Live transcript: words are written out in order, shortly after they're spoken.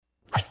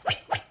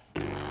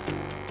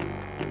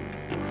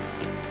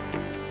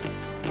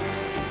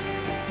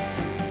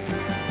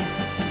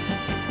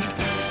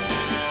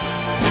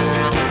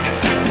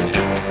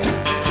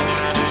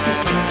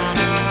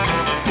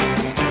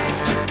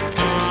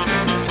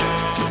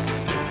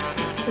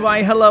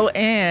Why, hello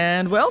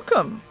and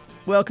welcome.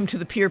 Welcome to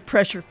the Peer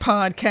Pressure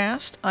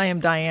Podcast. I am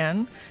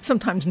Diane,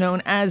 sometimes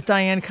known as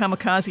Diane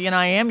Kamikaze, and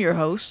I am your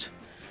host.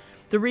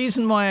 The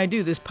reason why I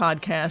do this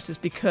podcast is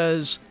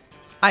because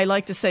I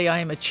like to say I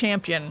am a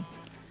champion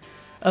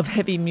of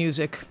heavy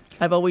music.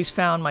 I've always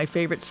found my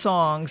favorite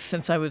songs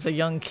since I was a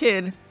young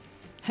kid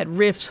had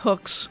riffs,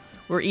 hooks,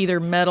 were either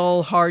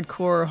metal,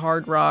 hardcore,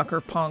 hard rock,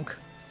 or punk,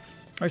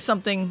 or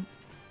something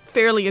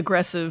fairly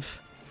aggressive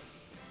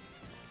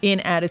in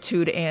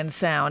attitude and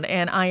sound.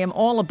 And I am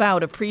all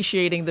about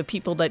appreciating the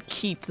people that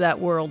keep that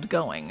world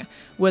going,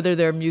 whether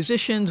they're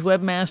musicians,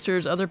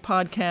 webmasters, other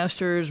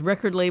podcasters,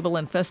 record label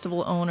and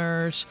festival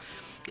owners.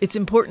 It's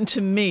important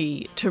to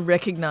me to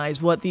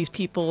recognize what these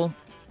people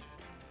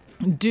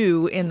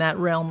do in that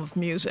realm of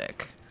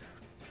music.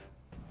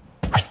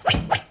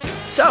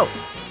 So,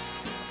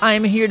 I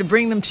am here to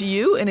bring them to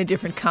you in a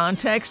different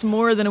context,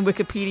 more than a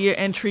Wikipedia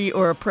entry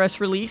or a press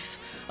release,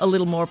 a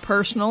little more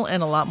personal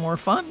and a lot more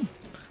fun.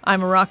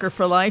 I'm a rocker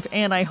for life,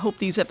 and I hope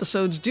these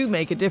episodes do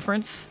make a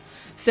difference.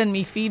 Send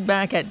me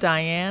feedback at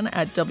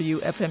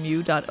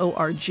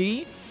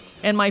diane@wfmu.org,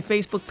 and my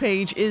Facebook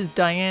page is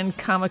Diane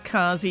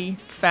Kamikaze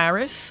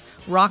Faris,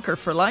 Rocker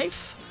for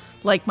Life.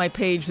 Like my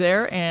page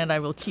there, and I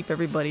will keep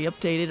everybody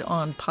updated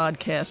on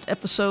podcast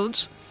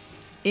episodes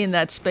in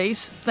that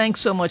space. Thanks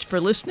so much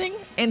for listening,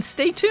 and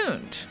stay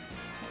tuned.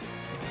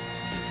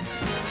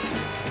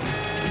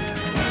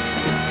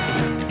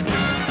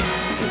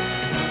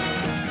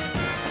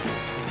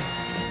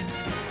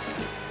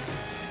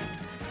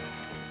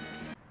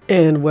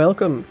 And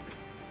welcome.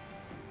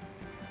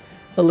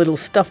 A little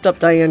stuffed up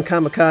Diane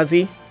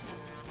Kamikaze,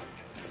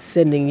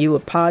 sending you a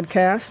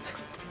podcast.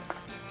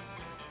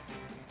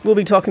 We'll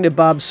be talking to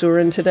Bob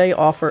Surin today,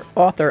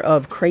 author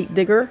of Crate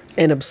Digger,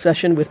 An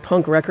Obsession with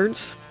Punk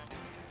Records.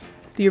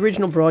 The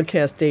original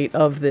broadcast date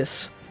of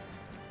this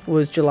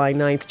was July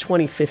 9th,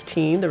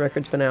 2015. The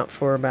record's been out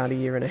for about a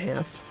year and a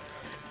half.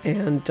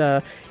 And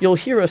you'll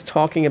hear us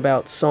talking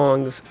about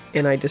songs,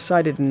 and I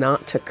decided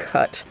not to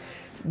cut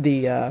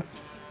the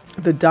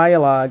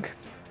dialogue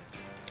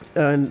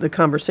and the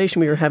conversation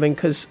we were having,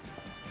 because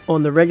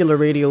on the regular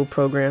radio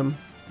program,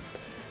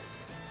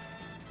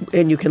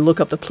 and you can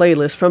look up the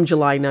playlist from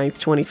July 9th,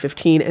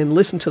 2015, and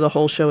listen to the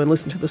whole show and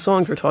listen to the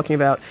songs we're talking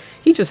about.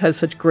 He just has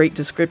such great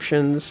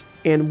descriptions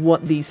and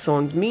what these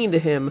songs mean to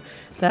him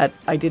that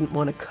I didn't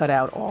want to cut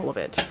out all of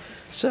it.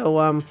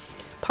 So,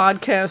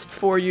 podcast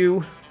for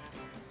you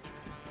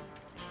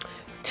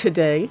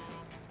today,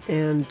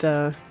 and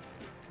Diane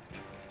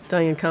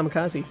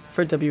Kamikaze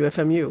for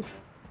WFMU.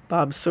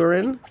 Bob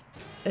Surin,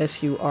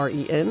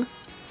 S-U-R-E-N,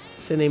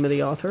 is the name of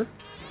the author.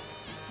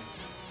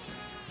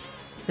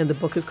 And the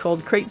book is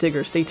called Crate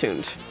Digger. Stay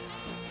tuned.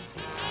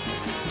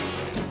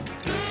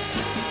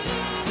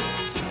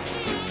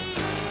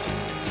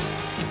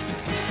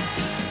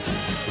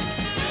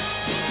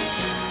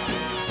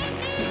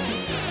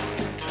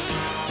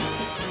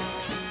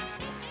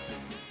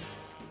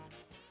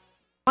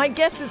 My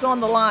guest is on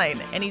the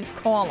line, and he's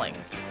calling.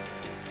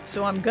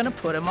 So I'm going to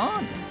put him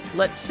on.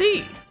 Let's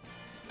see.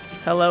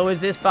 Hello,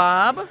 is this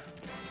Bob?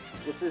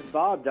 This is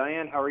Bob.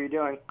 Diane, how are you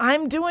doing?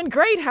 I'm doing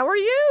great. How are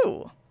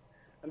you?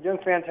 I'm doing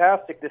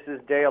fantastic. This is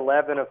day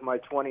 11 of my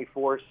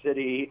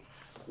 24-city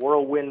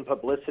whirlwind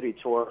publicity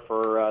tour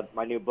for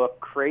my new book,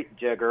 Crate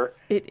Digger.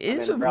 It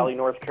is. I'm in Raleigh,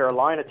 North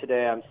Carolina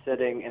today. I'm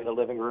sitting in the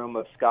living room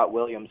of Scott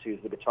Williams,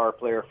 who's the guitar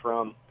player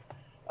from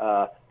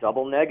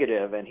Double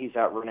Negative, and he's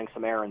out running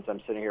some errands.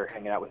 I'm sitting here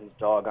hanging out with his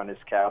dog on his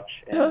couch,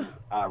 and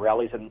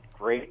Raleigh's a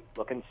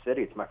great-looking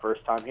city. It's my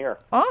first time here.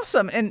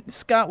 Awesome. And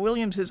Scott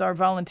Williams is our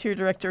volunteer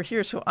director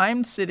here, so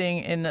I'm sitting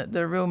in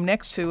the room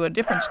next to a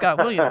different Scott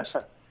Williams.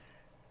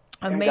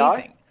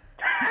 Amazing.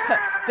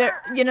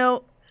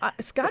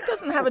 Scott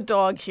doesn't have a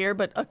dog here,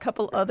 but a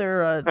couple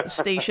other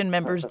station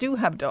members do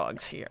have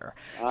dogs here.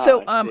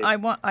 So I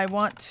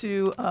want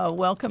to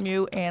welcome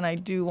you, and I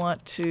do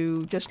want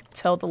to just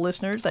tell the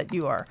listeners that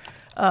you are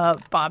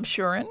Bob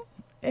Surin,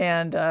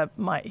 and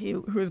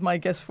who is my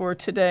guest for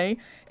today.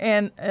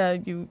 And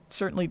you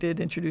certainly did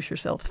introduce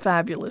yourself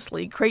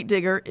fabulously. Crate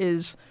Digger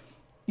is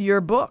your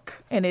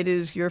book, and it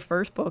is your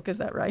first book. Is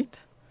that right?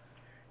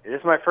 It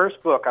is my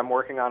first book. I'm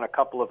working on a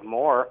couple of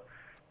more.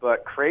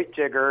 But Crate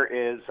Digger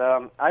is,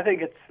 I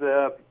think it's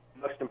the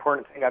most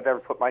important thing I've ever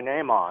put my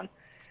name on.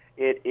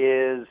 It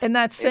is and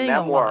that's saying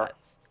a lot.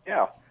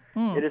 Yeah.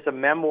 It is a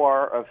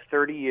memoir of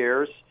 30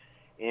 years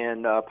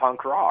in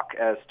punk rock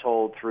as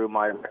told through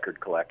my record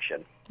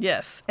collection.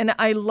 Yes, and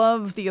I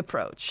love the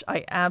approach.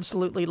 I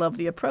absolutely love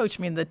the approach.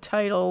 I mean, the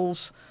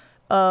titles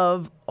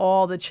of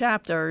all the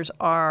chapters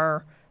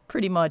are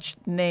pretty much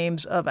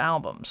names of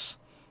albums.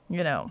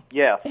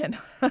 Yes, and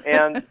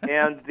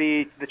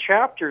the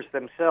chapters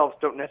themselves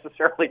don't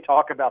necessarily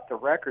talk about the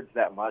records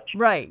that much.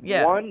 Right.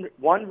 Yeah.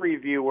 One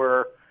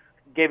reviewer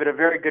gave it a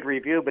very good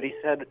review, but he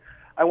said,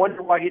 "I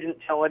wonder why he didn't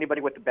tell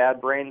anybody what the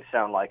Bad Brains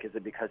sound like. Is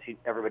it because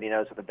everybody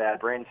knows what the Bad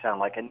Brains sound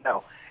like?" And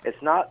no,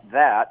 it's not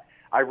that.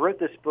 I wrote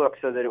this book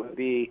so that it would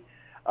be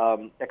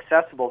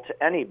accessible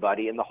to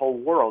anybody in the whole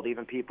world,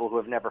 even people who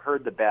have never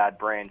heard the Bad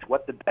Brains.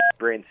 What the Bad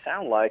Brains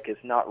sound like is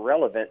not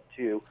relevant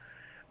to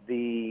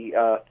the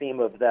theme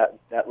of that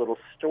little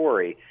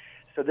story.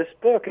 So this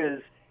book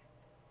is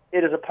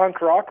a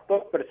punk rock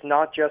book, but it's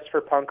not just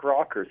for punk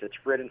rockers.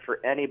 It's written for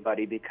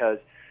anybody because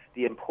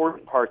the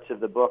important parts of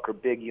the book are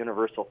big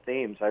universal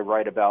themes. I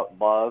write about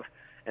love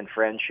and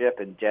friendship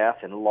and death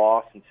and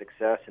loss and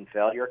success and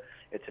failure.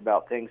 It's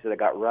about things that I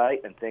got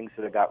right and things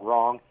that I got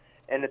wrong,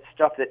 and it's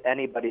stuff that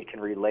anybody can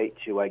relate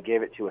to. I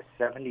gave it to a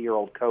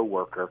 70-year-old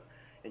coworker,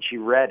 and she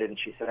read it, and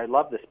she said, I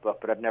love this book,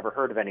 but I've never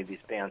heard of any of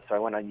these bands, so I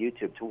went on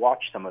YouTube to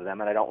watch some of them,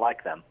 and I don't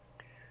like them.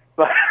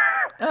 But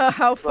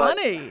how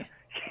funny.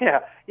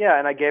 Yeah,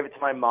 and I gave it to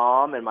my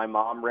mom, and my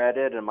mom read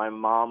it, and my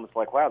mom was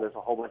like, wow, there's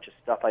a whole bunch of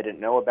stuff I didn't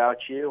know about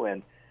you,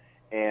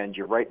 and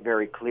you write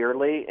very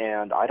clearly,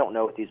 and I don't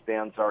know what these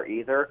bands are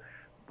either,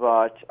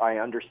 but I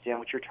understand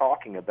what you're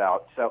talking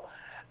about. So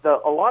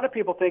a lot of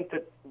people think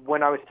that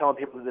when I was telling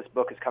people that this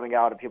book is coming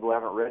out and people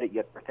haven't read it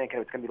yet, they're thinking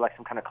it's going to be like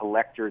some kind of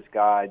collector's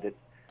guide that's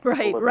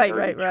right.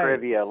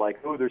 Trivia, like,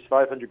 oh, there's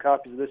 500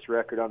 copies of this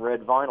record on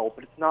red vinyl,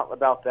 but it's not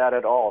about that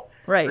at all.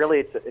 Right.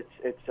 Really,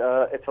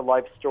 it's a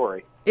life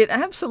story. It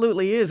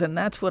absolutely is, and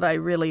that's what I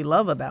really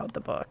love about the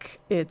book.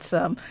 It's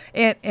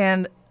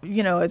and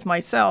you know, as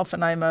myself,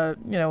 and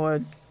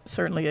I'm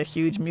certainly a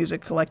huge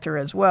music collector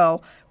as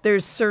well.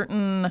 There's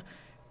certain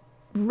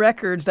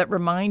records that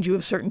remind you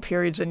of certain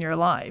periods in your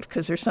life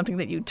because there's something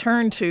that you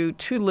turn to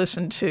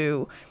listen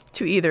to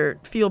either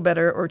feel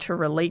better or to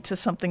relate to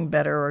something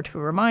better or to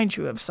remind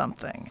you of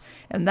something.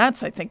 And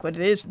that's, I think, what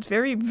it is. It's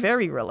very,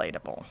 very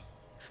relatable.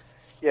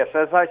 Yes,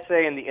 as I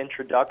say in the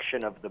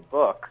introduction of the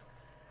book,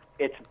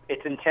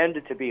 it's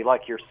intended to be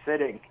like you're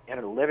sitting in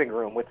a living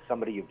room with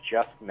somebody you've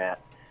just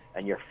met,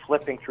 and you're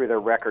flipping through their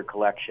record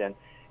collection,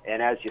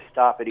 and as you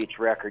stop at each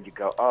record, you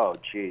go, oh,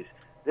 geez,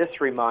 this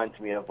reminds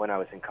me of when I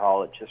was in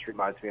college. This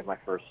reminds me of my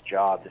first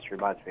job. This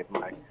reminds me of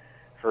my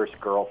first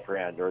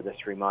girlfriend, or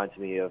this reminds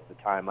me of the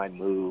time I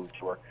moved,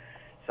 or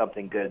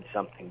something good,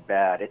 something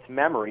bad. It's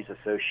memories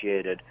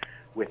associated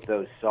with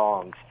those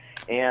songs.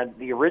 And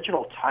the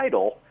original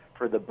title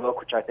for the book,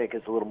 which I think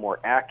is a little more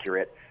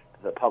accurate,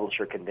 the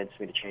publisher convinced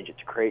me to change it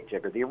to Crate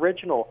Digger. The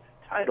original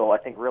title, I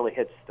think, really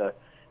hits the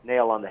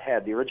nail on the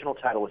head. The original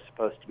title was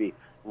supposed to be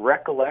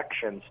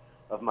Recollections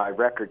of My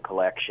Record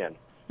Collection,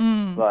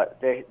 but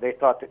they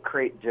thought that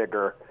Crate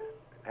Digger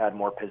had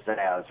more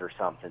pizzazz or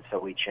something, so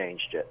we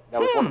changed it.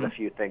 That was one of the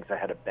few things I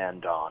had to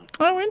bend on.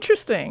 Oh,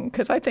 interesting,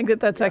 because I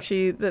think that's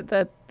actually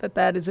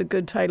that is a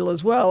good title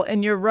as well.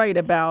 And you're right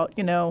about,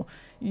 you know,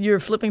 you're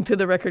flipping through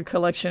the record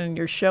collection and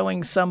you're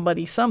showing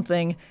somebody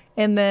something,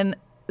 and then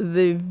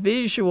the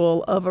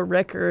visual of a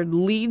record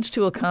leads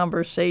to a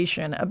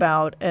conversation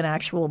about an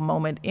actual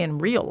moment in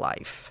real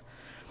life.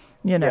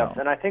 You know. Yes,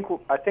 and I think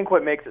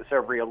what makes it so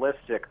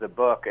realistic, the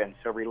book, and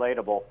so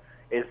relatable,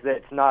 is that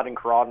it's not in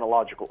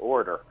chronological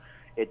order.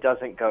 It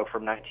doesn't go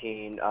from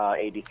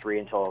 1983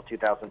 until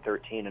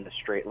 2013 in a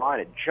straight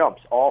line. It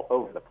jumps all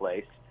over the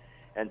place.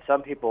 And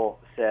some people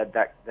said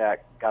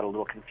that got a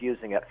little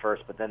confusing at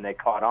first, but then they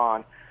caught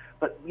on.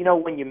 But you know,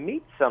 when you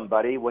meet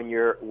somebody, when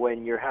you're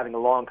having a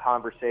long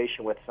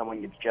conversation with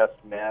someone you've just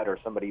met or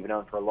somebody you've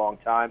known for a long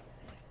time,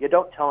 you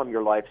don't tell them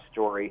your life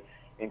story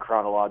in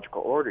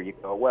chronological order. You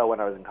go, well, when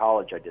I was in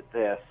college, I did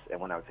this, and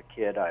when I was a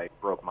kid, I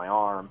broke my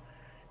arm,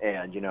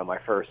 and you know, my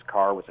first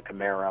car was a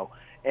Camaro,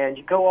 and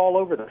you go all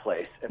over the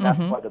place, and that's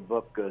why the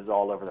book goes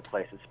all over the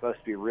place. It's supposed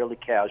to be really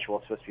casual.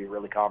 It's supposed to be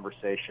really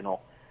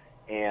conversational.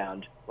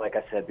 And like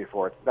I said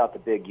before, it's about the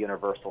big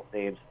universal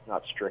themes. It's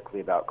not strictly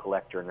about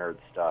collector nerd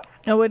stuff.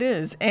 Oh, it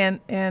is. And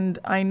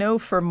I know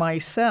for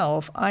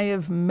myself, I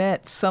have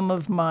met some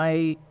of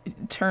my,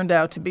 turned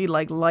out to be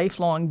like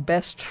lifelong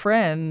best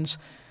friends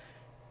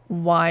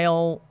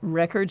while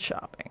record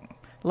shopping.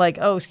 Like,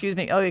 oh, excuse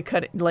me, oh, you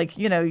cut it, like,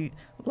 you know,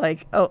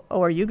 like, oh,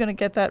 are you going to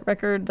get that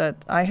record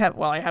that I have?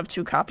 Well, I have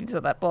 2 copies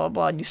of that, blah, blah,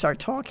 blah. And you start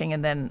talking,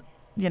 and then,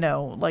 you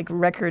know, like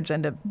records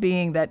end up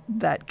being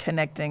that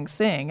connecting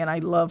thing. And I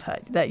love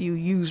that you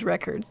use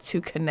records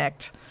to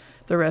connect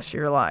the rest of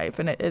your life.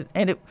 And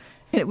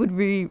it would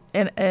be,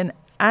 and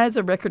as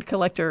a record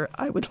collector,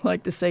 I would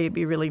like to say it'd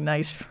be really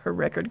nice for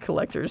record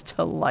collectors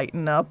to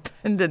lighten up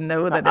and to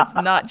know that it's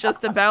not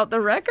just about the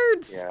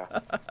records.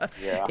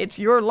 Yeah. It's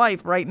your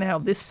life right now,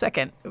 this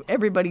second.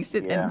 Everybody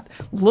sit and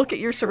look at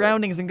your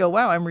surroundings and go,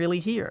 wow, I'm really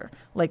here.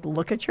 Like,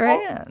 look at your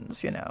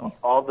hands, you know.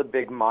 All the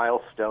big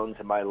milestones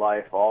in my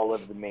life, all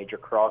of the major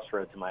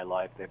crossroads in my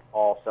life, they've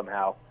all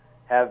somehow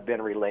have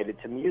been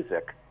related to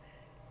music.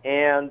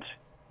 And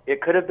it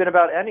could have been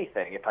about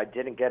anything. If I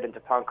didn't get into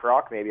punk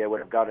rock, maybe I would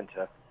have got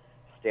into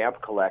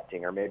stamp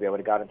collecting, or maybe I would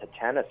have got into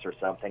tennis or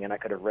something, and I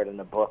could have written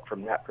a book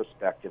from that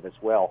perspective as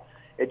well.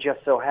 It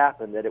just so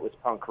happened that it was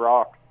punk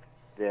rock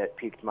that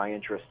piqued my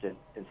interest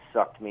and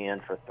sucked me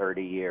in for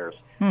 30 years.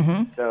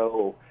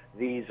 So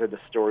these are the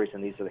stories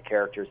and these are the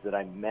characters that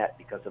I met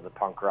because of the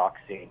punk rock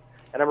scene.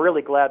 And I'm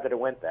really glad that it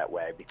went that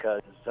way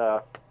because,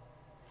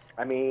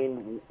 I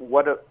mean,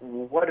 what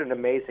an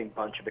amazing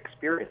bunch of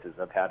experiences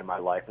I've had in my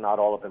life, not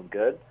all of them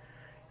good.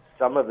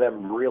 some of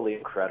them really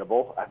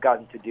incredible. I've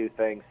gotten to do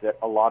things that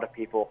a lot of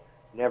people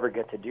never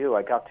get to do.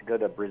 I got to go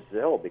to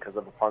Brazil because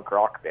of a punk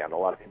rock band. A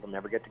lot of people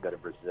never get to go to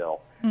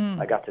Brazil.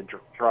 I got to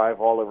drive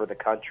all over the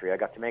country. I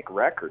got to make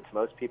records.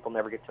 Most people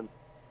never get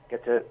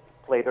to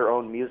play their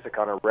own music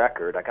on a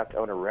record. I got to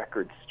own a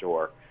record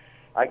store.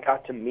 I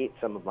got to meet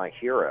some of my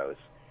heroes.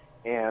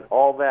 And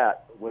all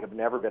that would have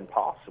never been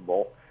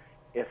possible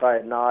if I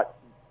had not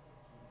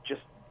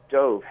just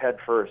dove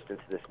headfirst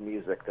into this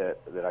music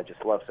that I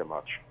just love so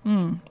much.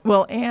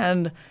 Well,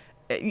 and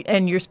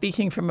you're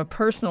speaking from a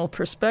personal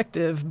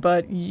perspective,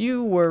 but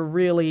you were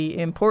really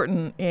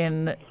important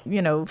in,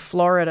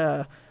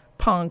 Florida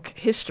punk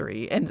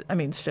history, and I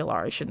mean still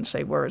are. I shouldn't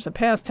say were as a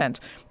past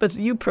tense, but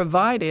you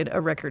provided a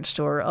record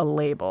store, a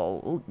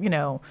label.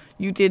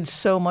 You did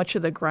so much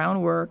of the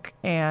groundwork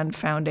and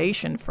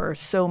foundation for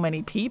so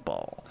many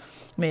people.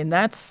 I mean,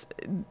 that's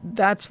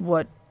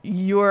what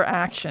your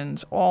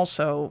actions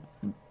also,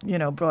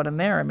 brought in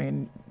there. I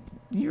mean,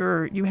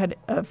 you had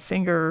a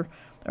finger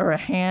or a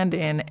hand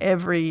in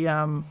every.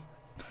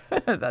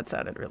 That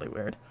sounded really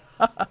weird.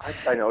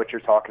 I know what you're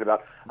talking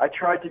about. I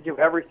tried to do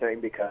everything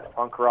because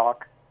punk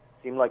rock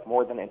seemed like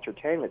more than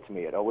entertainment to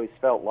me. It always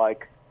felt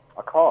like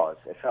a cause.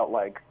 It felt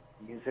like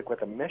music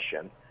with a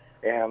mission,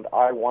 and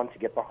I wanted to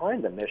get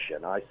behind the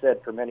mission. I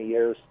said for many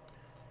years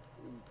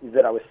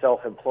that I was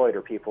self-employed,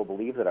 or people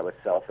believed that I was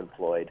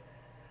self-employed.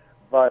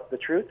 But the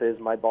truth is,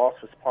 my boss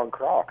was punk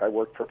rock. I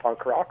worked for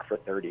punk rock for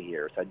 30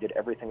 years. I did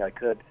everything I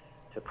could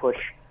to push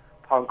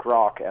punk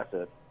rock as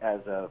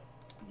a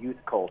youth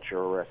culture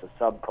or as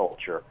a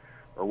subculture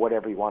or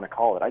whatever you want to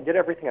call it. I did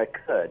everything I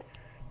could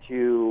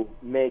to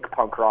make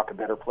punk rock a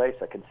better place.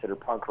 I consider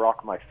punk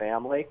rock my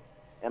family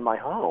and my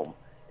home,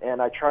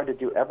 and I tried to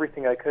do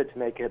everything I could to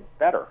make it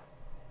better.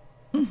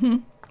 Mm-hmm.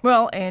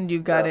 Well, and you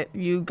got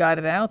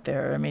it out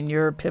there. I mean,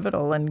 you're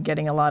pivotal in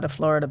getting a lot of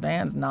Florida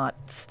bands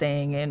not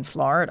staying in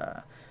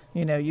Florida.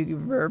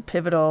 You were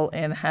pivotal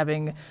in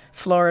having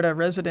Florida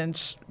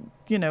residents,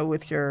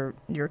 with your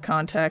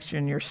contacts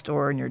and your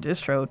store and your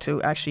distro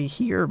to actually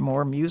hear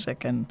more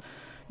music. And,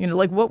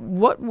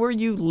 what were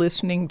you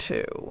listening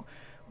to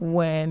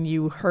when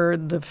you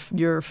heard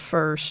your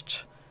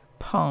first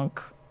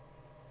punk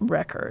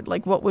record?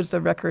 Like, what was the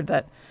record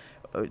that...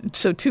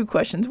 So 2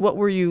 questions. What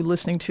were you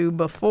listening to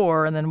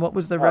before, and then what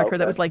was the record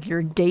that was like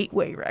your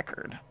gateway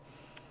record?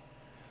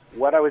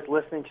 What I was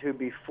listening to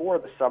before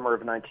the summer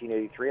of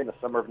 1983, and the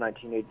summer of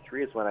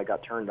 1983 is when I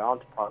got turned on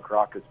to punk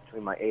rock. It was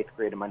between my 8th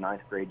grade and my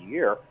 9th grade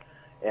year.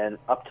 And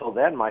up till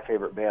then, my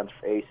favorite bands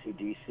were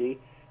AC/DC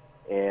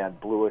and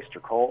Blue Oyster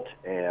Cult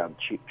and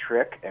Cheap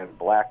Trick and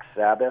Black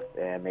Sabbath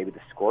and maybe the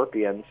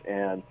Scorpions.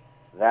 And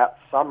that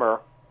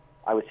summer,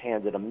 I was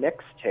handed a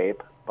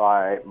mixtape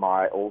by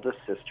my oldest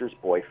sister's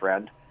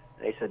boyfriend.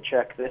 And he said,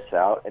 check this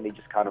out, and he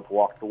just kind of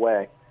walked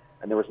away.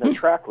 And there was no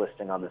track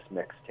listing on this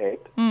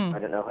mixtape. I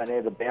didn't know who any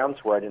of the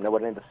bands were. I didn't know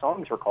what any of the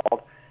songs were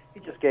called. He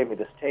just gave me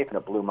this tape, and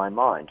it blew my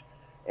mind.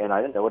 And I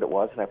didn't know what it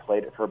was, and I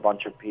played it for a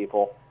bunch of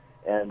people.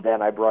 And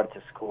then I brought it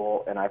to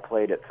school, and I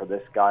played it for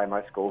this guy in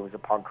my school who's a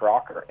punk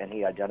rocker, and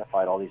he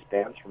identified all these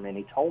bands for me, and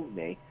he told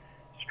me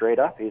straight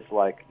up, he's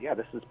like, yeah,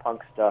 this is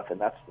punk stuff, and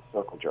that's the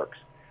Circle Jerks.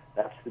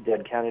 That's the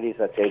Dead Kennedys,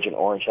 that's Agent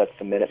Orange, that's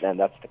the Minutemen,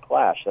 that's the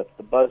Clash, that's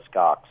the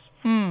Buzzcocks,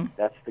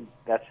 that's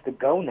the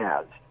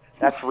Gonads,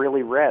 that's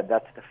Really Red,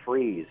 that's the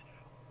Freeze,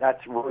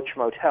 that's Roach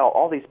Motel.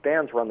 All these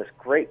bands were on this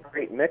great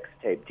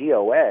mixtape,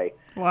 DOA.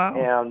 Wow.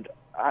 And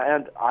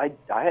I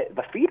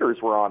the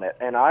Feeders were on it,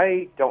 and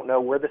I don't know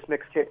where this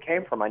mixtape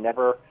came from. I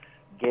never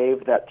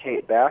gave that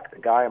tape back.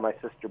 The guy and my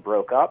sister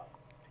broke up,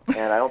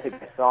 and I don't think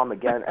I saw him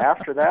again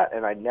after that,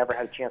 and I never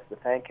had a chance to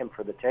thank him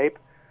for the tape.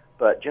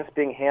 But just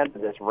being handed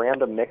this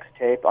random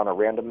mixtape on a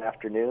random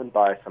afternoon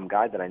by some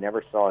guy that I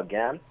never saw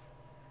again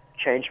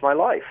changed my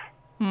life.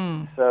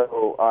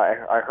 So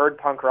I heard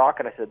punk rock,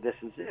 and I said, this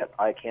is it.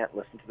 I can't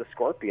listen to the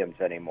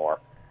Scorpions anymore.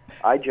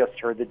 I just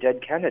heard the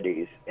Dead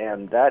Kennedys,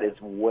 and that is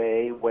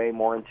way, way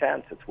more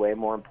intense. It's way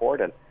more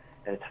important,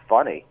 and it's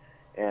funny,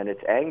 and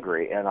it's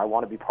angry, and I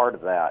want to be part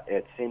of that.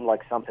 It seemed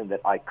like something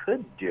that I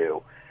could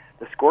do.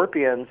 The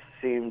Scorpions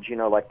seemed,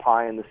 like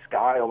pie in the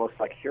sky, almost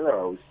like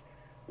heroes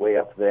way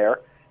up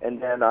there. And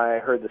then I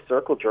heard the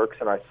Circle Jerks,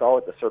 and I saw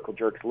what the Circle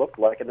Jerks looked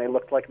like, and they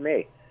looked like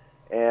me.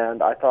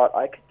 And I thought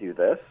I could do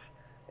this.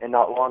 And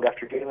not long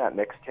after getting that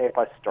mixtape,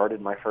 I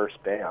started my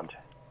first band.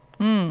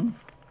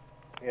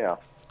 Yeah.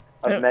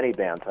 Of many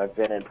bands. I've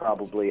been in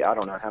probably, I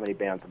don't know how many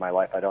bands in my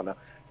life, I don't know.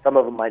 Some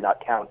of them might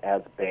not count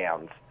as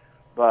bands.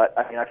 But,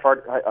 I mean, I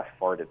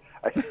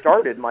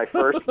started my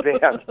first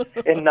band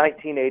in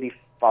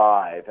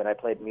 1985, and I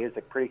played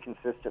music pretty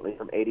consistently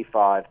from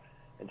 85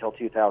 until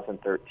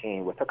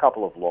 2013 with a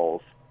couple of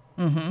lulls.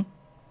 Mm-hmm.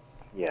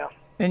 Yeah.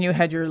 And you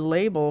had your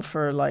label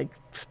for like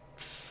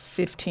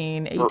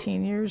 15,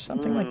 18 years,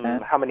 something like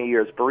that? How many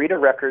years? Burrito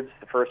Records,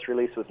 the first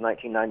release was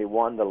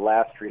 1991. The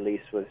last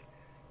release was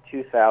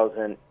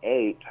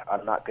 2008.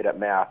 I'm not good at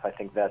math. I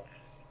think that's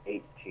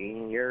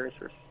 18 years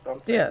or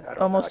something. Yeah,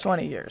 almost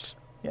 20 years.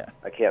 Yeah.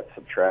 I can't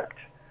subtract.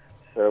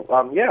 So,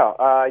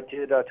 I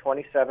did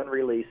 27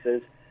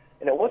 releases,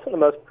 And it wasn't the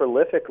most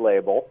prolific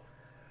label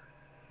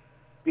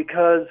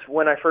because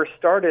when I first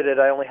started it,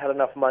 I only had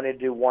enough money to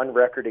do one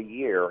record a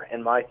year.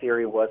 And my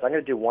theory was, I'm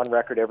going to do one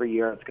record every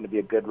year, and it's going to be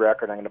a good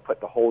record. I'm going to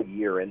put the whole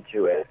year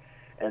into it.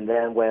 And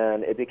then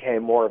when it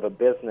became more of a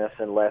business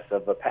and less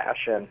of a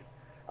passion,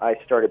 I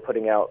started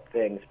putting out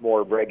things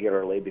more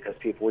regularly because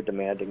people were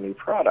demanding new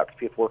products.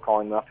 People were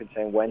calling me up and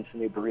saying, when's the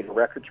new Burrito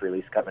Records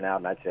release coming out?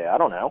 And I'd say, I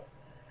don't know.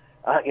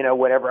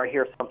 Whenever I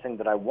hear something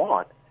that I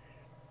want.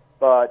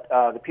 But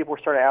the people were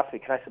starting to ask me,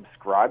 can I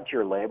subscribe to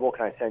your label?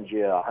 Can I send you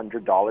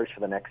 $100 for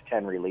the next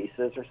 10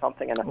 releases or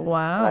something?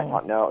 Wow. And I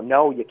thought,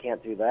 no, you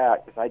can't do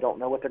that because I don't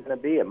know what they're going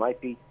to be. It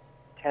might be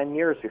 10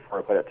 years before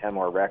I put out 10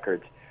 more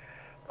records.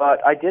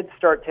 But I did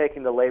start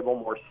taking the label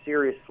more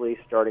seriously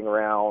starting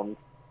around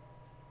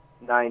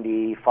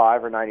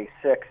 95 or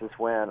 96 is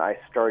when I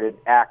started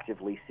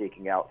actively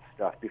seeking out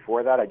stuff.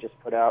 Before that, I just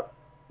put out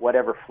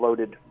whatever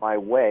floated my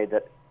way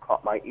that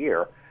caught my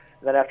ear.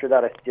 And then after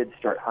that, I did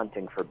start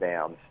hunting for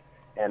bands.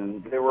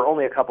 And there were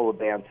only a couple of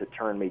bands that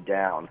turned me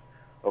down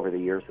over the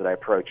years that I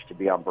approached to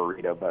be on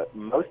Burrito, but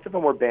most of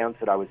them were bands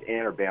that I was in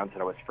or bands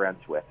that I was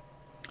friends with.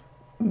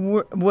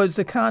 Was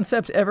the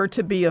concept ever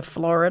to be a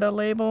Florida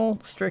label,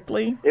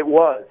 strictly? It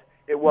was.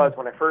 It was.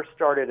 When I first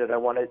started it, I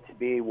wanted it to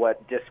be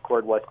what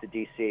Discord was to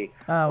D.C.,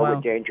 or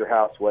what Danger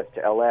House was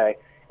to L.A.,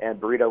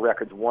 and Burrito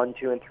Records 1,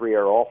 2, and 3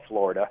 are all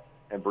Florida,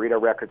 and Burrito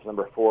Records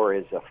number 4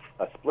 is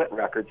a split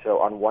record, so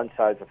on one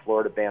side is a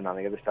Florida band, on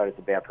the other side is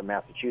a band from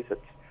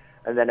Massachusetts.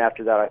 And then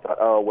after that, I thought,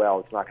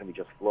 it's not going to be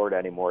just Florida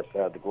anymore,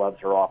 so the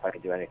gloves are off. I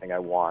can do anything I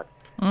want.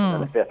 And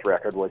then the 5th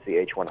record was the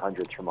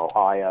H100s from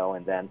Ohio,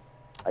 and then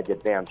I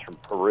did bands from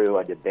Peru.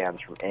 I did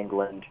bands from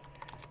England,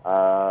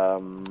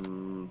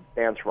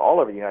 bands from all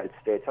over the United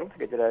States. I don't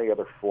think I did any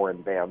other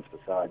foreign bands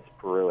besides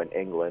Peru and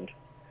England.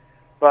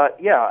 But,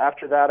 yeah,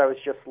 after that, I was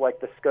just like,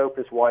 the scope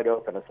is wide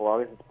open. As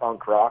long as it's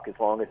punk rock, as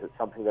long as it's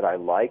something that I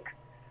like,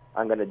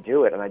 I'm going to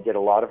do it. And I did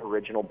a lot of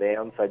original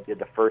bands. I did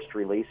the first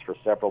release for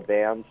several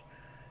bands.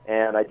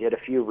 And I did a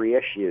few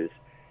reissues.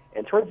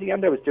 And towards the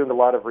end, I was doing a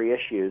lot of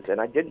reissues, and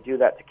I didn't do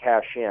that to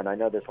cash in. I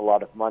know there's a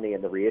lot of money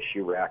in the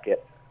reissue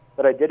racket,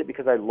 but I did it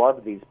because I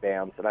loved these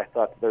bands, and I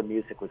thought that their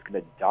music was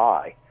going to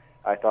die.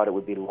 I thought it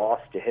would be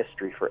lost to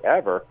history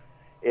forever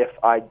if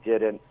I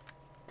didn't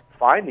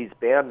find these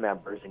band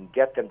members and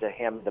get them to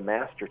hand me the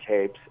master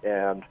tapes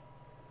and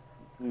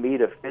me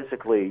to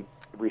physically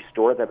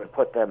restore them and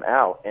put them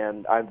out.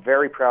 And I'm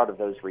very proud of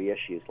those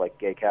reissues, like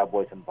Gay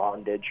Cowboys in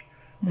Bondage,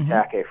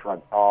 Attack A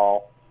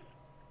Frontal,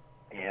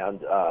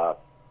 and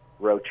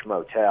Roach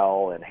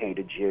Motel and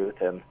Hated Youth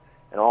and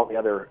all the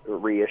other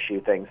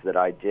reissue things that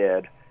I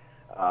did.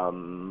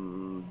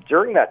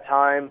 During that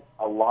time,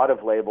 a lot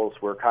of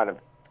labels were kind of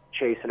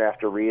chasing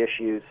after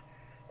reissues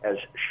as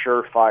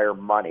surefire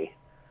money,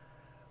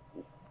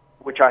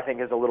 which I think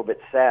is a little bit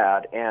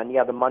sad. And,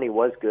 yeah, the money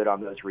was good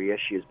on those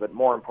reissues, but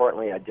more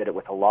importantly, I did it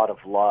with a lot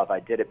of love. I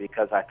did it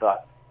because I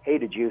thought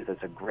Hated Youth is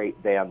a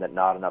great band that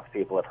not enough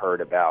people have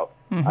heard about.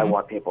 I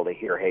want people to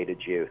hear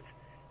Hated Youth.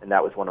 And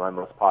that was one of my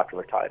most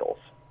popular titles.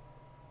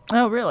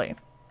 Oh, really?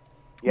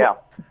 Yeah.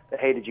 The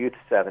Hated Youth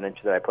 7-inch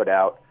that I put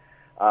out.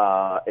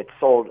 I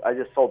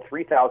just sold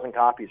 3,000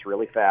 copies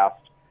really fast,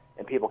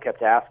 and people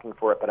kept asking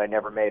for it, but I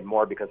never made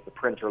more because the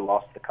printer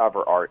lost the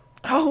cover art.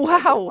 Oh,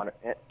 wow. And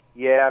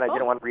I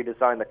didn't want to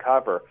redesign the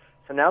cover.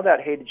 So now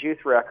that Hated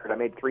Youth record, I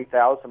made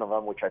 3,000 of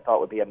them, which I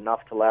thought would be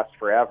enough to last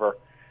forever.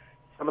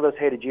 Some of those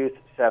Hated Youth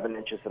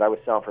 7-inches that I was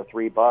selling for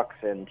 $3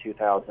 in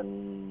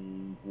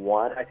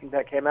 2001, I think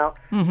that came out.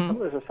 Some of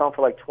those are selling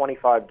for like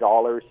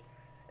 $25,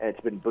 and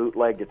it's been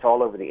bootlegged. It's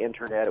all over the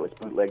internet. It was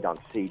bootlegged on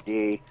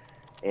CD,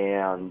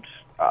 and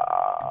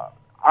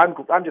I'm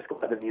just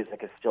glad the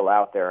music is still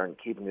out there and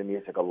keeping the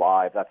music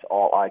alive. That's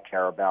all I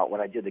care about. When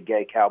I did the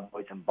Gay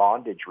Cowboys in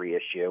Bondage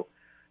reissue,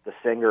 the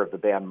singer of the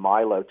band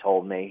Milo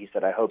told me, he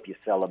said, I hope you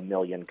sell 1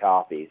 million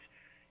copies.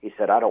 He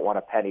said, I don't want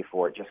a penny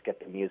for it. Just get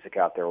the music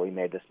out there. We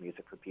made this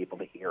music for people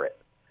to hear it.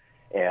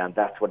 And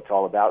that's what it's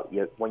all about.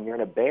 When you're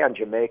in a band,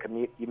 you make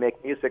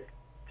music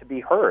to be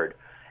heard.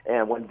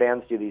 And when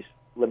bands do these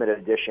limited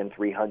edition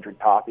 300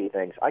 copy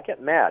things, I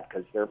get mad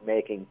because they're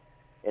making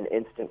an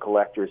instant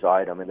collector's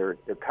item, and they're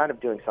kind of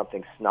doing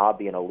something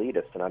snobby and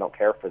elitist, and I don't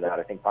care for that.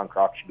 I think punk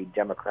rock should be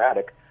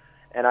democratic,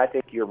 and I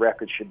think your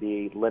record should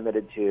be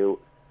limited to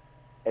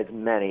as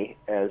many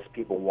as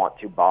people want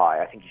to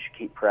buy. I think you should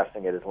keep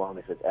pressing it as long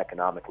as it's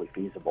economically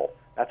feasible.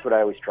 That's what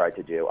I always tried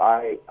to do.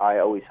 I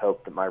always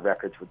hoped that my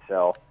records would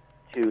sell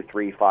 2,000,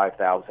 3,000,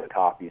 5,000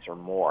 copies or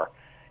more.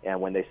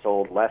 And when they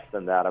sold less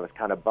than that, I was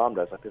kind of bummed.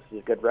 I was like, this is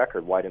a good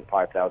record. Why didn't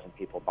 5,000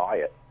 people buy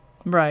it?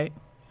 Right.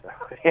 So,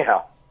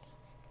 yeah.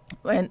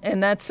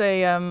 And that's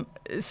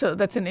so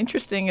that's an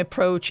interesting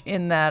approach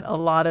in that a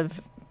lot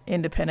of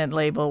independent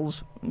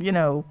labels,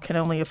 can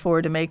only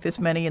afford to make this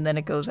many, and then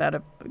it goes out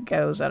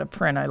of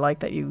print. I like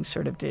that you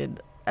sort of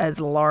did as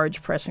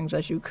large pressings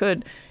as you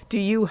could. Do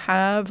you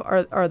have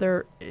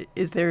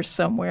is there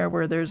somewhere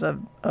where there's a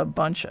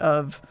bunch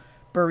of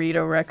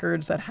Burrito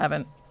records that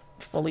haven't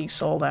fully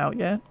sold out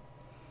yet?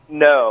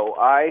 No,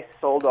 I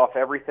sold off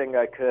everything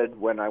I could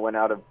when I went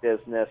out of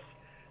business.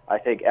 I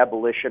think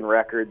Ebullition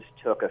Records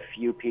took a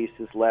few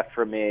pieces left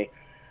from me.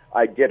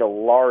 I did a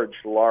large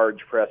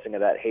pressing of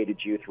that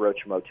Hated Youth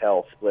Roach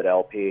Motel split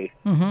LP.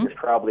 Mm-hmm. There's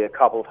probably a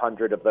couple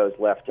hundred of those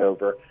left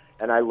over,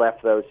 and I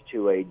left those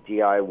to a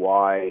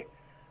DIY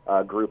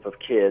group of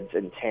kids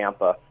in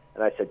Tampa.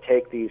 And I said,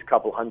 take these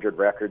couple hundred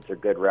records, they're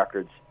good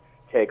records,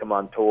 take them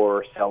on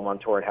tour, sell them on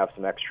tour, and have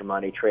some extra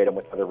money, trade them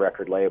with other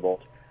record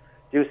labels.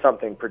 Do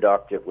something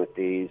productive with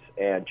these,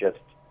 and just,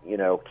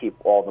 keep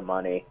all the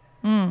money.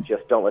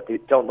 Just don't let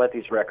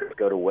these records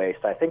go to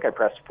waste. I think I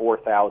pressed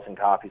 4,000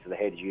 copies of the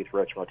Hated Youth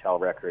Roach Motel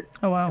record.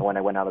 Oh, wow. And when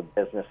I went out of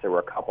business, there were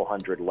a couple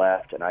hundred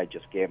left, and I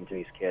just gave them to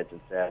these kids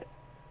and said,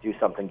 do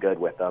something good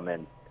with them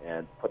and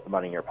put the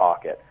money in your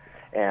pocket.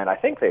 And I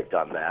think they've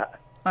done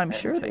that. I'm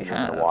sure they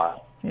have. In a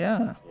while.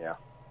 Yeah.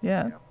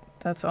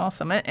 That's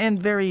awesome,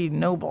 and very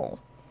noble,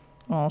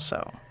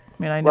 also. I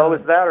mean, I Well, know.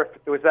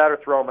 it was that or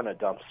throw them in a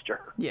dumpster.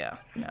 Yeah.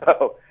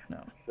 No.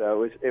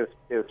 So it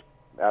was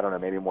I don't know,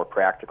 maybe more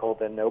practical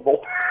than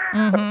noble.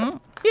 Mm-hmm.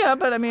 Yeah,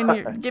 but I mean,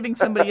 you're giving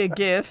somebody a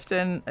gift,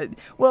 and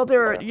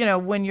there are,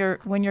 when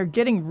you're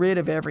getting rid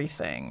of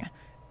everything,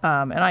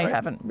 and I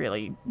haven't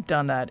really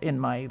done that in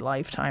my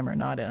lifetime or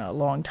not in a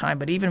long time,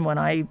 but even when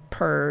I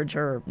purge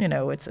or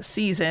it's a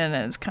season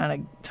and it's kind of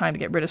time to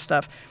get rid of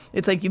stuff,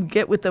 it's like you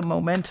get with the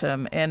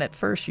momentum, and at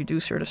first you do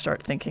sort of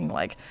start thinking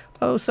like,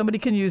 oh, somebody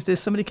can use this,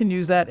 somebody can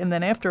use that, and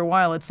then after a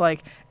while it's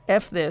like,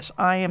 F this,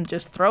 I am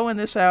just throwing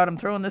this out, I'm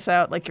throwing this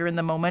out, like you're in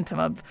the momentum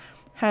of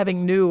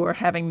having new or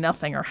having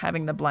nothing or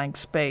having the blank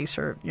space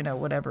or,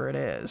 whatever it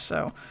is.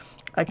 So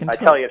I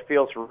tell you, it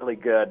feels really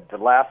good. The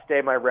last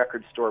day my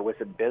record store was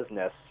in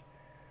business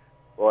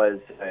was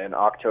in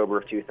October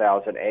of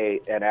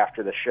 2008, and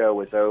after the show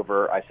was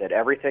over, I said,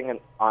 everything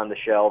on the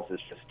shelves is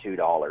just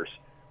 $2.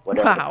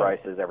 Whatever the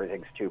price is,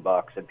 everything's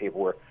 $2, and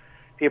people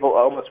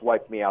almost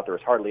wiped me out. There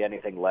was hardly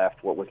anything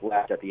left. What was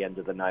left at the end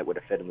of the night would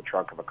have fit in the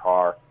trunk of a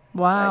car.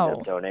 Wow.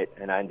 I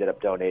ended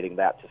up donating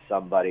that to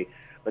somebody.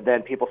 But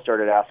then people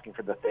started asking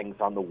for the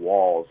things on the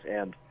walls,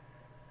 and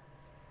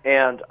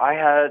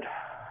I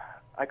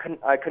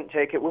couldn't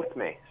take it with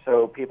me.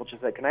 So people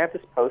just said, "Can I have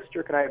this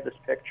poster? Can I have this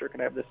picture?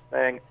 Can I have this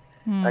thing?"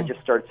 I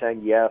just started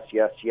saying yes,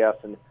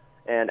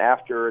 and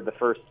after the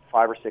first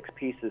 5 or 6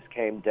 pieces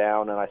came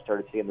down, and I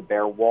started seeing the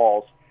bare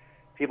walls,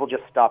 people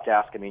just stopped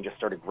asking me and just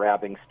started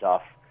grabbing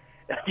stuff.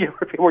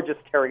 People were just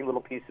tearing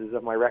little pieces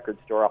of my record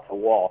store off the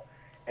wall.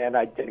 And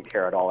I didn't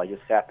care at all. I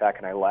just sat back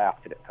and I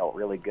laughed, and it felt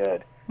really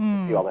good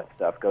to see all that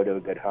stuff go to a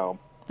good home.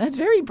 That's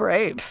very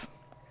brave.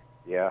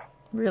 Yeah.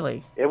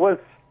 Really. It was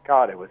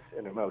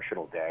an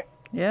emotional day.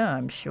 Yeah,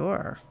 I'm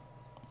sure.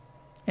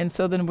 And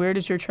so then where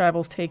did your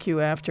travels take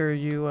you after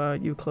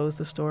you closed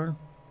the store?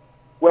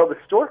 Well, the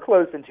store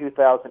closed in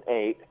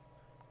 2008,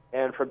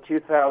 and from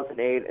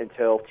 2008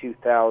 until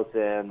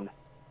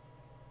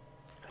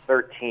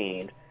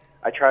 2013,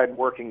 I tried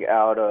working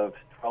out of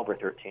 12 or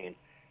 13.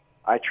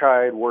 I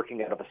tried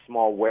working out of a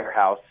small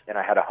warehouse, and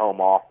I had a home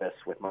office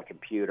with my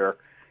computer.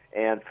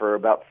 And for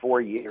about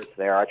 4 years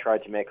there, I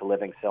tried to make a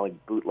living selling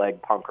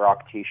bootleg punk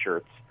rock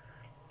T-shirts.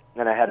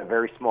 And I had a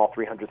very small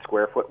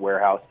 300-square-foot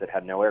warehouse that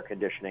had no air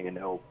conditioning and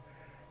no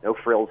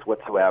frills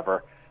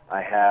whatsoever.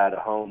 I had a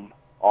home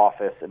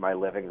office in my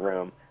living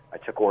room. I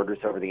took orders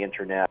over the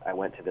Internet. I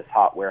went to this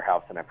hot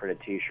warehouse, and I printed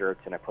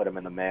T-shirts, and I put them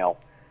in the mail.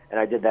 And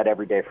I did that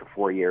every day for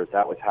 4 years.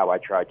 That was how I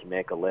tried to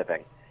make a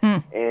living.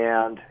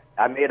 And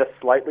I made a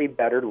slightly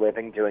better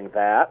living doing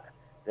that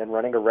than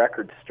running a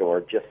record store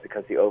just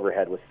because the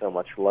overhead was so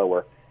much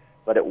lower,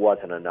 but it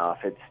wasn't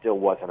enough. It still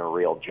wasn't a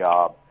real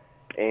job.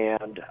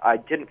 And I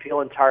didn't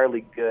feel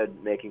entirely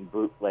good making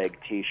bootleg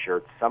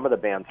T-shirts. Some of the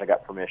bands I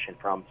got permission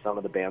from, some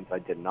of the bands I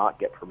did not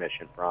get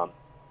permission from.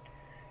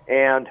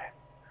 And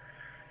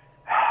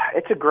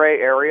it's a gray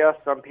area.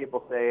 Some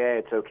people say, hey,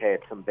 it's okay.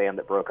 It's some band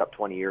that broke up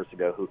 20 years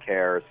ago. Who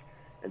cares?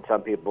 And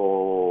some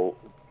people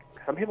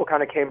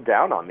kind of came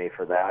down on me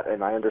for that,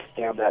 and I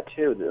understand that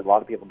too. A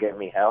lot of people gave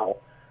me hell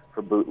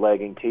for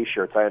bootlegging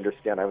T-shirts. I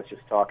understand. I was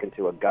just talking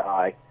to a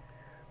guy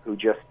who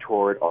just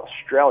toured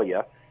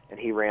Australia, and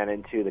he ran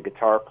into the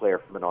guitar player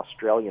from an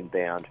Australian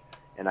band,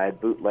 and I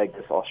had bootlegged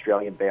this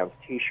Australian band's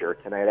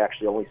T-shirts, and I had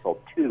actually only sold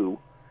 2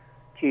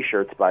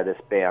 T-shirts by this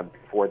band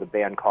before the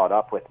band caught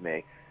up with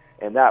me,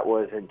 and that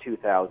was in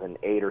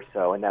 2008 or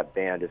so, and that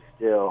band is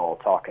still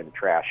talking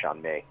trash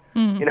on me.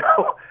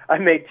 I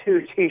made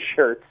 2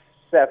 T-shirts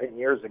 7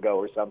 years ago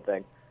or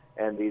something,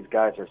 and these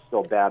guys are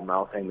still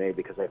bad-mouthing me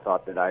because they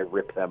thought that I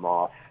ripped them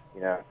off.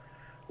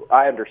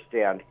 I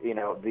understand.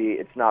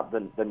 It's not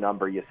the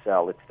number you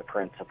sell; it's the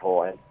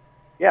principle. And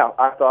yeah,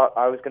 I thought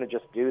I was going to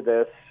just do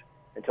this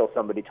until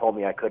somebody told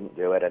me I couldn't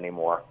do it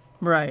anymore.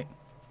 Right.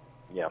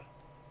 Yeah.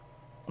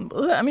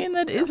 I mean,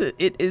 it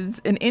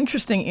is an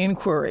interesting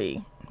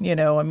inquiry.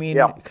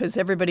 Because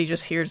everybody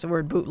just hears the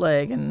word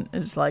bootleg and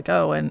is like,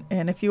 oh, and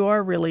if you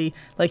are really,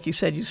 like you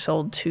said, you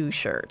sold 2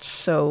 shirts,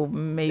 so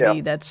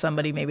maybe that's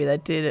somebody maybe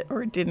that did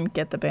or didn't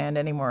get the band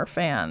any more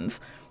fans.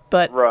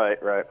 But right.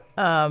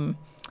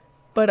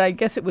 But I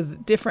guess it was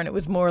different. It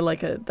was more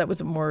like that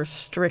was a more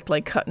strict,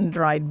 like cut and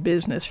dried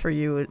business for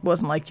you. It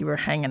wasn't like you were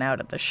hanging out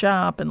at the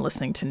shop and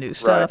listening to new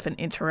stuff and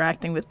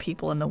interacting with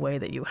people in the way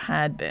that you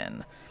had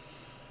been.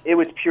 It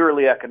was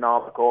purely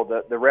economical.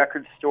 The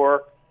record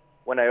store,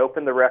 when I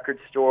opened the record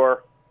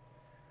store,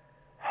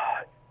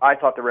 I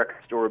thought the record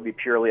store would be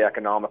purely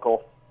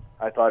economical.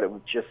 I thought it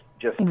would just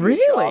be a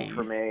job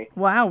for me.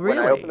 Wow, really?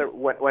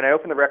 When I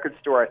opened the record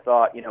store, I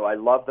thought, I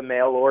love the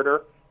mail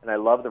order and I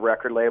love the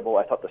record label.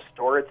 I thought the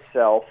store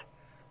itself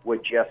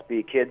would just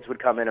be kids would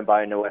come in and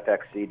buy a NoFX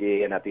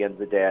CD, and at the end of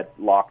the day, I'd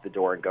lock the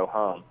door and go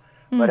home.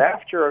 But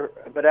after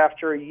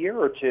a year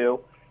or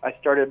two, I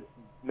started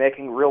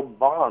making real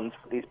bonds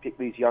with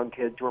these young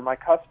kids who were my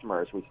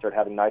customers. We started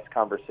having nice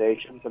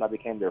conversations, and I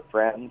became their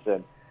friends.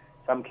 And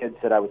some kids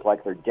said I was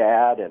like their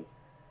dad, and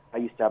I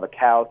used to have a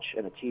couch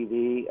and a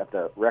TV at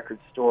the record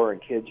store, and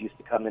kids used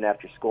to come in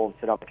after school and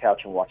sit on the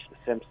couch and watch The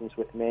Simpsons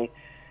with me.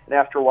 And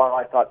after a while,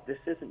 I thought, this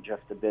isn't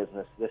just a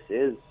business. This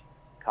is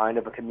kind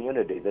of a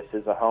community. This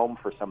is a home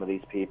for some of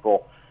these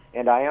people,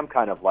 and I am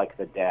kind of like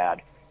the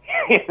dad,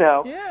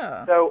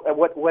 Yeah. So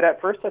what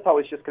at first I thought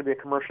was just going to be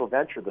a commercial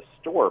venture, the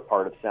store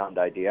part of Sound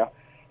Idea,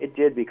 it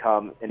did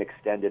become an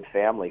extended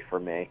family for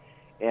me,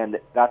 and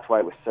that's why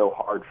it was so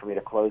hard for me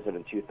to close it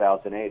in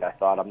 2008. I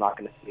thought, I'm not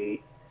going to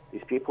see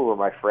these people who are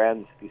my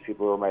friends, these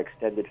people who are my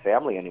extended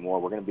family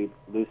anymore. We're going to be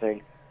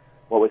losing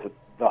what was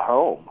the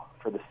home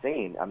for the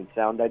scene. I mean,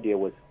 Sound Idea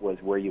was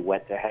where you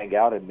went to hang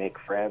out and make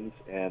friends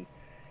and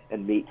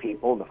meet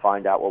people and to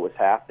find out what was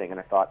happening. And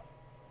I thought,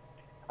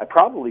 I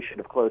probably should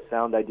have closed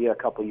Sound Idea a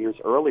couple years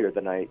earlier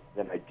than I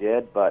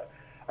did, but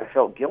I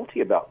felt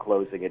guilty about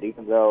closing it,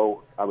 even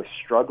though I was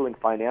struggling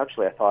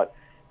financially. I thought,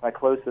 if I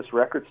close this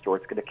record store,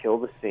 it's going to kill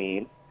the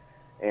scene,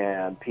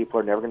 and people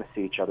are never going to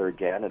see each other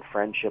again, and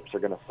friendships are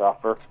going to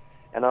suffer.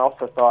 And I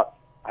also thought,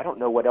 I don't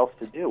know what else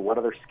to do. What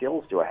other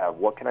skills do I have?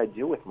 What can I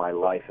do with my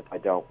life if I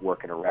don't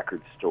work in a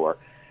record store?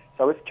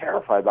 So I was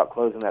terrified about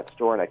closing that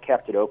store, and I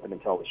kept it open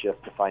until it was just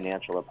a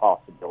financial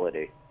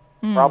impossibility.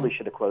 Probably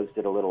should have closed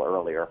it a little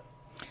earlier.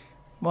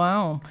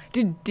 Wow.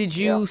 Did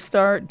you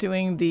start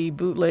doing the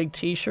bootleg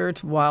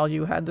T-shirts while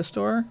you had the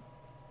store?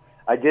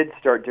 I did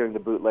start doing the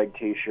bootleg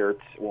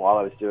T-shirts while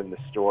I was doing the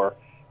store,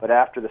 but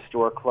after the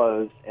store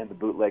closed and the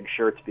bootleg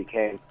shirts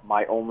became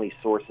my only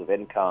source of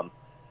income,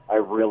 I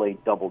really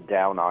doubled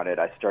down on it.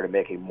 I started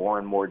making more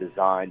and more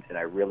designs, and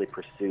I really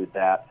pursued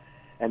that.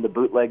 And the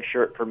bootleg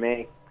shirt for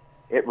me,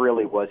 it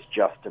really was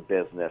just a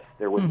business.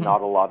 There was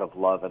not a lot of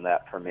love in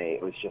that for me.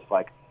 It was just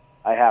like,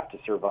 I have to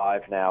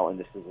survive now, and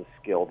this is a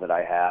skill that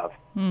I have.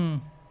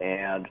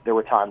 And there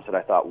were times that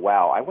I thought,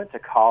 wow, I went to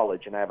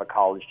college, and I have a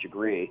college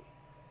degree,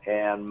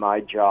 and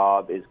my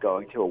job is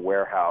going to a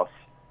warehouse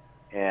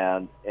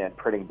and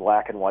printing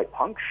black and white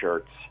punk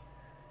shirts.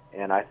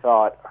 And I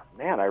thought,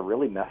 man, I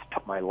really messed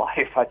up my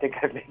life. I think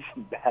I've made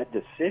some bad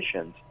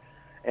decisions.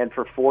 And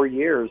for 4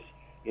 years,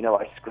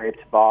 I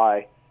scraped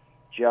by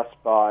just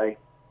by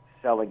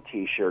selling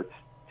T-shirts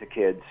to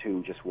kids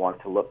who just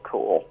wanted to look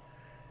cool.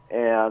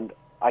 And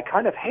I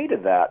kind of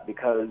hated that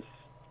because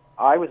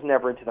I was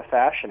never into the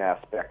fashion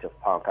aspect of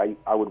punk.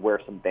 I would wear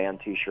some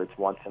band T-shirts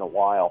once in a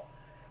while.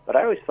 But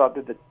I always thought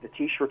that the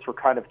T-shirts were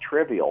kind of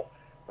trivial.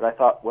 But I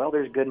thought, well,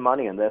 there's good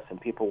money in this,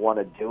 and people want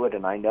to do it,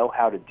 and I know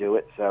how to do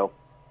it, so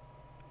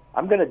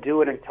I'm going to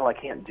do it until I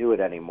can't do it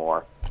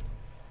anymore.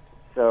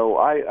 So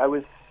I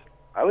was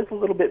a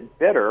little bit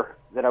bitter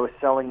that I was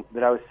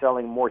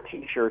selling more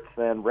T-shirts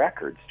than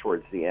records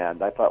towards the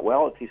end. I thought,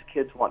 well, if these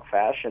kids want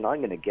fashion, I'm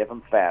going to give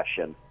them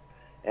fashion.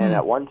 And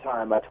at one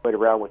time, I toyed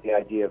around with the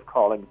idea of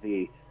calling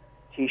the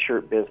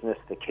T-shirt business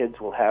 "The Kids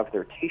Will Have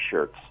Their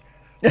T-Shirts,"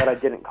 but I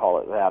didn't call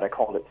it that. I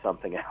called it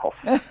something else.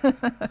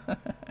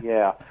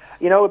 Yeah,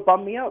 it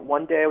bummed me out.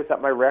 One day, I was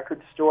at my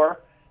record store.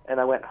 And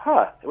I went,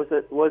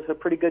 it was a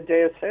pretty good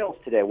day of sales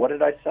today. What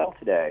did I sell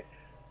today?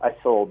 I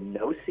sold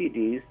no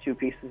CDs, 2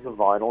 pieces of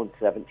vinyl, and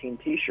 17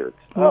 T-shirts.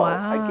 Wow. Oh,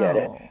 I get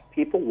it.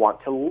 People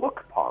want to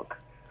look punk.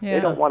 Yeah. They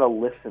don't want to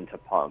listen to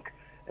punk.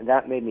 And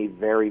that made me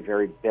very,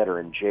 very bitter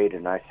and jaded.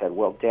 And I said,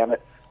 well, damn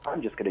it,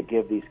 I'm just going to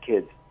give these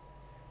kids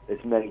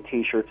as many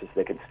T-shirts as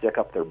they can stick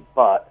up their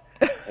butt,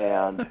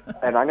 and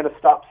I'm going to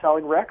stop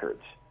selling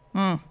records.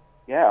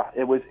 Yeah,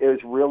 it was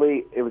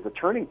a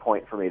turning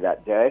point for me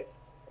that day,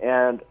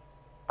 and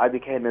I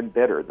became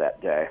embittered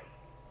that day.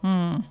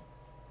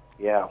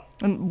 Yeah.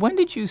 And when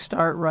did you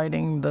start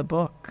writing the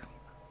book?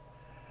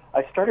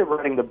 I started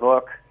writing the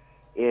book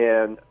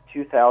in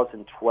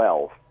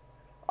 2012.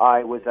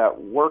 I was at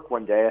work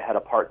one day. I had a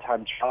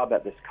part-time job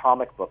at this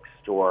comic book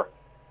store.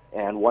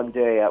 And one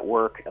day at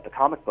work at the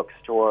comic book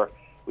store,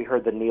 we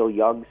heard the Neil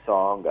Young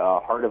song,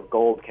 Heart of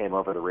Gold, came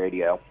over the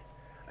radio.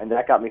 And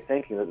that got me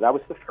thinking that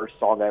was the first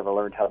song I ever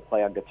learned how to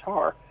play on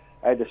guitar.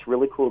 I had this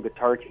really cool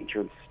guitar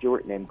teacher in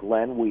Stewart named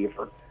Glenn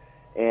Weaver.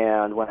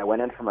 And when I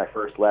went in for my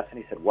first lesson,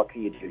 he said, what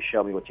can you do?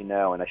 Show me what you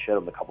know. And I showed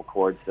him a couple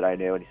chords that I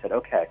knew. And he said,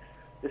 okay,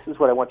 this is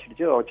what I want you to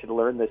do. I want you to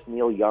learn this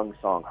Neil Young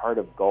song, Heart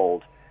of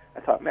Gold. I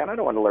thought, man, I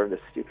don't want to learn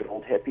this stupid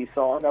old hippie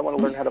song. I want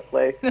to learn how to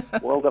play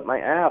World Up My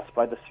Ass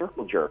by the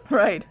Circle Jerks.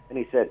 Right. And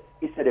he said,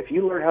 if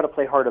you learn how to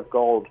play Heart of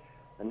Gold,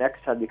 the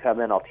next time you come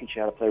in, I'll teach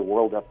you how to play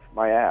World Up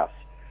My Ass.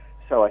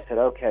 So I said,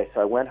 okay.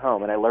 So I went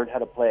home and I learned how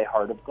to play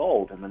Heart of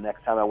Gold. And the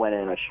next time I went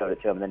in, I showed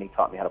it to him, and then he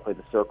taught me how to play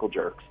the Circle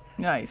Jerks.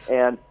 Nice.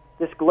 And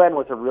this Glenn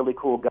was a really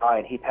cool guy,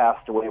 and he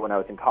passed away when I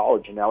was in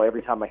college. And now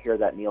every time I hear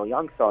that Neil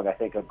Young song, I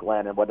think of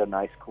Glenn and what a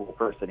nice, cool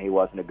person he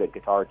was, and a good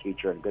guitar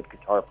teacher and a good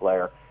guitar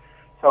player.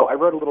 So I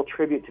wrote a little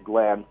tribute to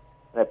Glenn,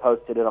 and I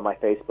posted it on my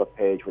Facebook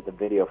page with a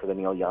video for the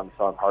Neil Young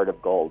song Heart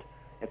of Gold,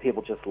 and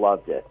people just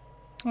loved it.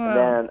 Wow. And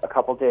then a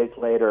couple days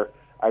later,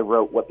 I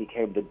wrote what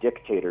became the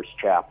Dictators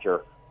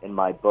chapter in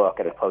my book,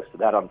 and I posted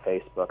that on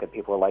Facebook, and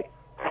people were like,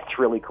 that's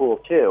really cool,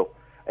 too.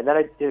 And then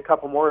I did a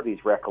couple more of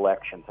these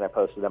recollections, and I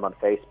posted them on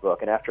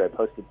Facebook, and after I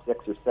posted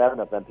 6 or 7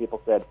 of them, people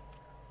said,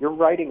 your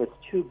writing is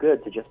too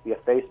good to just be a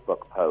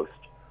Facebook post.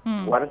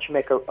 Why don't you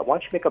make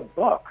a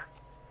book?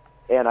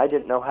 And I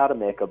didn't know how to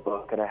make a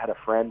book, and I had a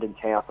friend in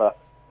Tampa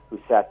who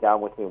sat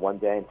down with me one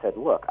day and said,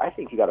 look, I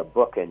think you got a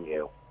book in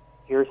you.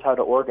 Here's how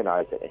to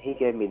organize it. And he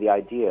gave me the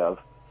idea of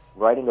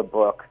writing a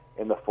book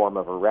in the form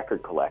of a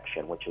record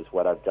collection, which is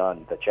what I've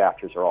done. The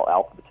chapters are all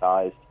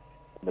alphabetized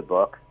in the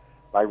book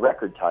by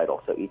record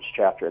title. So each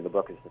chapter in the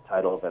book is the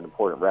title of an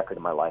important record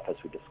in my life, as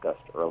we discussed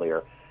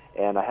earlier.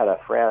 And I had a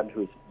friend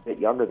who's a bit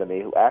younger than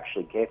me who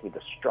actually gave me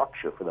the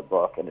structure for the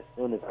book, and as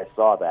soon as I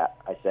saw that,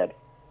 I said,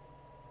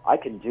 I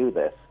can do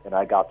this, and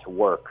I got to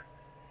work.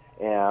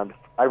 And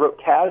I wrote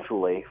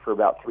casually for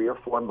about 3 or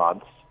 4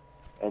 months,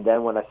 and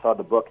then when I saw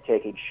the book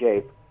taking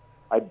shape,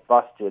 I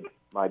busted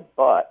my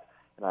butt,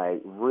 and I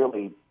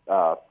really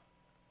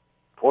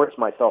forced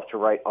myself to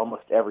write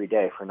almost every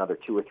day for another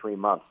 2 or 3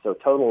 months. So a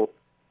total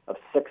of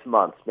 6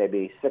 months,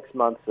 maybe 6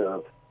 months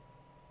of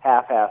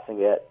half-assing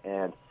it,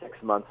 and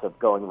 6 months of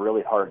going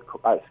really hard.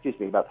 About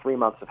 3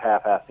 months of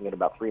half-assing it,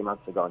 about 3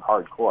 months of going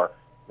hardcore.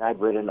 And I'd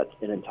written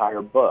an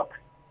entire book.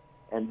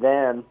 And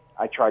then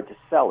I tried to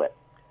sell it.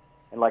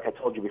 And like I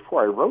told you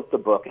before, I wrote the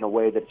book in a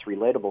way that's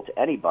relatable to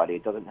anybody.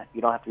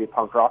 You don't have to be a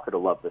punk rocker to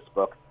love this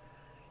book.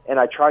 And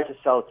I tried to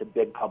sell it to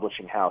big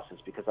publishing houses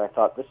because I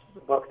thought this is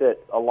a book that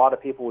a lot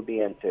of people would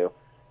be into.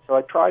 So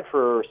I tried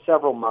for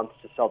several months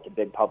to sell to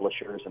big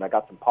publishers, and I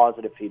got some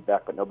positive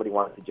feedback, but nobody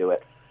wanted to do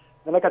it.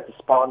 Then I got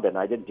despondent.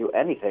 I didn't do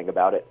anything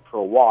about it for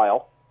a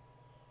while.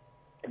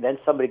 And then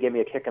somebody gave me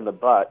a kick in the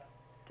butt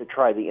to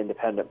try the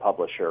independent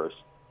publishers.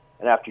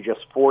 And after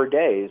just 4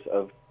 days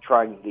of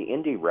trying the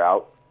indie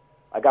route,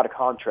 I got a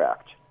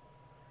contract.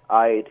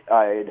 I'd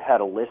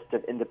had a list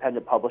of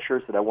independent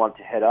publishers that I wanted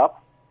to hit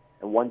up,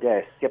 and one day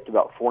I skipped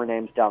about 4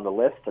 names down the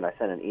list, and I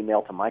sent an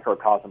email to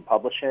Microcosm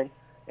Publishing,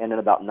 and in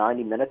about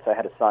 90 minutes I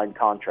had a signed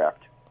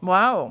contract.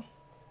 Wow.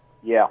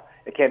 Yeah,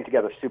 it came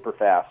together super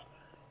fast.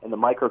 And the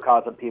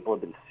Microcosm people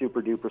have been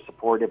super-duper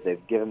supportive.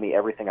 They've given me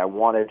everything I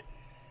wanted,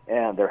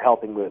 and they're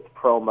helping with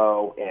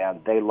promo,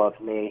 and they love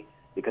me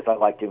because I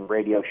like doing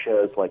radio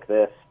shows like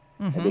this,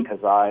 and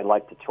because I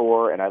like to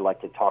tour and I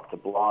like to talk to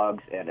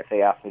blogs, and if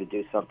they ask me to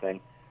do something,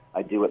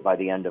 I do it by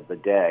the end of the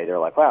day. They're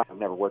like, wow, I've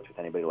never worked with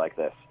anybody like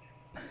this.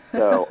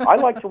 So I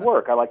like to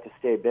work. I like to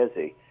stay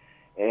busy,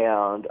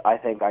 and I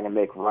think I can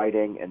make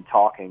writing and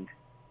talking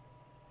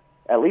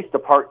at least a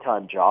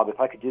part-time job. If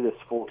I could do this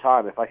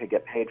full-time, if I could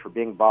get paid for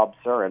being Bob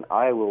Surin,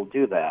 I will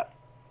do that.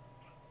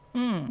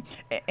 And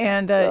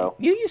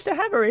you used to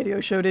have a radio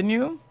show, didn't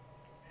you?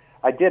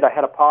 I did. I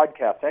had a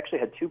podcast. I actually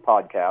had 2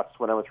 podcasts.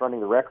 When I was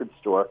running the record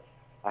store,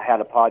 I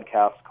had a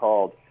podcast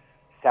called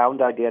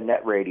Sound Idea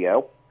Net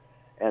Radio,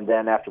 and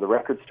then after the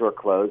record store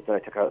closed, and I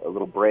took a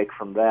little break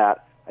from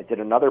that, I did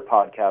another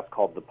podcast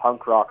called The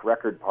Punk Rock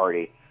Record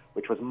Party,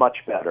 which was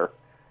much better,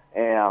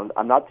 and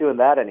I'm not doing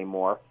that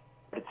anymore,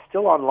 but it's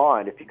still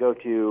online. If you go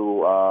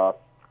to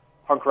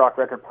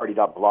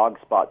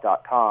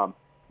punkrockrecordparty.blogspot.com,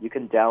 you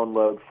can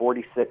download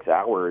 46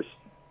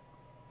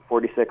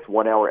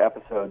 one-hour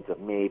episodes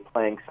of me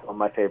playing some of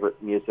my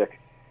favorite music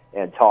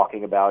and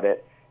talking about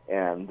it.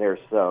 And there's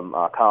some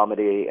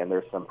comedy, and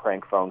there's some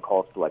prank phone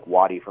calls to like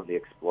Waddy from The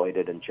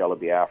Exploited and Jello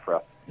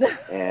Biafra.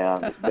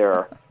 And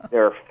there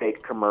are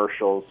fake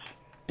commercials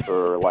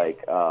for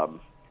like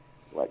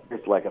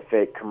there's like a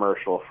fake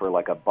commercial for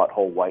like a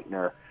butthole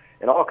whitener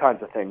and all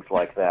kinds of things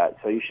like that.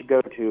 So you should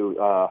go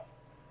to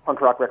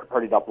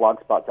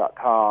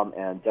punkrockrecordparty.blogspot.com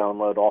and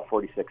download all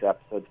 46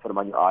 episodes, put them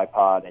on your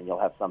iPod, and you'll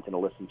have something to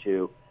listen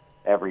to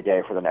every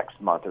day for the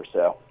next month or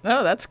so.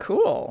 Oh, that's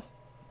cool.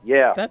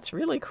 Yeah. That's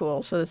really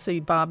cool. So see,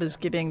 Bob is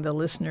giving the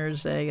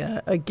listeners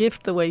a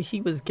gift the way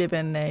he was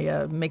given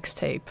a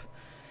mixtape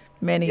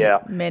many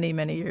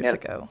years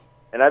ago.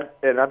 And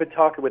I've been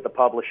talking with the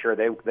publisher.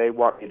 They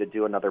want me to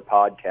do another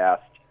podcast.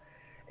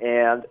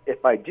 And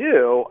if I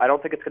do, I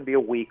don't think it's going to be a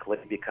weekly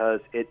because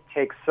it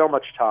takes so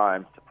much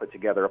time to put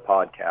together a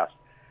podcast.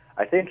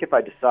 I think if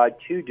I decide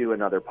to do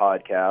another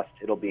podcast,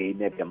 it'll be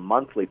maybe a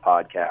monthly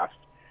podcast.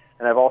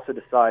 And I've also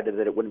decided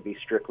that it wouldn't be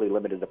strictly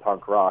limited to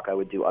punk rock. I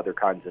would do other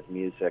kinds of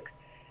music,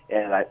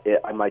 and I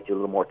might do a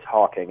little more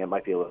talking. It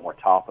might be a little more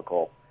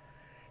topical.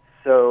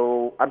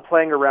 So I'm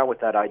playing around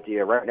with that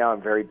idea. Right now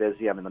I'm very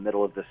busy. I'm in the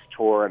middle of this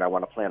tour, and I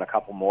want to plan a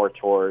couple more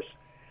tours.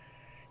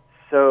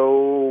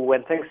 So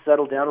when things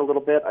settle down a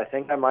little bit, I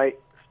think I might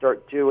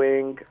start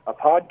doing a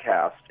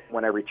podcast.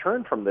 When I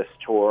return from this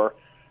tour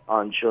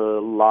on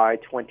July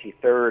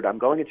 23rd, I'm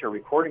going into a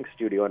recording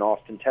studio in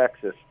Austin,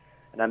 Texas,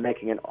 and I'm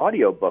making an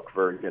audiobook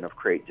version of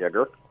Crate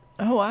Digger.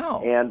 Oh,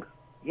 wow.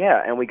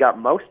 And we got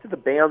most of the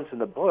bands in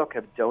the book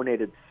have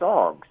donated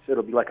songs. So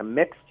it'll be like a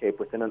mixtape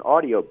within an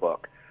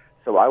audiobook.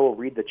 So I will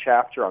read the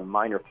chapter on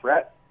Minor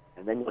Threat,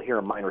 and then you'll hear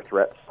a Minor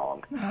Threat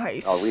song.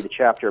 Nice. I'll read a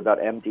chapter about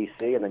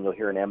MDC, and then you'll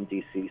hear an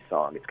MDC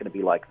song. It's going to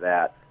be like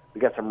that. We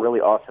got some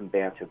really awesome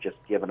bands who've just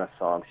given us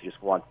songs who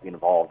just want to be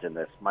involved in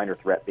this, Minor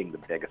Threat being the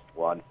biggest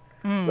one.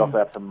 We also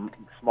have some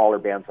smaller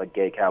bands like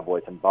Gay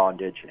Cowboys and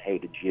Bondage and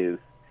Hated Youth.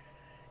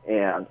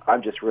 And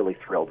I'm just really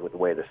thrilled with the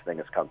way this thing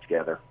has come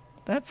together.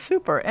 That's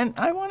super. And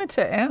I wanted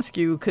to ask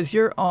you, because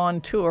you're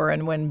on tour,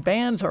 and when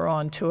bands are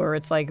on tour,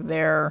 it's like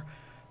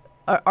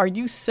are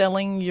you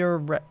selling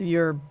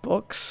your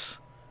books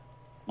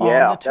on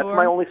the tour? That's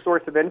my only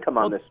source of income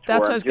on this tour.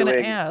 That's what I was going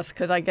to ask,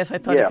 because I guess I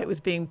thought if it was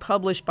being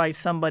published by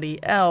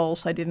somebody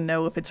else, I didn't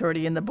know if it's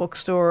already in the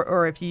bookstore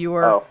or if you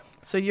were. Oh.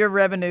 So your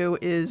revenue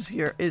is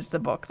the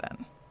book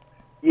then?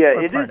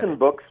 Yeah, it is in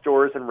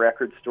bookstores and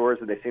record stores,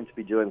 and they seem to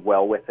be doing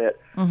well with it.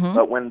 Mm-hmm.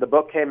 But when the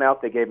book came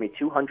out, they gave me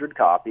 200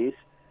 copies,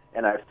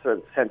 and I've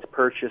since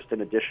purchased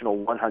an additional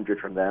 100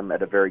 from them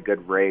at a very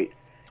good rate.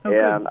 Oh,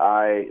 and good.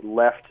 I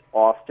left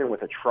Austin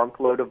with a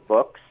trunkload of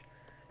books,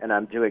 and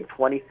I'm doing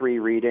 23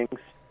 readings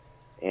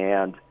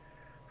and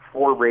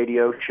 4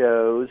 radio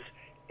shows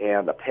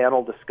and a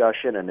panel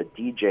discussion and a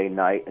DJ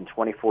night in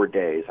 24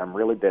 days. I'm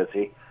really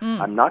busy.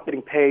 I'm not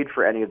getting paid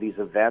for any of these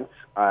events.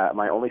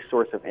 My only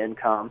source of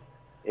income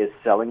is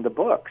selling the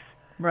books.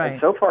 Right.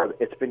 And so far,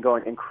 it's been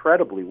going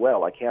incredibly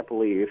well. I can't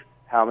believe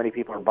how many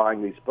people are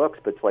buying these books,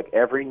 but it's like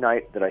every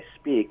night that I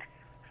speak,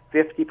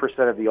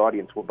 50% of the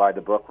audience will buy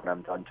the book when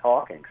I'm done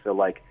talking. So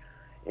like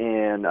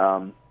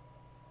in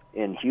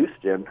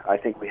Houston, I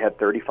think we had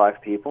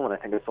 35 people, and I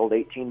think I sold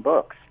 18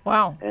 books.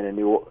 Wow. And in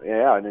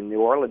New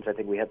Orleans, I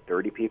think we had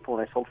 30 people,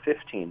 and I sold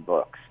 15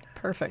 books.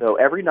 Perfect. So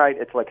every night,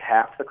 it's like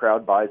half the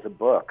crowd buys a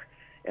book,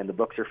 and the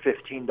books are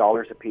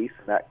 $15 a piece,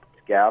 and that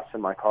puts gas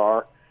in my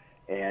car,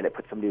 and it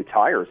put some new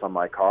tires on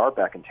my car.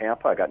 Back in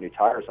Tampa, I got new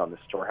tires on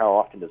this tour. How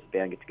often does a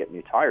band get to get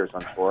new tires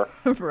on tour?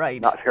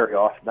 Right. Not very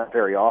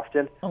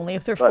often. Only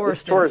if they're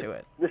forced into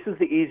it. This is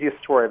the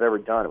easiest tour I've ever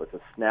done. It was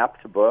a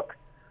snap to book.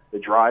 The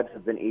drives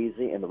have been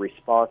easy, and the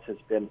response has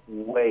been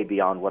way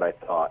beyond what I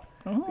thought.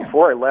 Oh.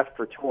 Before I left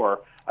for tour,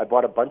 I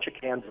bought a bunch of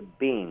cans of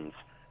beans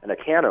and a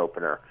can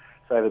opener.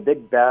 So I have a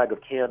big bag of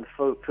canned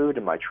food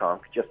in my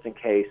trunk just in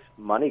case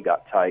money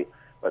got tight.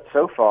 But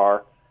so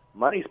far,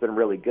 money's been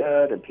really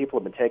good, and people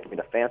have been taking me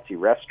to fancy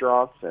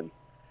restaurants, and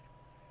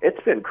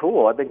it's been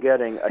cool. I've been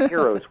getting a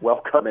hero's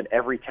welcome in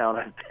every town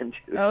I've been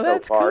to so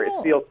far.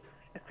 Cool.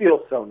 It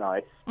feels so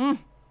nice.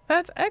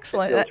 That's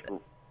excellent.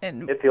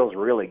 It feels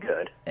really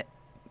good.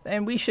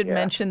 And we should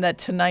mention that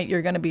tonight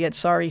you're going to be at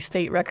Sorry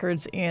State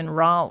Records in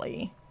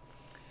Raleigh.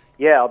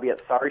 Yeah, I'll be at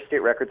Sorry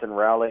State Records in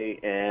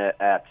Raleigh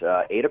at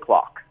 8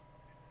 o'clock.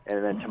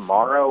 And then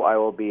tomorrow I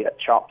will be at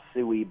Chop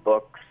Suey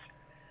Books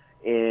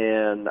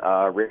in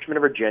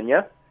Richmond,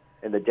 Virginia.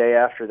 And the day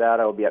after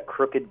that I will be at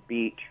Crooked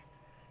Beat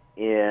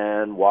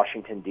in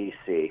Washington,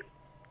 D.C.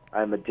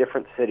 I'm a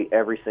different city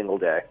every single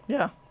day.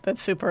 Yeah,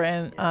 that's super.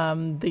 And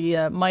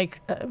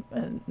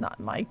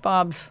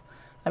Bob's...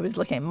 I was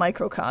looking at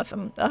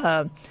Microcosm.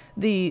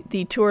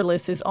 The tour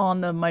list is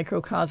on the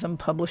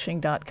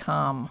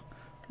microcosmpublishing.com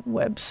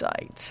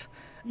website.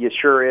 It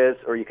sure is,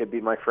 or you could be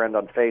my friend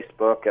on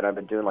Facebook, and I've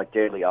been doing like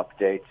daily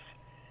updates.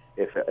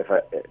 If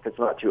it's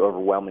not too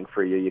overwhelming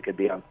for you, you could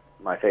be on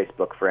my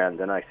Facebook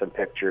friend, and I send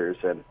pictures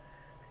and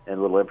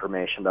little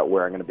information about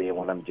where I'm going to be and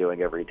what I'm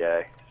doing every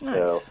day. Nice.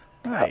 So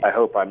nice. I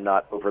hope I'm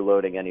not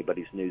overloading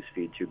anybody's news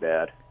feed too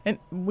bad. And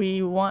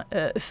we want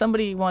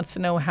somebody wants to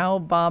know how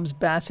Bob's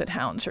Basset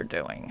Hounds are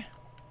doing.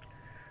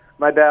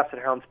 My Basset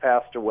Hounds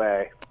passed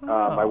away.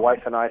 My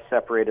wife and I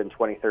separated in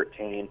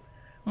 2013.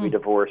 We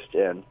divorced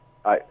we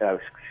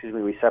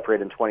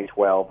separated in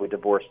 2012. We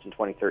divorced in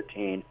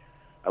 2013.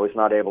 I was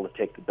not able to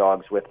take the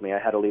dogs with me. I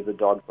had to leave the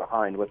dogs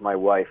behind with my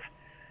wife.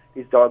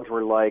 These dogs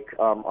were like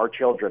our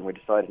children. We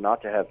decided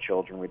not to have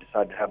children. We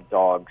decided to have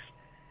dogs.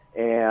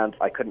 And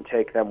I couldn't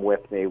take them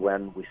with me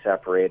when we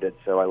separated,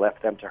 so I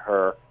left them to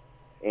her.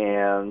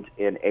 And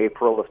in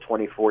April of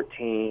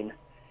 2014,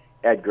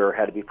 Edgar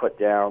had to be put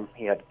down.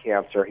 He had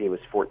cancer. He was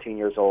 14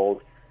 years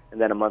old. And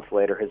then a month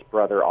later, his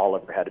brother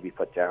Oliver had to be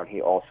put down. He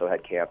also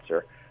had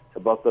cancer. So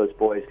both those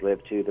boys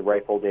lived to the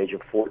ripe old age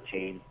of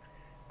 14.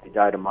 They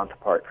died a month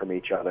apart from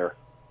each other,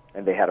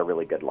 and they had a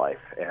really good life,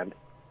 and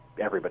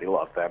everybody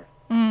loved them.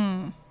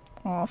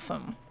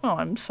 Awesome. Oh,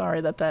 I'm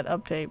sorry that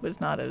update was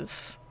not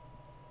as...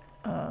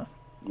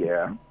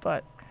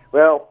 But...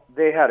 Well,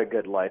 they had a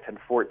good life, and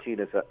 14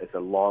 is a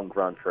long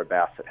run for a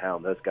Basset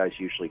Hound. Those guys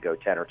usually go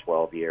 10 or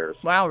 12 years.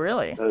 Wow,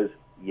 really?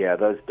 Yeah,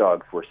 those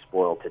dogs were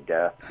spoiled to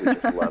death. We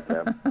just love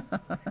them.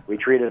 We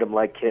treated them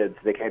like kids.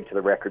 They came to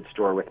the record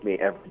store with me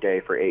every day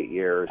for 8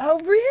 years. Oh,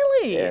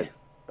 really? And,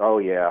 oh,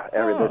 yeah.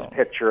 There's a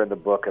picture in the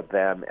book of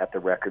them at the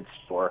record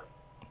store.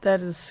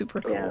 That is super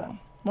cool. Yeah.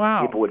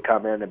 Wow. People would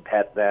come in and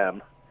pet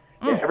them.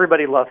 Yeah,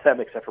 everybody loves them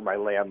except for my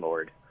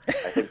landlord. I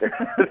think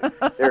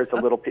there's a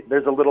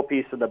little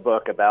piece in the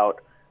book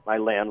about my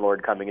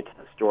landlord coming into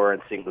the store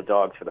and seeing the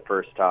dogs for the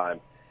first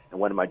time. And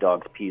one of my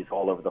dogs pees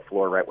all over the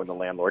floor right when the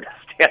landlord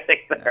is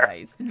standing there.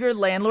 Nice. Your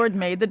landlord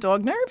made the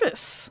dog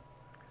nervous.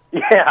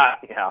 Yeah.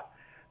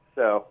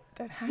 So,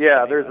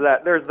 yeah, there's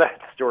that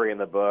story in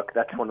the book.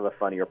 That's one of the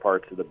funnier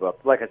parts of the book.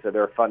 Like I said,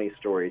 there are funny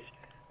stories.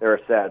 There are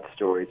sad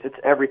stories. It's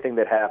everything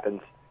that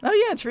happens. Oh,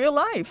 yeah, it's real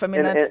life. I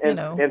mean,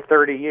 in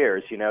 30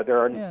 years, there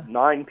are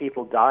 9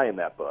 people die in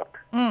that book.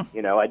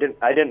 I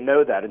didn't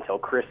know that until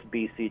Chris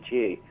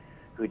BCT,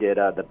 who did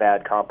the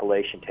Bad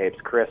compilation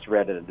tapes. Chris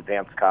read an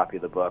advanced copy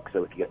of the book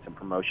so we could get some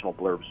promotional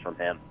blurbs from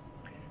him.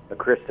 But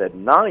Chris said,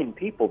 9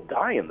 people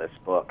die in this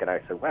book. And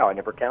I said, wow, I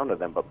never counted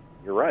them, but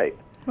you're right.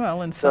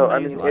 Well, in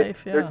somebody's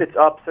life, it's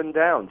ups and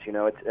downs.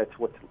 It's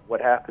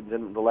what happens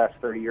in the last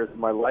 30 years of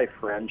my life,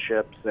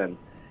 friendships, and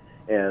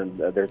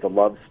there's a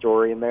love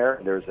story in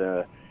there. There's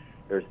the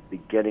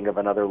beginning of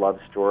another love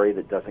story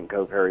that doesn't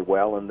go very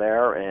well in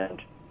there.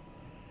 And,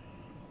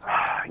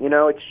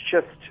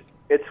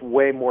 it's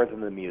way more than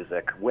the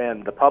music.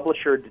 When the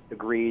publisher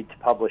agreed to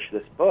publish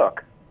this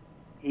book,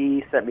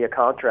 he sent me a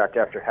contract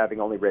after having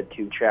only read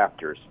 2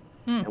 chapters.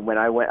 And when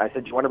I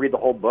said, do you want to read the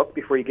whole book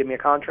before you give me a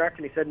contract?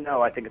 And he said,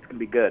 no, I think it's going to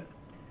be good.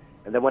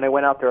 And then when I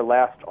went out there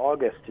last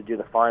August to do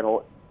the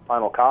final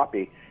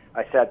copy,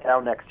 I sat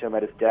down next to him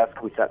at his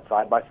desk. We sat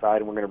side by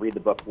side, and we're going to read the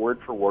book word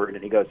for word.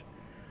 And he goes,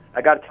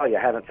 I got to tell you,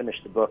 I haven't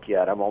finished the book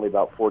yet. I'm only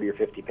about 40 or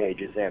 50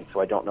 pages in,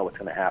 so I don't know what's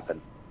going to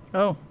happen.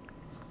 Oh.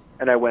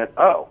 And I went,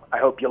 oh, I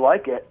hope you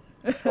like it.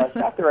 So I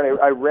sat there and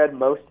I read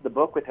most of the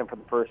book with him for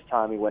the first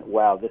time. He went,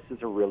 wow, this is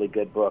a really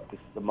good book. This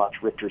is a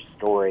much richer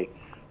story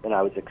than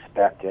I was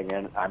expecting,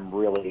 and I'm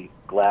really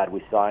glad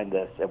we signed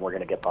this, and we're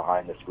going to get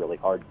behind this really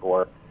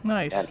hardcore.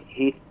 Nice. And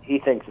he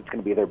thinks it's going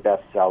to be their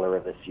bestseller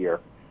of this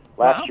year.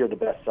 Last year, the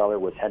bestseller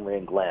was Henry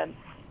and Glenn,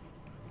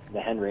 the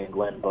Henry and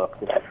Glenn books,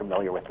 if you're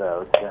familiar with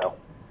those. So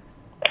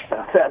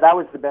that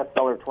was the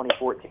bestseller of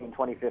 2014,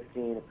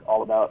 2015. It's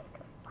all about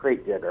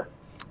Crate Digger.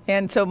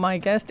 And so my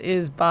guest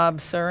is Bob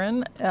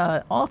Surin,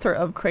 author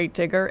of Crate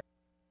Digger.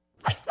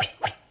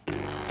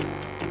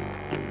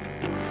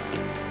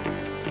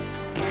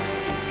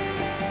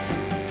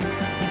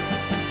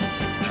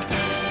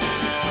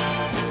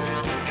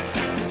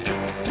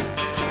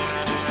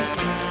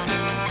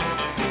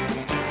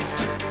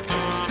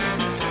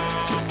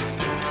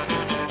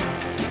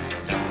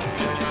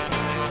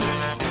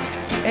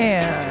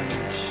 And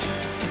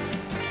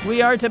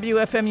we are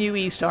WFMU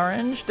East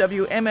Orange,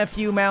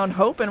 WMFU Mount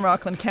Hope in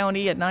Rockland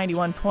County at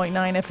 91.9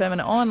 FM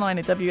and online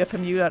at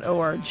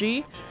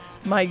WFMU.org.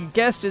 My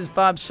guest is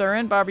Bob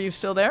Surin. Bob, are you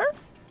still there?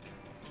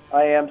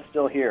 I am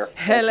still here.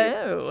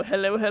 Hello.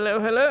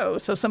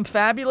 So some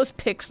fabulous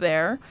picks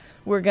there.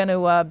 We're going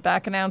to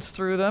back announce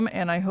through them,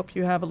 and I hope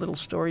you have a little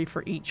story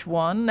for each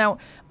one. Now,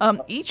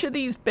 each of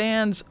these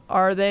bands,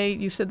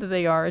 you said that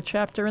they are a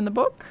chapter in the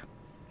book?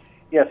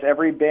 Yes,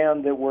 every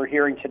band that we're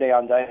hearing today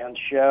on Diane's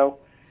show,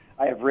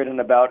 I have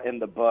written about in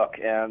the book,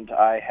 and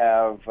I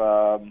have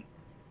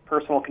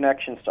personal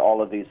connections to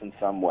all of these in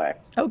some way.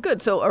 Oh,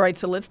 good. So, all right,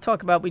 so let's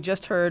talk about, we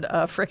just heard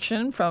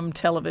Friction from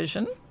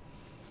Television.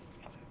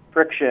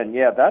 Friction,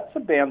 yeah, that's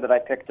a band that I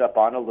picked up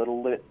on a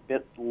little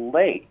bit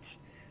late.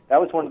 That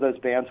was one of those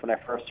bands when I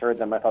first heard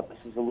them, I thought, this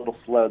is a little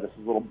slow, this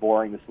is a little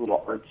boring, this is a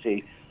little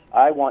artsy.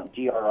 I want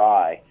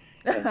DRI.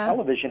 And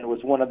Television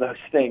was one of those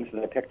things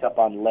that I picked up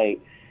on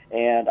late.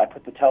 And I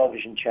put the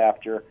Television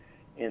chapter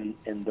in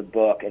the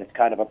book, and it's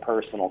kind of a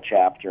personal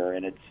chapter.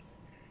 And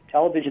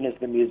Television is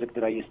the music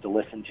that I used to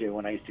listen to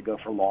when I used to go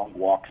for long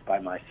walks by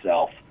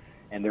myself.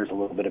 And there's a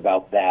little bit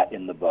about that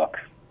in the book.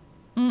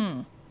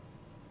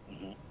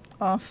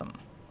 Awesome.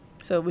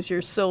 So it was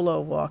your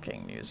solo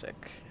walking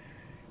music.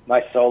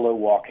 My solo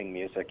walking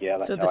music, yeah,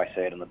 that's how I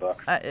say it in the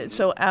book.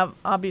 So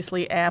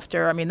obviously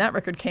after, that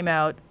record came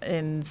out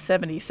in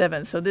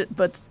 77,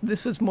 but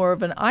this was more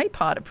of an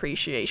iPod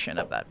appreciation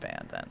of that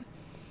band then.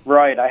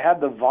 Right, I had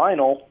the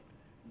vinyl,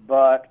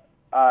 but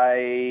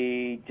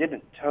I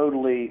didn't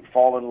totally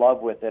fall in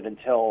love with it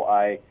until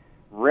I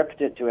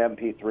ripped it to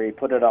MP3,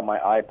 put it on my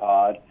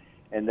iPod,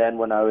 and then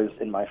when I was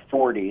in my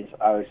 40s,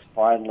 I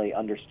finally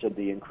understood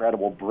the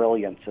incredible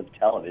brilliance of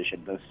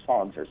Television. Those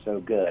songs are so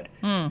good.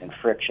 And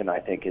Friction, I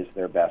think, is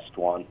their best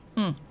one.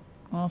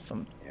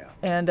 Awesome. Yeah.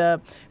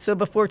 And so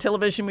before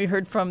Television, we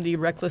heard from the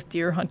Reckless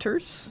Deer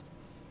Hunters.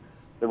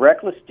 The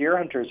Reckless Deer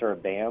Hunters are a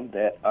band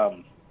that a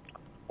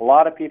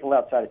lot of people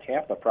outside of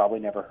Tampa probably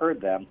never heard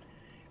them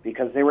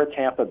because they were a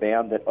Tampa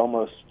band that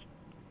almost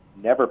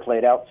never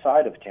played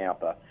outside of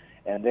Tampa.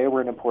 And they were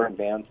an important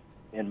band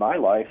in my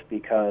life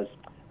because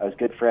I was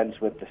good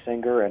friends with the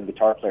singer and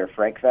guitar player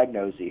Frank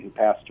Vagnosi, who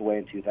passed away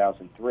in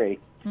 2003.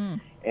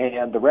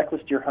 And the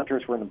Reckless Deer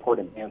Hunters were an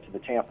important band to the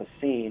Tampa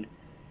scene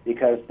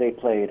because they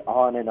played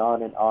on and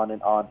on and on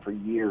and on for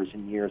years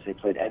and years. They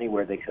played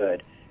anywhere they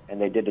could,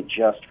 and they did it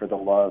just for the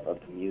love of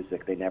the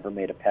music. They never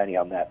made a penny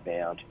on that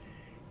band.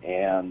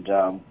 And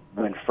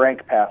when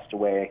Frank passed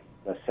away,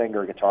 the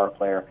singer, guitar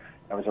player,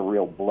 that was a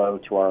real blow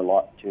to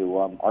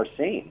our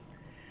scene.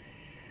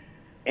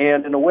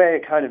 And in a way,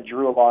 it kind of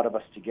drew a lot of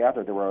us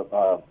together. There were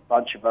a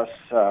bunch of us,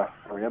 I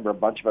remember a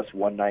bunch of us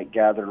one night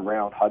gathered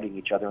around hugging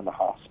each other in the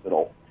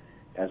hospital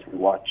as we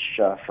watched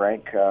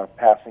Frank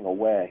passing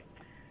away.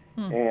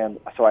 And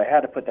so I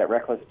had to put that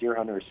Reckless Deer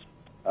Hunters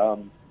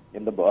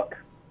in the book.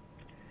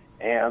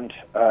 And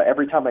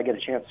every time I get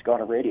a chance to go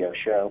on a radio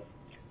show,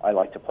 I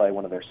like to play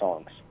one of their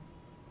songs.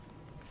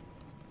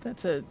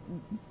 That's a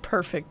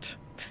perfect,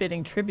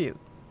 fitting tribute.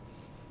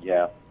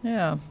 Yeah.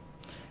 Yeah.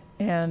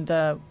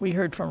 And we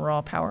heard from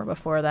Raw Power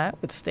before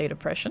that with State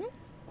Oppression.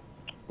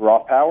 Raw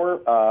Power,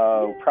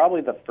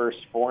 probably the first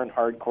foreign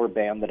hardcore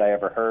band that I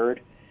ever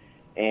heard,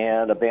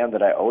 and a band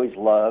that I always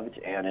loved.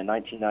 And in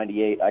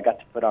 1998, I got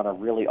to put on a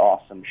really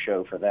awesome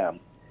show for them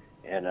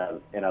in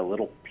a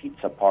little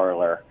pizza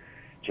parlor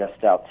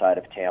just outside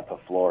of Tampa,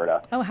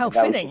 Florida. Oh, how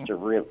that fitting! That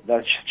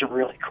was just a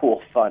really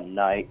cool, fun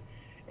night.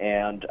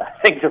 And I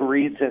think the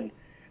reason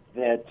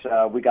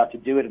that we got to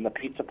do it in the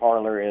pizza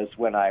parlor is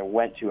when I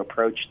went to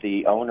approach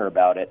the owner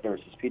about it. There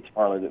was this pizza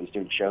parlor that was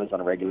doing shows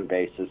on a regular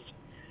basis,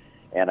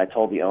 and I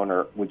told the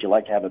owner, "Would you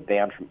like to have a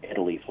band from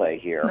Italy play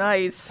here?"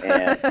 Nice.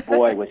 And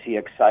boy, was he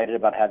excited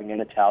about having an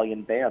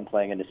Italian band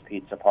playing in his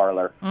pizza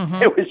parlor.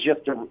 Mm-hmm. It was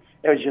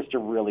just a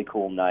really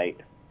cool night.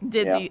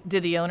 Did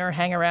the owner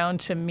hang around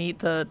to meet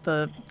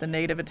the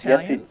native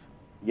Italians?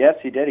 Yes,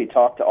 he did. He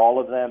talked to all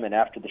of them, and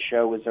after the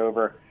show was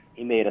over,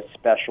 he made a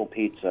special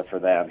pizza for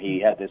them. He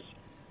had this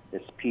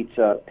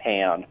pizza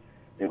pan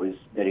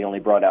that he only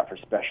brought out for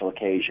special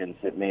occasions.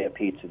 That made a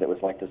pizza that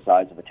was like the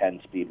size of a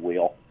 10-speed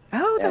wheel.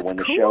 Oh, that's when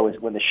cool.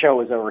 When the show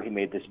was over, he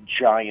made this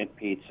giant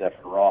pizza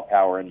for Raw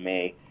Power and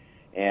me,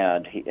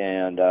 and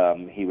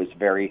he was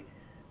very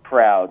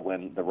proud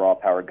when the Raw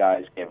Power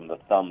guys gave him the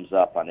thumbs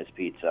up on his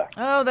pizza.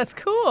 Oh, that's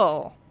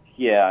cool.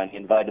 Yeah, and he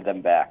invited them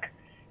back.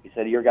 He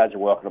said, "Your guys are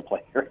welcome to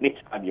play here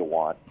anytime you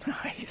want."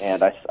 Nice.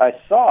 And I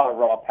saw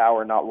Raw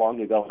Power not long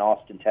ago in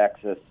Austin,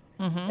 Texas,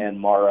 and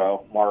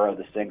Morrow,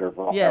 the singer of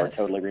Raw Power,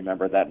 totally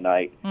remember that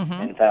night.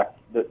 And in fact,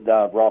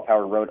 the Raw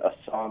Power wrote a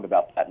song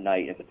about that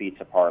night in the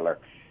pizza parlor.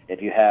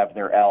 If you have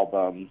their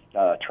album,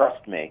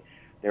 Trust Me,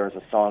 there was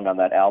a song on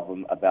that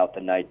album about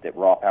the night that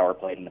Raw Power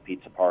played in the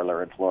pizza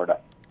parlor in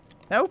Florida.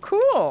 Oh,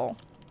 cool.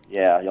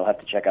 Yeah, you'll have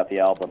to check out the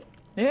album.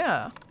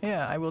 Yeah,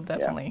 I will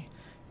definitely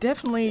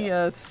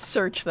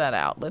search that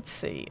out. Let's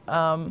see.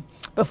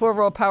 Before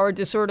Raw Power,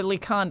 Disorderly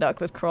Conduct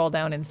with Crawl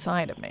Down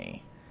Inside of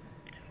Me.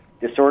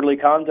 Disorderly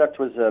Conduct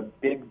was a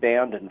big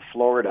band in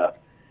Florida.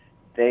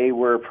 They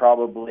were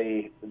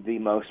probably the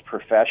most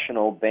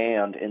professional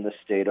band in the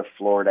state of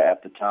Florida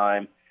at the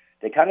time.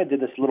 They kind of did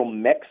this little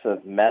mix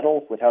of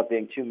metal without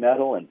being too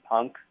metal and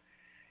punk,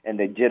 and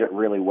they did it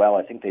really well.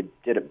 I think they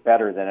did it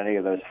better than any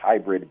of those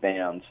hybrid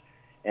bands.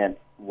 And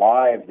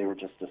live, they were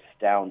just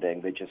astounding.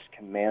 They just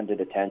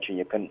commanded attention.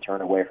 You couldn't turn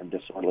away from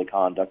Disorderly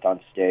Conduct on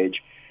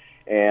stage.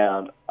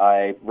 And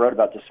I wrote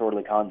about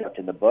Disorderly Conduct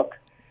in the book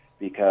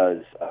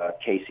because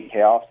Casey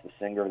Chaos, the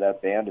singer of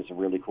that band, is a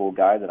really cool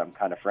guy that I'm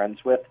kind of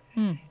friends with.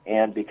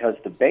 And because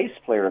the bass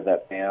player of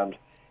that band,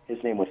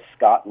 his name was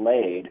Scott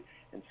Lade,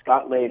 and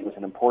Scott Lade was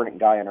an important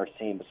guy in our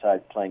scene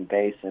besides playing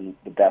bass in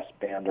the best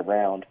band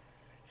around.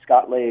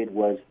 Scott Lade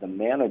was the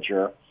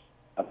manager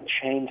of a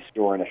chain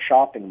store in a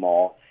shopping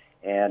mall,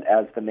 and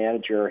as the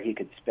manager, he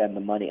could spend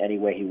the money any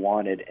way he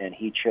wanted, and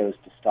he chose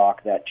to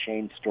stock that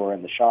chain store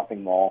in the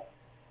shopping mall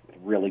with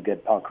really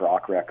good punk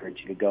rock records.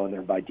 You could go in there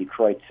and buy Die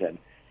Kreutzen.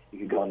 You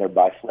could go in there and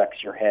buy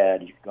Flex Your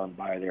Head. You could go and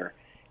buy their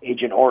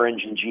Agent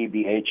Orange and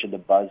GBH and the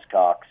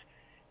Buzzcocks.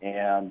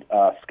 And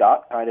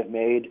Scott kind of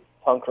made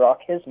punk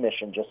rock his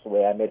mission, just the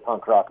way I made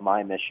punk rock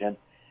my mission.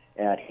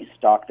 And he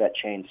stocked that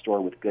chain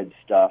store with good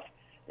stuff.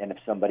 And if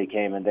somebody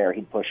came in there,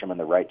 he'd push them in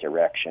the right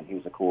direction. He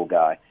was a cool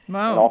guy.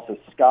 Wow. And also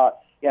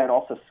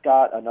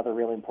Scott, another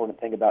really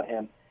important thing about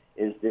him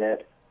is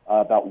that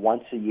about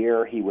once a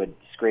year he would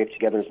scrape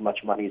together as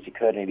much money as he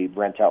could, and he'd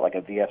rent out like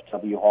a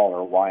VFW hall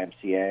or a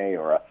YMCA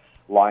or a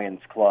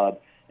Lions Club,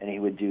 and he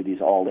would do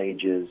these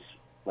all-ages,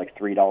 like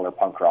 $3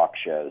 punk rock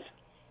shows.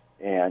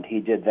 And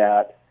he did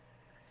that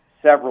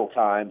several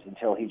times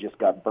until he just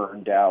got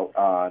burned out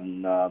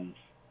on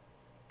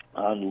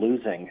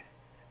losing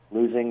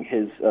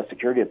his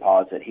security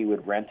deposit. He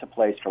would rent a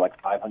place for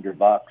like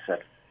 $500 and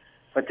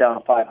put down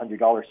a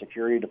 $500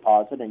 security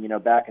deposit.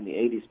 And, back in the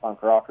 80s,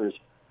 punk rockers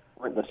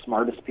weren't the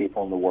smartest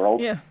people in the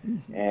world. Yeah.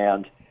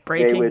 And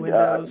Breaking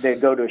windows.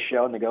 They'd go to a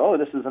show and they go, "Oh,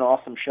 this is an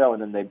awesome show,"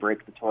 and then they'd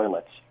break the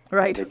toilets.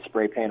 Right. They'd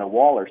spray paint a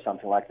wall or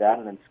something like that,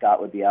 and then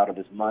Scott would be out of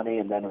his money,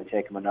 and then it would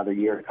take him another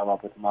year to come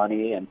up with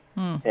money, and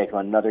take him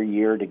another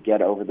year to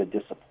get over the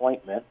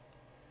disappointment,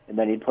 and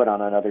then he'd put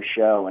on another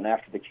show. And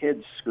after the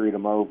kids screwed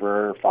him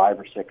over 5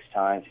 or 6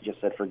 times, he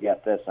just said,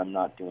 "Forget this, I'm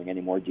not doing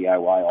any more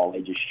DIY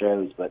all-ages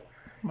shows." But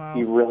wow.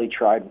 He really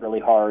tried really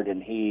hard,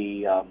 and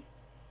he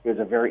He was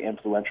a very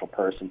influential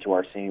person to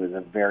our scene. He was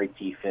a very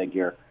key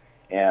figure.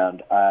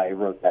 And I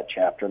wrote that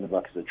chapter in the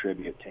book as a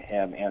tribute to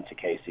him and to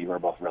Casey, who are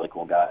both really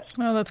cool guys.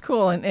 Oh, that's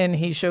cool. And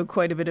he showed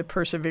quite a bit of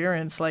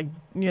perseverance, like,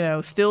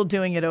 still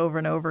doing it over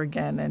and over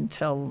again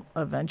until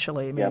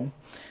eventually. I mean,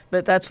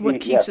 but that's what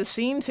keeps the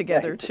scene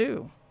together,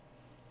 too.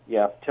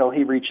 Yeah, till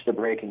he reached the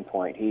breaking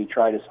point. He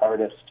tried his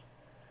hardest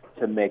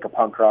to make a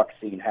punk rock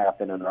scene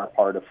happen in our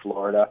part of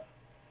Florida.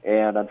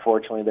 And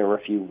unfortunately, there were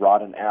a few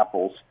rotten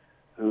apples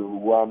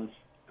who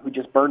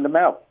just burned him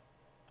out.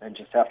 And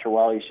just after a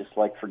while, he's just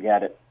like,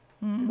 forget it.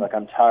 Mm-hmm. Like,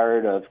 I'm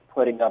tired of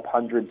putting up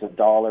hundreds of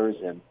dollars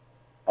and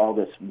all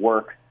this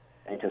work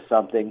into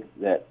something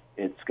that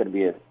it's going to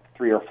be a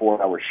 3 or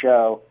 4 hour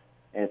show,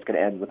 and it's going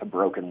to end with a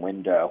broken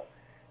window.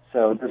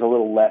 So there's a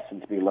little lesson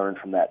to be learned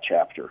from that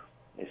chapter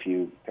if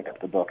you pick up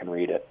the book and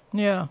read it.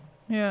 Yeah.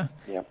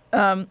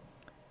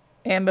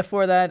 And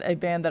before that, a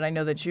band that I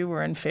know that you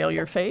were in,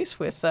 Failure Face,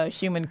 with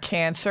Human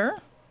Cancer.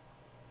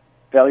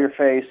 Failure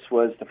Face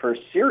was the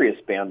first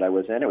serious band I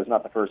was in. It was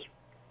not the first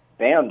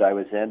band I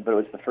was in, but it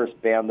was the first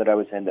band that I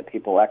was in that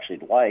people actually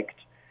liked.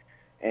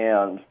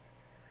 And,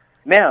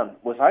 man,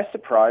 was I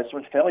surprised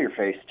when Failure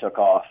Face took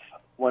off.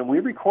 When we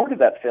recorded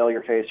that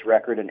Failure Face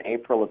record in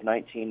April of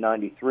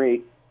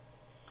 1993,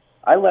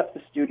 I left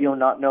the studio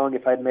not knowing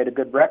if I'd made a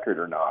good record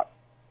or not.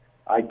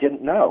 I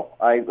didn't know.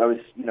 I was,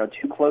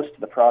 too close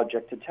to the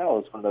project to tell.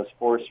 It was one of those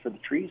forest for the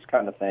trees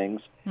kind of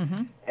things.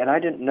 Mm-hmm. And I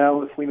didn't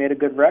know if we made a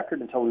good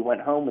record until we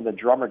went home and the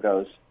drummer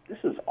goes, "This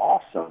is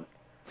awesome."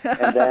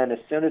 And then as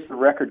soon as the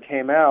record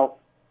came out,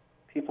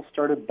 people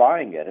started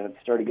buying it, and it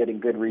started getting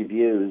good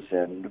reviews,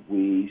 and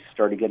we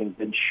started getting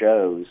good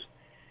shows.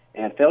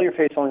 And Failure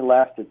Face only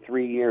lasted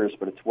 3 years,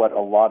 but it's what a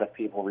lot of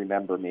people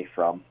remember me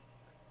from.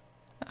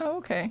 Oh,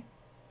 okay.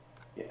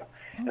 Yeah.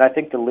 And I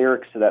think the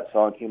lyrics to that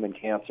song, Human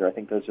Cancer, I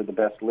think those are the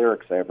best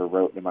lyrics I ever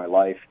wrote in my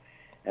life.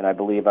 And I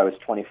believe I was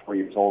 24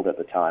 years old at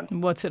the time.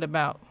 What's it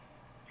about?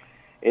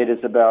 It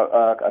is about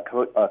a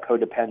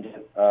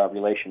codependent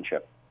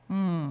relationship.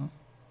 Mm.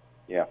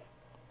 Yeah.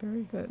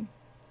 Very good.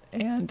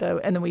 And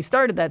then we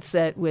started that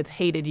set with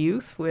Hated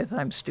Youth with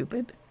I'm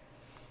Stupid.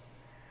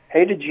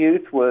 Hated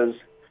Youth was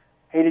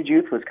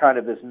kind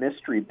of this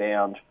mystery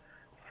band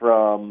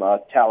from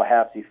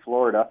Tallahassee,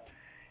 Florida.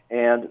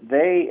 And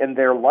they, in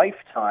their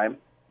lifetime,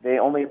 they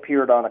only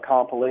appeared on a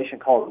compilation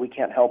called We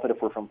Can't Help It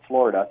If We're From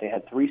Florida. They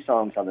had 3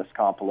 songs on this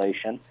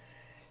compilation.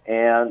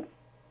 And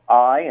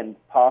I and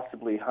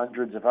possibly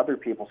hundreds of other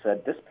people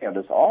said, this band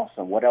is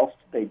awesome. What else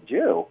did they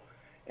do?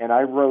 And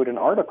I wrote an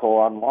article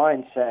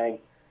online saying,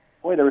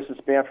 boy, there was this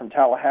band from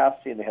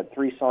Tallahassee, and they had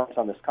 3 songs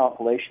on this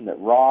compilation that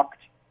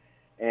rocked.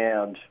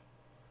 And,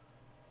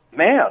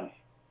 man,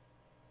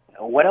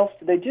 what else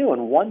did they do?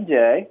 And one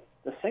day,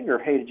 the singer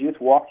of Hated Youth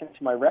walked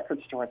into my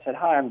record store and said,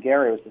 "Hi, I'm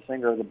Gary. I was the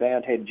singer of the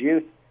band Hated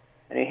Youth."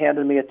 And he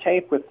handed me a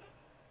tape with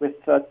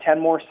 10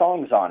 more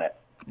songs on it.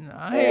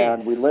 Nice.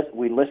 And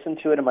we listened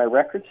to it in my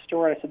record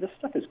store, and I said, "This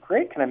stuff is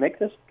great. Can I make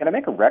this? Can I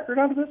make a record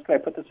out of this? Can I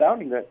put this out?"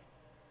 And he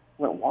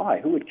went, "Why?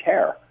 Who would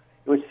care?"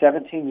 It was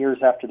 17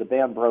 years after the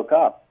band broke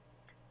up,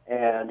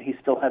 and he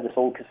still had this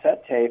old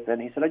cassette tape,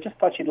 and he said, "I just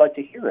thought you'd like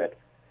to hear it."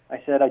 I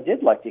said, "I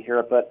did like to hear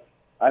it, but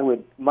I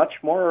would much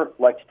more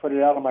like to put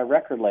it out on my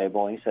record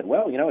label." And he said,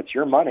 "Well, it's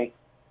your money."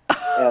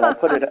 And I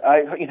put it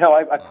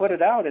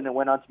out, and it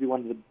went on to be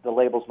one of the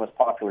label's most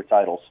popular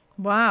titles.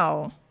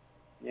 Wow.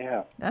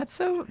 Yeah. That's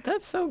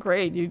so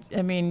great.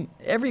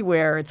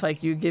 Everywhere it's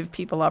like you give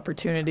people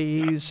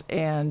opportunities,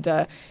 and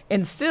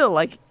still,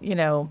 like,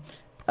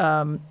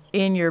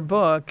 in your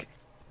book,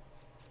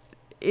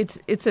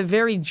 it's a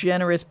very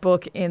generous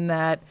book in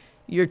that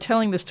you're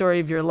telling the story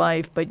of your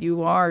life, but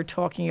you are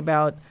talking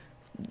about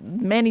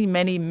many,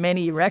 many,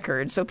 many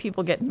records, so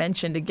people get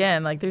mentioned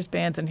again. Like, there's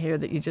bands in here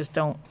that you just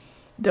don't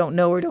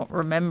know or don't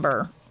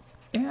remember,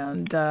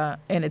 and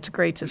it's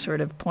great to sort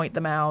of point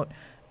them out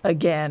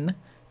again,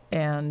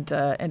 and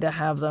to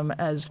have them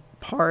as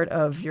part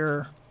of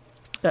your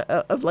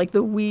of like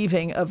the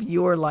weaving of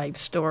your life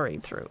story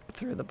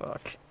through the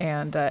book,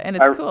 and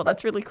it's cool.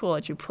 That's really cool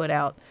that you put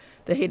out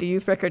the Hated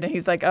Youth record, and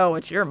he's like, "Oh,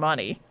 it's your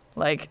money."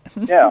 Like,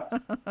 yeah.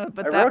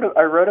 But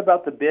I wrote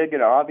about the big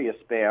and obvious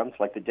bands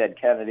like the Dead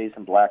Kennedys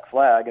and Black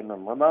Flag and the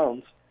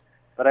Ramones,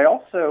 but I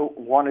also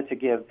wanted to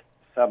give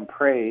some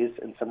praise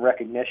and some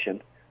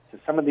recognition to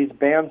some of these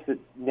bands that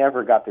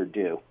never got their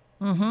due,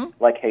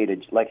 like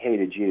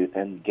Hated Youth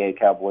and Gay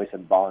Cowboys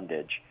and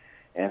Bondage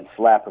and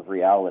Slap of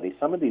Reality.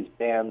 Some of these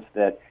bands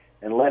that,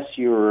 unless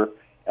you're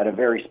at a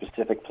very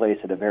specific place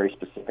at a very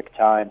specific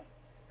time,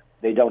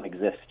 they don't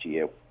exist to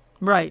you.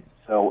 Right.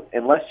 So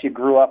unless you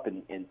grew up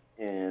in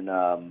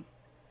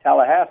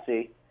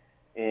Tallahassee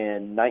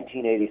in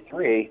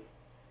 1983,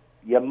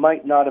 you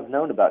might not have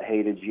known about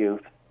Hated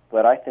Youth,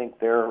 but I think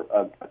they're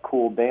a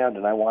cool band,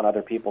 and I want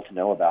other people to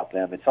know about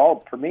them.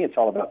 For me, it's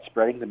all about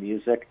spreading the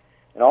music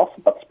and also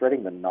about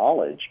spreading the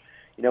knowledge.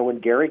 When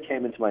Gary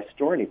came into my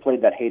store and he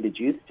played that Hated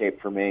Youth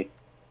tape for me,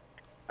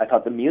 I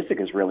thought the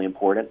music is really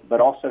important, but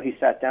also he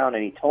sat down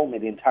and he told me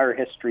the entire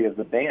history of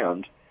the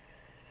band.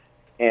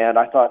 And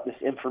I thought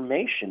this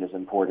information is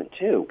important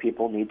too.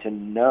 People need to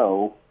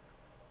know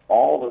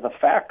all of the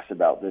facts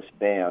about this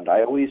band.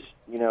 I always,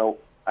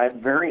 I'm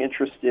very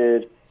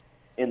interested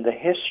in the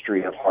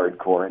history of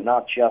hardcore and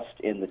not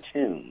just in the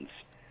tunes.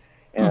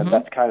 And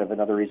that's kind of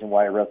another reason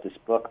why I wrote this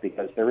book,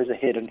 because there is a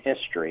hidden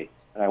history,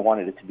 and I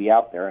wanted it to be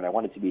out there, and I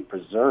wanted it to be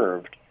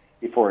preserved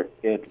before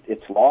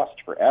it's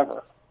lost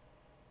forever.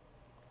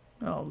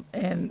 Oh,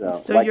 and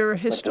so you're a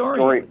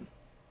historian.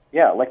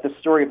 Like the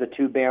story of the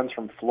two bands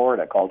from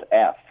Florida called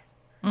F.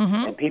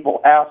 And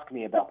people ask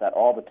me about that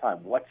all the time.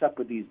 What's up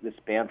with this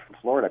band from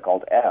Florida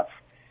called F?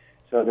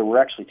 So there were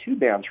actually two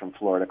bands from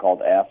Florida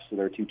called F, so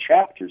there are two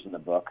chapters in the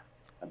book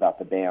about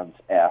the band's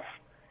F.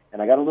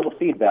 And I got a little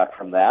feedback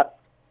from that.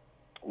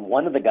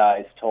 One of the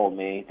guys told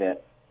me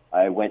that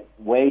I went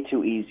way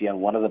too easy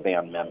on one of the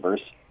band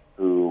members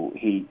who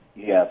he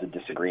has a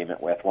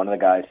disagreement with. One of the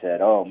guys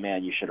said, "Oh,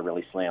 man, you should have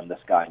really slammed this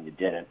guy, and you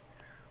didn't."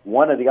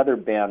 One of the other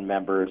band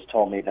members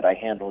told me that I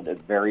handled it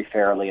very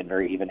fairly and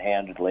very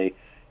even-handedly,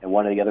 and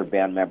one of the other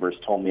band members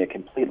told me a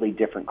completely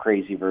different,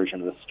 crazy version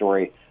of the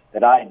story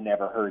that I had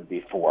never heard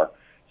before.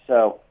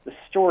 So the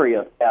story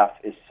of F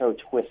is so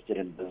twisted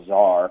and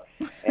bizarre,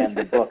 and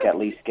the book at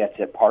least gets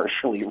it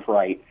partially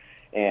right.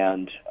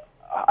 And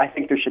I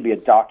think there should be a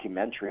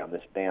documentary on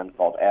this band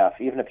called F.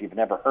 Even if you've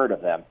never heard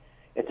of them,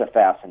 it's a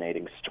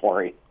fascinating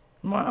story.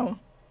 Wow.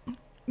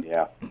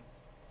 Yeah.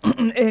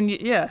 And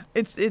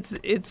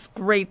it's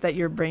great that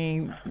you're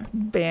bringing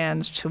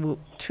bands to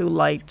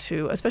light,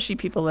 to especially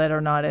people that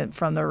are not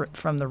from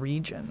the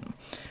region.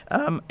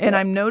 And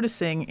I'm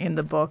noticing in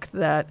the book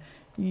that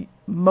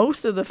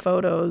most of the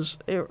photos,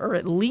 or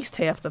at least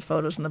half the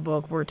photos in the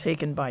book, were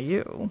taken by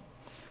you.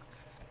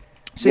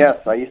 So yes,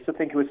 I used to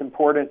think it was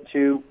important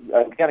to,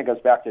 again, it goes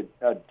back to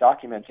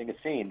documenting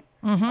a scene.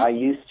 I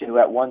used to,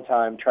 at one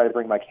time, try to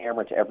bring my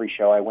camera to every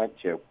show I went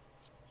to.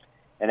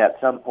 And at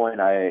some point,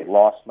 I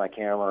lost my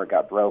camera, or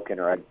got broken,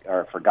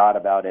 or forgot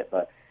about it.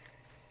 But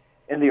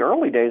in the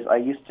early days, I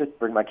used to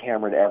bring my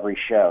camera to every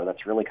show.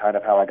 That's really kind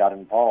of how I got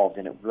involved.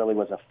 And it really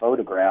was a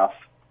photograph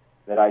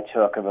that I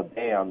took of a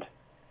band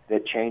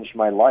that changed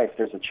my life.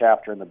 There's a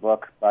chapter in the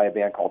book by a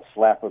band called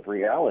Slap of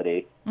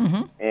Reality.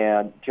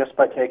 And just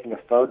by taking a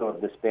photo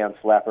of this band,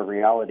 Slap of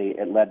Reality,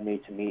 it led me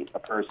to meet a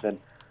person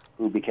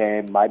who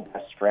became my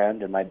best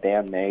friend and my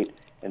bandmate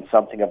and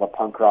something of a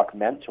punk rock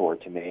mentor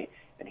to me.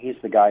 And he's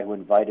the guy who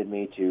invited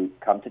me to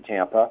come to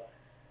Tampa,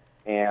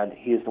 and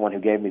he's the one who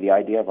gave me the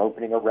idea of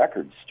opening a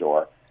record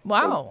store.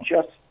 Wow.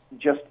 So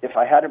just if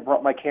I hadn't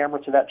brought my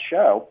camera to that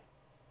show,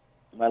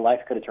 my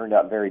life could have turned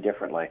out very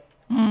differently.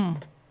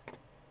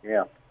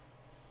 Yeah.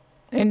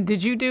 And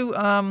did you do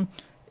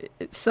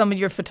some of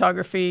your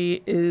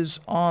photography is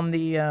on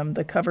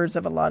the covers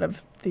of a lot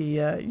of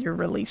your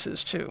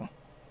releases too?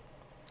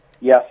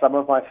 Yeah, some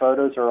of my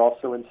photos are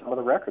also in some of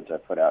the records I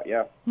put out.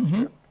 Yeah.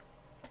 Yeah,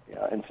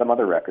 and some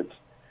other records.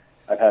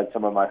 I've had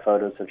some of my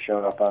photos have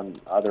shown up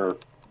on other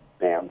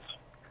bands'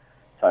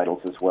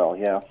 titles as well.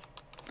 Yeah.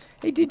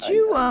 Hey, did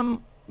you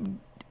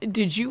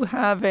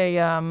have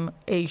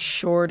a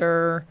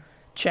shorter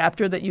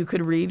chapter that you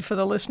could read for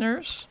the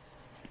listeners?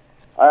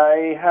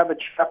 I have a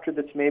chapter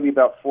that's maybe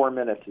about 4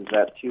 minutes. Is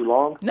that too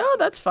long? No,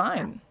 that's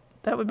fine.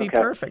 That would be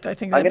perfect. I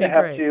think I'm that'd be great.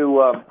 I'm going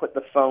to have to put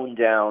the phone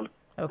down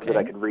so that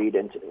I can read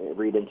into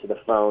the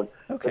phone.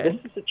 Okay. So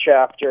this is a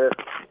chapter.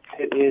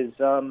 It is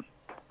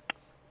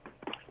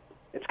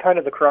it's kind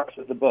of the crux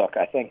of the book.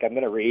 I think I'm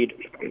going to read.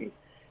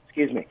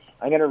 Excuse me.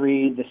 I'm going to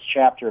read this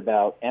chapter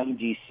about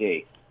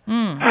MDC.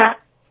 The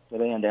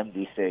band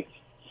MDC.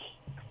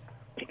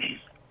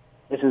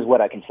 This is what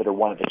I consider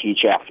one of the key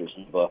chapters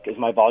in the book. Is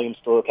my volume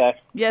still okay?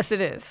 Yes, it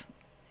is.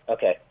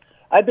 Okay.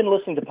 I've been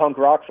listening to punk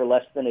rock for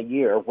less than a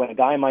year when a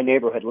guy in my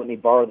neighborhood let me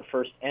borrow the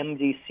first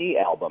MDC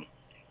album.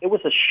 It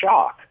was a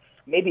shock.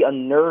 Maybe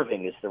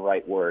unnerving is the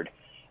right word.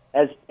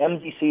 As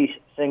MDC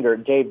singer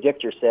Dave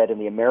Dichter said in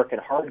the American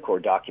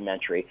Hardcore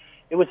documentary,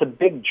 it was a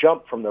big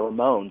jump from the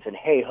Ramones and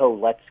Hey Ho,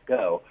 Let's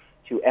Go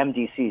to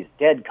MDC's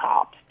Dead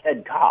Cops,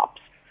 Dead Cops.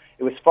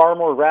 It was far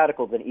more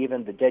radical than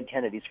even the Dead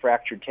Kennedys'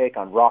 fractured take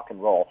on rock and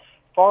roll,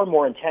 far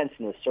more intense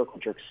than the circle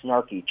jerk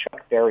snarky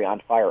Chuck Berry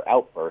on fire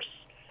outbursts.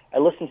 I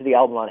listened to the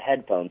album on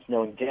headphones,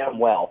 knowing damn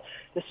well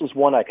this was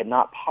one I could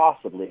not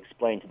possibly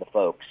explain to the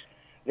folks.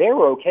 They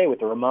were okay with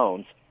the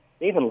Ramones.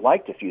 They even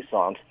liked a few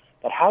songs,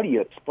 but how do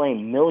you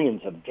explain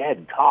millions of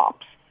dead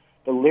cops?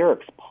 The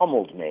lyrics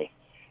pummeled me.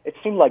 It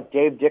seemed like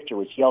Dave Dichter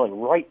was yelling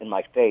right in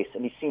my face,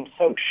 and he seemed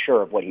so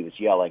sure of what he was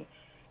yelling.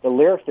 The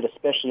lyric that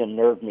especially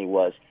unnerved me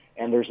was,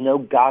 "And there's no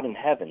God in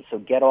heaven, so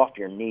get off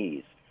your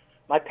knees."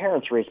 My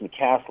parents raised me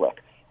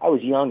Catholic. I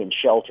was young and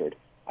sheltered.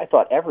 I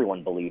thought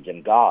everyone believed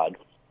in God.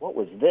 What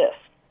was this?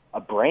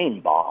 A brain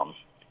bomb.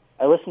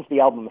 I listened to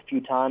the album a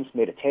few times,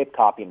 made a tape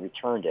copy, and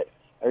returned it.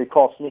 I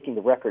recall sneaking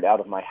the record out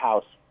of my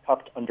house,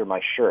 tucked under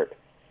my shirt.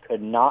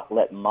 Could not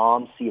let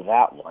Mom see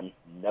that one.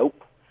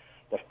 Nope.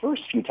 The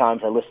first few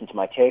times I listened to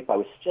my tape, I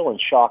was still in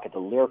shock at the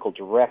lyrical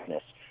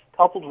directness,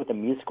 coupled with the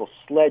musical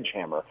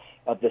sledgehammer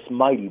of this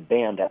mighty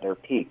band at their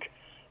peak.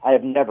 I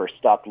have never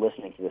stopped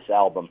listening to this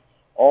album.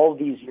 All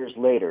these years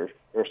later,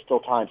 there are still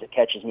times it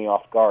catches me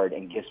off guard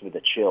and gives me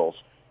the chills.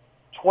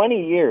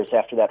 20 years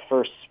after that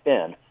first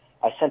spin,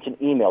 I sent an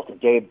email to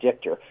Dave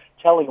Dichter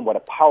telling him what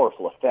a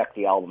powerful effect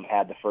the album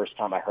had the first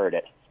time I heard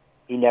it.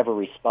 He never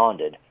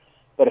responded.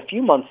 But a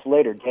few months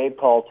later, Dave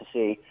called to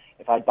see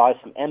if I'd buy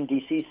some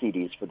MDC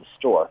CDs for the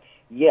store.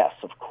 Yes,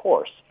 of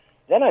course.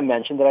 Then I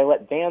mentioned that I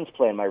let bands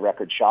play in my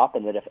record shop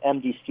and that if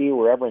MDC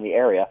were ever in the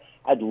area,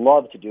 I'd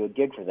love to do a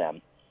gig for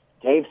them.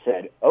 Dave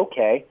said,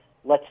 okay,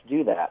 let's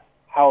do that.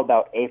 How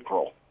about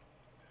April?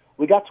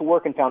 We got to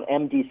work and found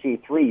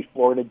MDC 3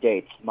 Florida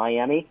dates,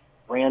 Miami,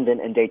 Brandon,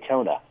 and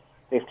Daytona.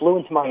 They flew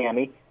into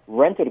Miami,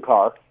 rented a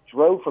car,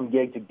 drove from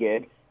gig to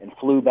gig, and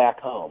flew back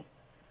home.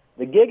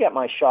 The gig at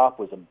my shop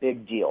was a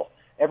big deal.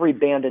 Every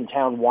band in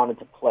town wanted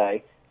to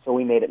play, so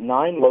we made it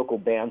 9 local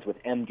bands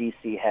with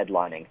MDC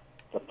headlining.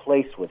 The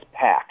place was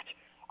packed.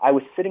 I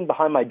was sitting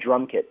behind my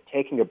drum kit,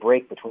 taking a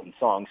break between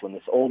songs when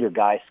this older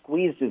guy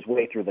squeezed his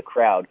way through the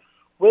crowd,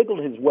 wiggled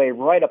his way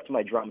right up to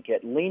my drum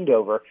kit, leaned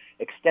over,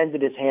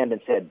 extended his hand,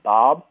 and said,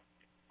 Bob,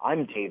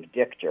 I'm Dave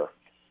Dichter.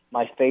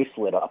 My face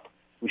lit up.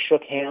 We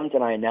shook hands,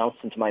 and I announced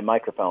into my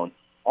microphone,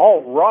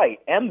 all right,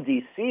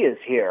 MDC is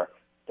here.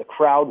 The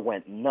crowd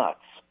went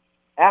nuts.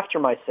 After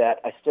my set,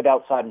 I stood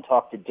outside and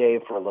talked to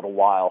Dave for a little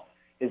while.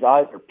 His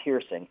eyes are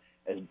piercing,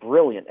 as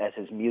brilliant as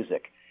his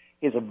music.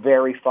 He's a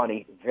very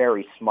funny,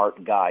 very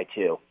smart guy,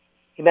 too.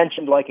 He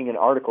mentioned liking an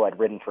article I'd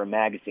written for a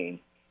magazine.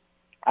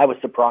 I was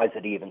surprised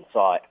that he even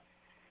saw it.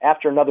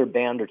 After another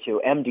band or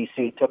two,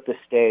 MDC took the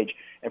stage,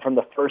 and from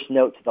the first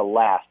note to the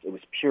last, it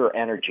was pure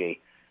energy.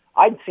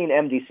 I'd seen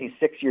MDC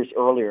 6 years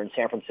earlier in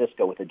San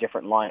Francisco with a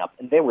different lineup,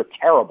 and they were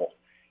terrible.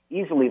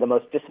 Easily the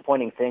most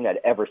disappointing thing I'd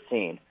ever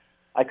seen.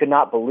 I could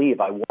not believe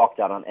I walked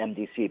out on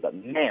MDC, but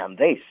man,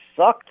 they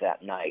sucked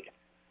that night.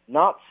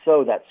 Not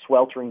so that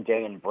sweltering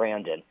day in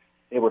Brandon.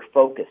 They were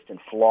focused and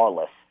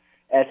flawless.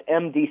 As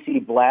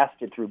MDC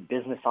blasted through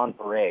Business on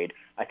Parade,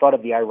 I thought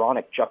of the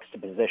ironic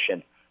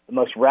juxtaposition. The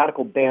most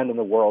radical band in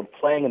the world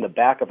playing in the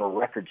back of a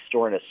record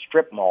store in a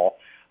strip mall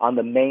on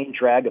the main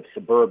drag of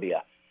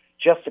suburbia.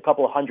 Just a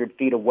couple of 100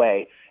 feet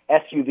away,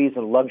 SUVs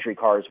and luxury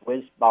cars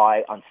whizzed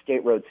by on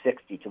State Road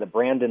 60 to the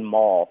Brandon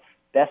Mall,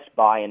 Best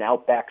Buy, and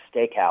Outback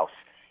Steakhouse.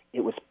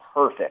 It was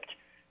perfect.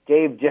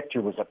 Dave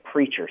Dichter was a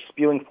preacher,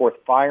 spewing forth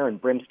fire and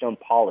brimstone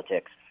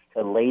politics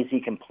to lazy,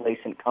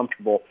 complacent,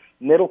 comfortable,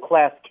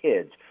 middle-class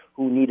kids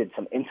who needed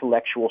some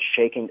intellectual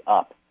shaking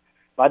up.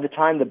 By the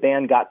time the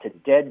band got to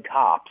Dead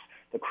Cops,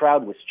 the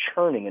crowd was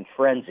churning in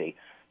frenzy.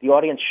 The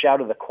audience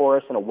shouted the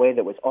chorus in a way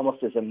that was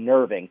almost as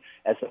unnerving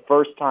as the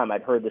first time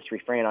I'd heard this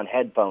refrain on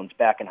headphones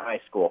back in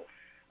high school.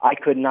 I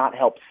could not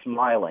help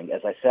smiling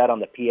as I sat on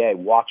the PA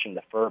watching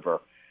the fervor.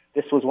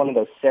 This was one of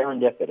those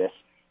serendipitous,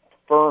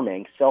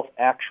 affirming,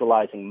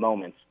 self-actualizing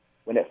moments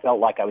when it felt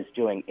like I was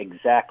doing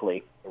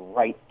exactly the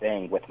right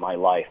thing with my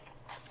life.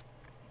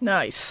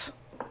 Nice.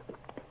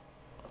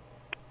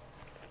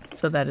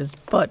 So that is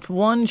but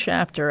one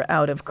chapter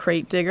out of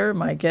Crate Digger.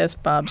 My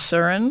guest, Bob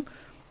Surin.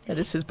 It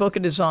is his book.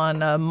 It is on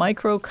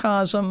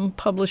Microcosm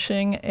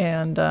Publishing,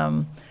 and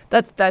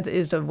that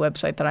is the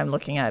website that I'm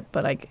looking at.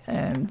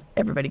 And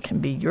everybody can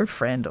be your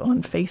friend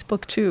on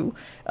Facebook too.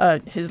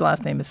 His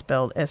last name is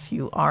spelled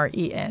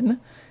Suren.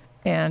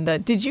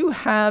 And did you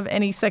have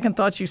any second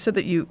thoughts? You said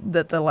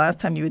that the last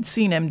time you had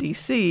seen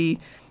MDC,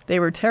 they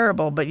were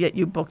terrible, but yet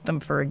you booked them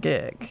for a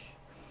gig.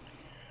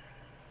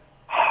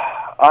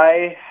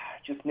 I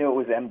just knew it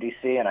was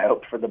MDC, and I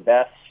hoped for the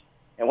best.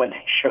 And when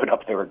they showed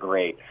up, they were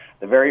great.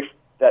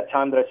 That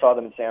time that I saw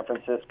them in San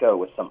Francisco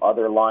with some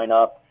other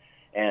lineup,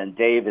 and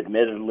Dave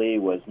admittedly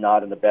was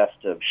not in the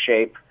best of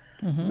shape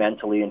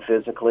mentally and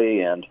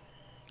physically, and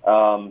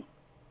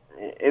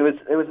it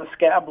was a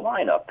scab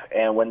lineup.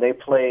 And when they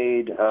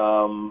played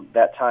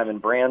that time in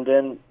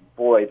Brandon,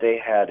 boy, they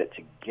had it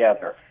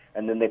together.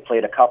 And then they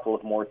played a couple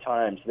of more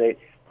times.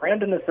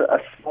 Brandon is a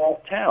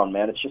small town,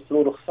 man. It's just a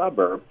little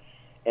suburb.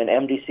 And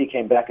MDC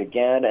came back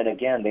again and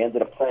again. They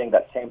ended up playing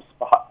that same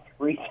spot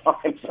 3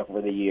 times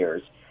over the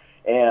years.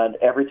 And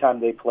every time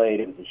they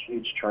played, it was a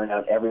huge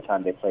turnout. Every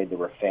time they played, they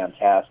were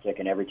fantastic.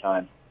 And every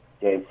time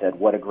Dave said,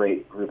 what a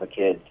great group of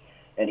kids.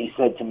 And he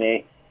said to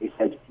me,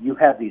 you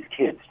have these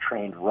kids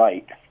trained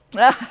right.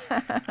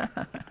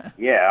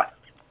 Yeah.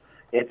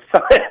 It's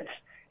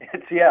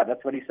yeah,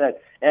 that's what he said.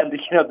 And,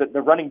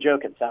 the running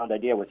joke at Sound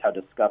Idea was how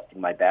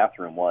disgusting my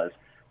bathroom was.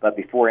 But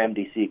before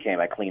MDC came,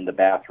 I cleaned the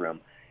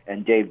bathroom.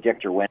 And Dave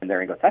Dichter went in there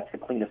and goes, that's the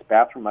cleanest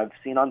bathroom I've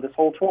seen on this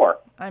whole tour.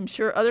 I'm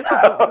sure other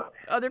people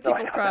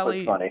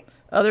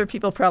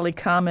probably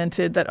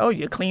commented that, oh,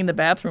 you cleaned the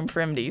bathroom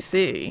for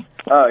MDC.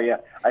 Oh, yeah.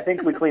 I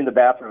think we cleaned the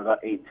bathroom about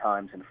 8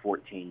 times in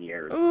 14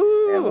 years.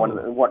 Ooh. And one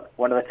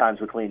of the times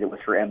we cleaned it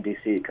was for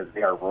MDC because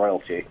they are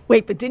royalty.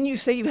 Wait, but didn't you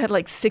say you had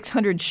like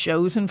 600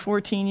 shows in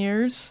 14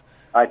 years?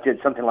 I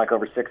did something like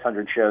over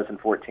 600 shows in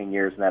 14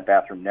 years, and that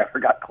bathroom never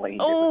got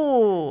cleaned.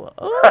 Oh,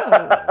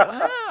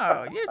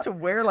 wow. You had to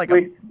wear like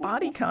a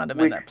body condom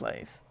in that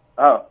place.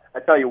 Oh,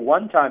 I tell you,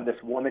 one time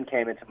this woman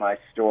came into my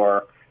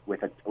store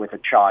with a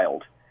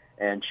child,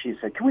 and she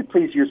said, can we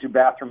please use your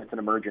bathroom? It's an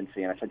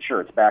emergency. And I said, sure,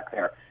 it's back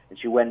there. And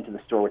she went into the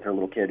store with her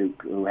little kid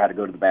who had to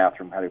go to the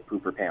bathroom, had to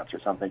poop her pants or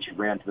something. She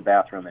ran to the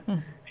bathroom, and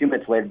a few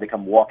minutes later they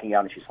come walking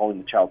out, and she's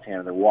holding the child's hand,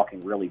 and they're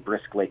walking really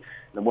briskly.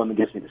 And the woman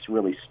gives me this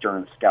really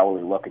stern,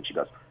 scholarly look, and she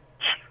goes,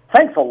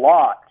 "Thanks a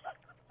lot."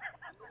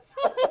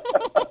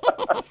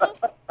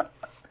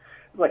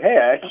 It's like,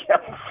 hey,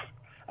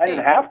 I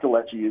didn't have to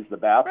let you use the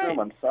bathroom. Right.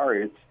 I'm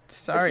sorry. It's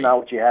Sorry. not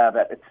what you have.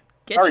 It's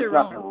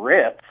not the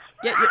Ritz.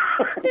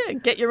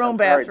 Get your own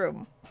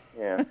bathroom.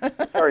 Yeah.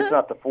 Sorry, it's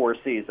not the Four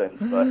Seasons,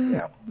 but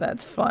yeah.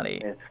 That's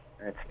funny.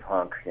 It's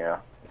punk, yeah.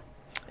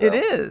 So. It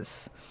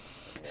is.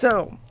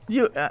 So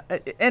you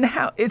and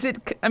how is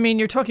it? I mean,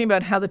 you're talking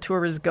about how the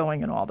tour is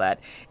going and all that.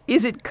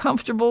 Is it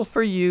comfortable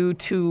for you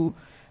to?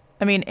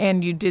 I mean,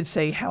 and you did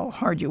say how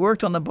hard you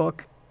worked on the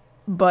book,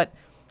 but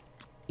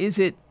is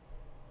it?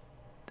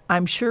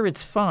 I'm sure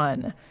it's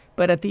fun,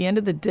 but at the end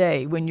of the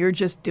day, when you're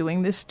just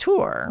doing this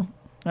tour.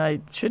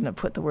 I shouldn't have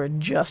put the word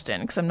just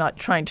in because I'm not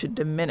trying to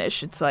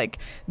diminish. It's like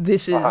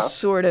this is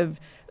sort of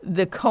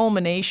the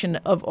culmination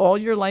of all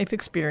your life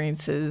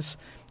experiences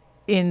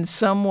in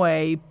some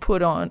way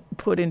put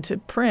into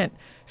print.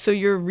 So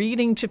you're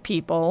reading to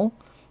people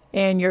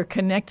and you're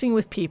connecting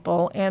with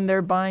people and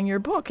they're buying your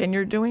book and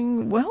you're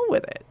doing well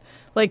with it.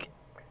 Like,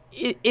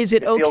 is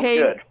it okay?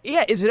 Feels good.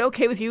 Yeah. Is it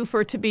okay with you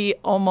for it to be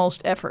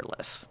almost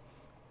effortless?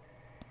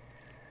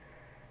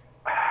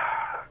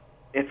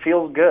 It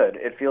feels good.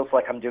 It feels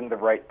like I'm doing the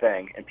right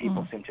thing, and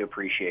people seem to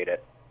appreciate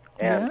it.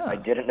 And I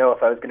didn't know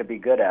if I was going to be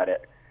good at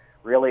it.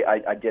 Really,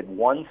 I did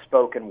one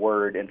spoken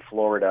word in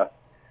Florida,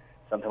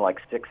 something like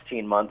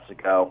 16 months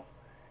ago,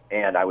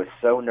 and I was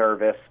so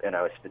nervous, and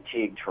I was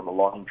fatigued from a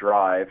long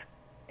drive,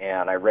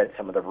 and I read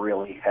some of the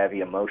really heavy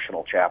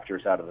emotional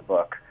chapters out of the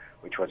book,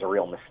 which was a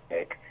real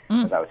mistake,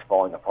 because I was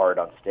falling apart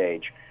on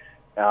stage.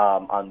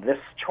 On this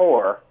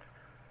tour...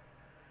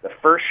 The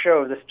first show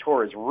of this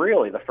tour is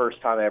really the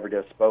first time I ever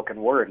did a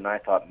spoken word, and I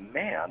thought,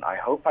 man, I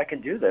hope I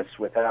can do this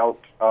without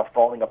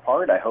falling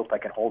apart. I hope I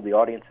can hold the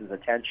audience's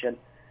attention.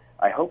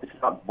 I hope it's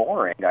not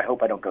boring. I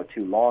hope I don't go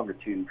too long or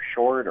too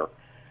short.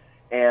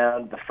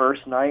 And the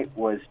first night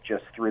was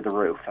just through the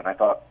roof, and I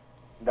thought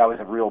that was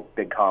a real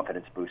big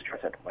confidence booster.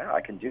 I said, wow, I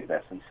can do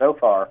this. And so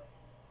far,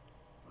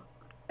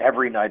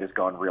 every night has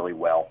gone really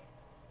well.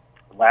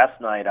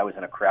 Last night, I was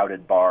in a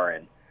crowded bar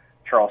in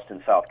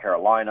Charleston, South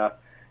Carolina.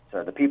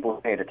 So the people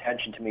who paid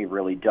attention to me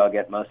really dug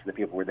it. Most of the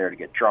people were there to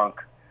get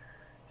drunk.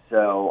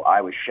 So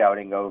I was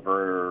shouting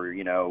over,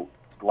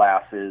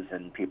 glasses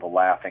and people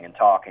laughing and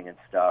talking and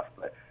stuff.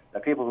 But the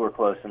people who were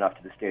close enough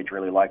to the stage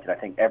really liked it. I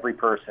think every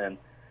person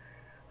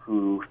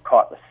who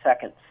caught the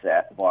second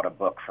set bought a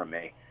book from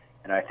me.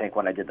 And I think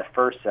when I did the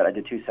first set, I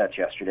did two sets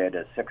yesterday. I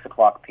did a 6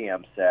 o'clock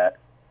p.m. set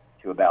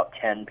to about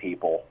 10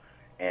 people,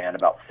 and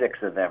about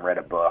 6 of them read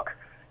a book.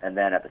 And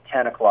then at the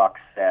 10 o'clock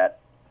set,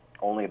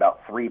 only about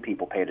 3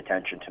 people paid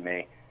attention to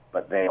me,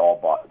 but they all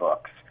bought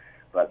books.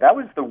 But that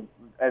was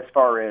as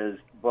far as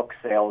book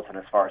sales and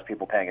as far as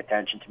people paying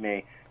attention to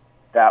me,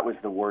 that was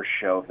the worst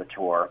show of the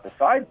tour.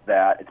 Besides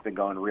that, it's been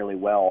going really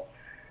well.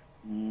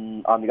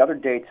 On the other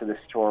dates of this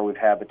tour, we've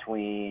had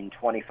between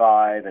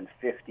 25 and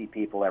 50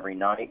 people every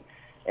night,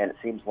 and it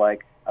seems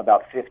like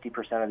about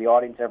 50% of the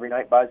audience every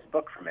night buys a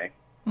book from me.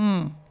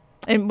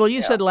 And,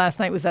 you said last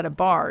night was at a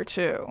bar,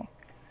 too.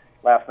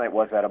 Last night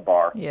was at a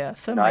bar. Yeah,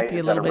 so it might be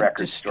a little bit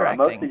distracting.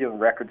 I'm mostly doing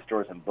record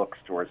stores and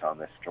bookstores on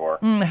this tour.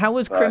 How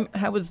was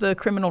the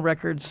Criminal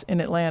Records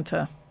in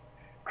Atlanta?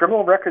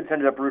 Criminal Records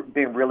ended up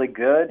being really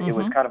good. It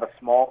was kind of a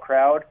small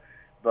crowd,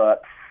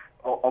 but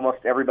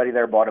almost everybody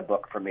there bought a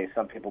book from me.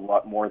 Some people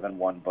bought more than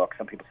one book.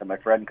 Some people said, my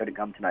friend couldn't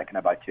come tonight. Can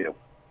I buy 2? Of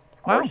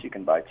course you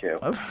can buy 2.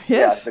 Oh,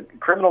 yes. Yeah, the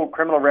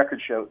Criminal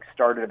Records show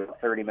started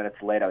about 30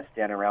 minutes late. I was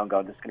standing around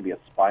going, this is going to be a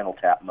Spinal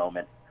Tap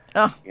moment.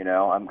 Oh.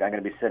 I'm going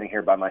to be sitting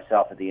here by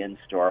myself at the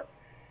in-store,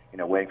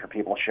 waiting for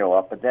people to show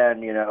up. But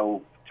then,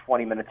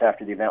 20 minutes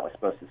after the event was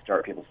supposed to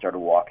start, people started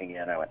walking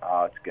in. I went,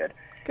 oh, it's good.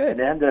 Good. And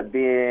it ended up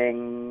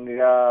being,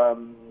 there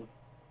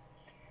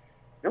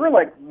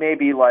were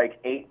maybe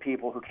 8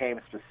 people who came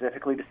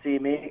specifically to see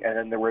me, and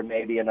then there were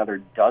maybe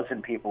another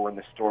dozen people in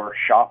the store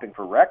shopping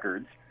for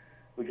records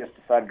who just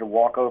decided to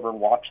walk over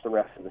and watch the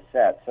rest of the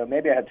set. So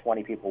maybe I had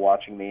 20 people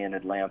watching me in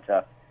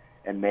Atlanta,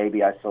 and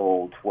maybe I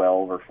sold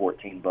 12 or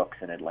 14 books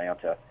in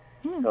Atlanta.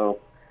 So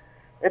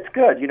it's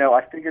good.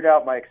 I figured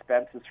out my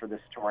expenses for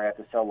this tour. I have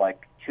to sell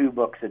 2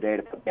 books a day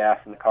to put gas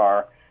in the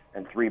car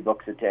and 3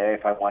 books a day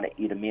if I want to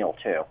eat a meal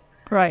too.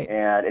 Right.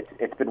 And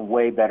it's been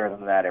way better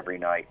than that every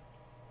night.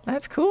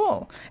 That's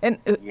cool. And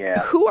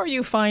who are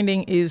you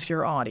finding is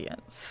your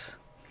audience?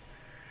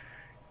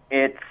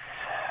 It's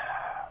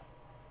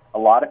a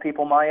lot of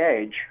people my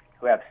age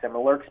who have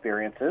similar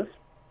experiences,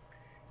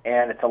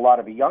 and it's a lot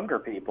of younger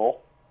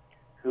people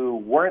who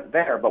weren't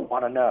there but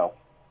want to know.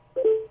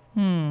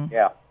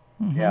 Yeah.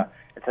 Yeah.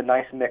 It's a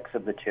nice mix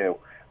of the two.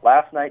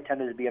 Last night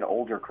tended to be an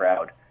older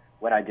crowd.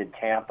 When I did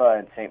Tampa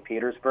and St.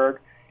 Petersburg,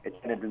 it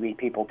tended to be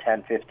people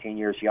 10, 15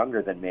 years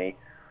younger than me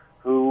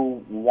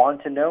who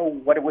want to know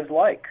what it was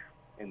like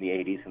in the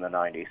 80s and the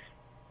 90s.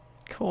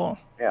 Cool.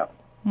 Yeah.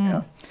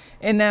 Yeah.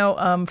 And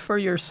now, for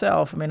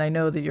yourself, I mean, I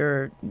know that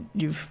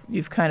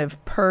you've kind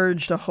of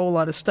purged a whole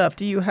lot of stuff.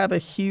 Do you have a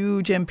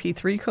huge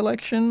MP3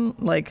 collection?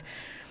 Like,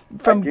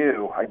 I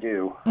do.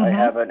 Mm-hmm. I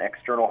have an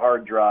external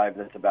hard drive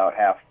that's about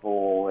half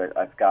full.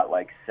 I've got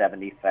like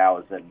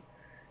 70,000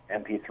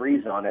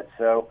 MP3s on it.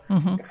 So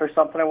if there's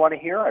something I want to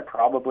hear, I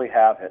probably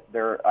have it.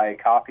 I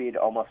copied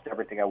almost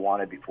everything I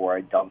wanted before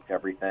I dumped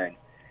everything,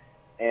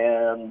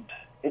 and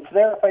it's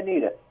there if I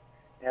need it.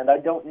 And I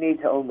don't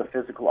need to own the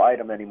physical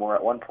item anymore.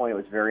 At one point, it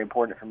was very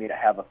important for me to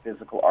have a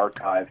physical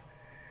archive.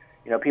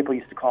 You know, people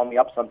used to call me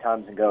up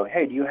sometimes and go,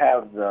 "Hey, do you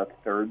have the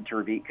third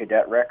Tervit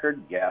Cadet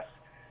record?" "Yes."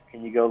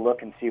 "Can you go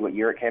look and see what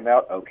year it came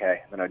out?"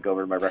 "Okay." Then I'd go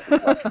over to my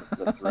record collection,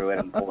 go through it,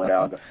 and pull it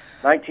out.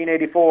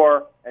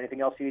 1984.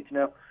 Anything else you need to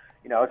know?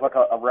 You know, it's like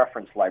a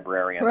reference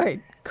librarian.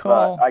 Right.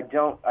 Cool. But I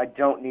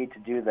don't need to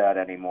do that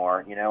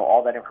anymore. You know,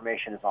 all that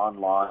information is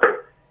online.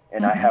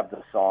 And I have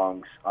the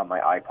songs on my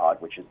iPod,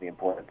 which is the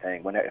important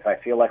thing. If I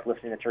feel like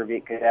listening to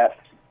Tervit Cadet,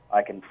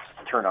 I can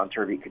turn on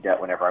Tervit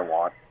Cadet whenever I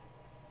want.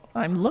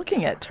 I'm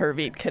looking at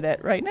Tervit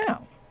Cadet right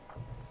now.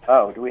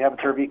 Oh, do we have a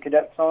Tervit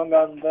Cadet song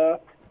on the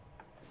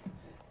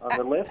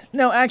list?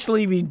 No,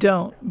 actually we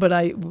don't. But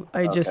I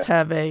just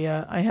have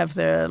I have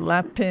the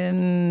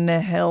Lapin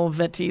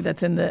Helveti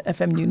that's in the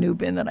FM New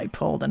bin that I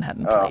pulled and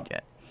hadn't played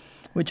yet,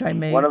 which I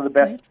made. One of the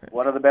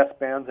best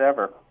bands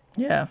ever.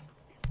 Yeah.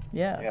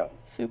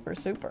 Super.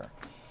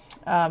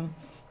 All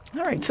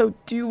right, so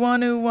do you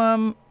want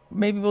to,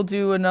 maybe we'll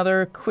do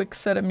another quick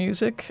set of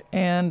music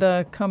and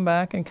come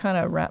back and kind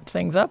of wrap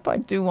things up? I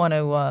do want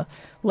to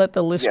let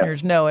the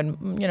listeners know,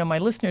 and, you know, my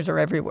listeners are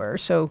everywhere.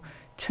 So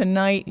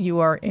tonight you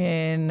are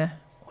in,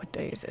 what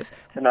day is this?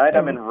 Tonight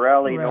I'm in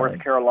Raleigh, North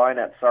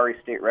Carolina at Sorry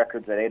State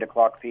Records at 8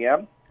 o'clock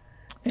p.m.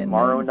 And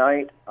tomorrow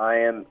night I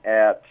am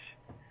at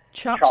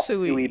Chop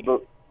Suey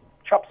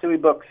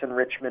Books in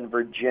Richmond,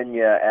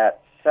 Virginia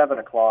at 7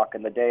 o'clock,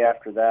 and the day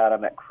after that,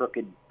 I'm at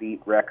Crooked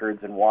Beat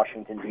Records in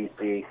Washington,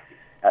 D.C.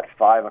 at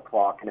 5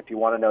 o'clock. And if you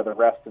want to know the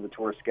rest of the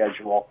tour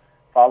schedule,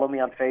 follow me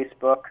on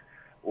Facebook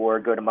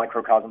or go to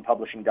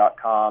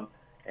microcosmpublishing.com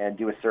and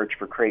do a search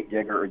for Crate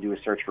Digger or do a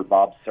search for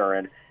Bob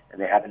Surin, and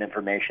they have an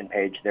information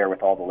page there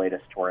with all the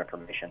latest tour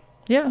information.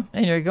 Yeah,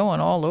 and you're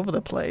going all over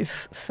the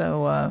place,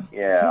 so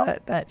so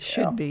that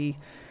should be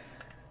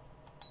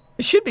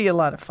a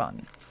lot of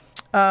fun.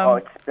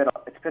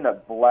 It's been a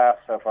blast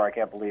so far. I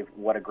can't believe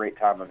what a great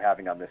time I'm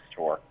having on this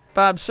tour.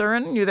 Bob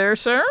Surin, you there,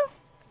 sir?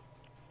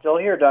 Still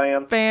here,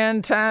 Diane.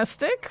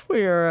 Fantastic.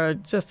 We are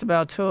just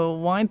about to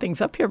wind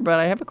things up here, but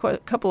I have a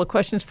couple of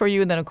questions for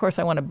you, and then, of course,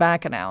 I want to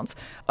back announce.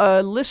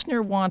 A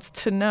listener wants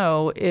to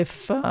know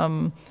if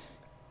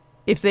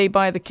they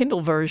buy the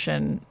Kindle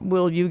version,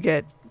 will you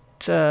get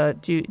do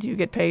you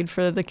get paid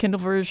for the Kindle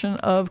version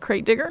of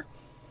Crate Digger?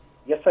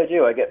 Yes, I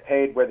do. I get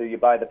paid whether you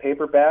buy the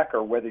paperback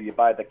or whether you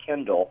buy the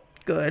Kindle.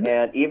 Good.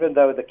 And even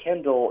though the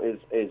Kindle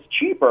is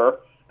cheaper,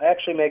 I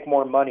actually make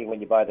more money when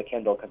you buy the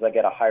Kindle because I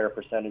get a higher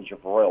percentage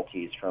of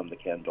royalties from the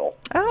Kindle.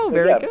 Oh,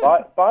 very good.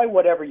 Buy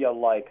whatever you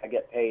like. I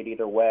get paid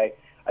either way.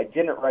 I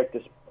didn't write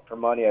this book for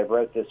money. I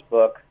wrote this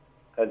book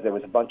because there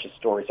was a bunch of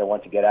stories I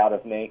wanted to get out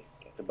of me.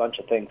 It's a bunch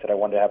of things that I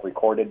wanted to have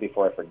recorded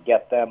before I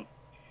forget them.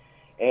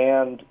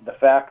 And the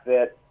fact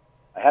that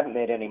I haven't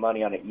made any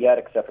money on it yet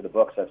except for the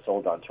books I've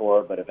sold on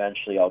tour, but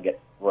eventually I'll get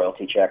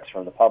royalty checks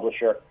from the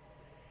publisher.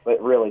 But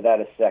really,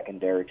 that is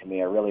secondary to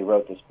me. I really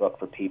wrote this book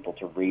for people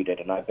to read it,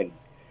 and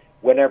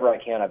whenever I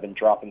can, I've been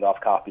dropping off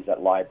copies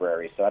at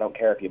libraries. So I don't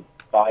care if you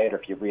buy it or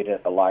if you read it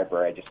at the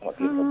library. I just want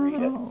people to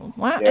read it.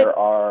 Wow. There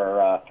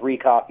are 3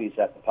 copies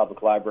at the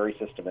public library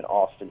system in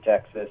Austin,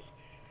 Texas.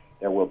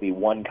 There will be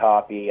 1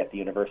 copy at the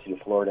University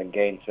of Florida in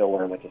Gainesville,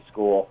 where I went to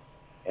school.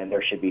 And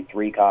there should be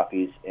 3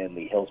 copies in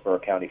the Hillsborough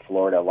County,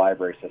 Florida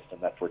library system.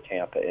 That's where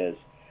Tampa is.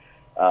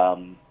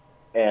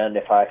 And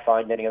if I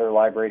find any other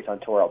libraries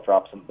on tour, I'll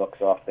drop some books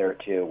off there,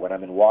 too. When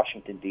I'm in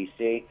Washington,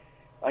 D.C.,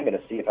 I'm going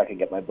to see if I can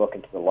get my book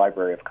into the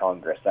Library of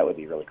Congress. That would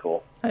be really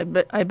cool. I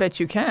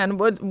bet you can.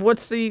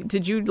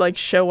 Did you, like,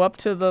 show up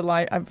to the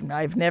I've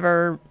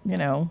never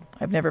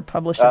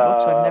published a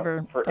book, so I've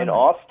never in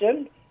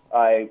Austin,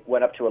 I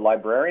went up to a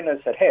librarian and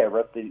said, "Hey, I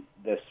wrote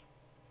this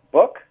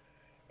book,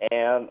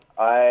 and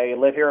I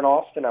live here in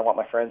Austin. I want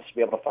my friends to be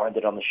able to find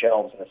it on the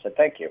shelves." And I said,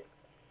 "Thank you."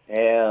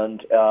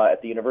 And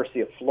at the University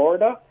of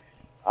Florida,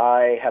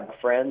 I have a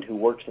friend who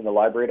works in the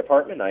library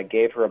department. I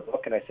gave her a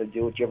book, and I said,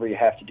 "Do whatever you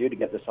have to do to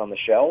get this on the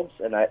shelves,"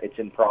 and it's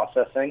in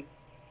processing.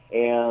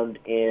 And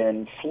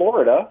in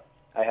Florida,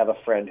 I have a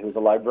friend who's a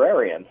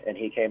librarian, and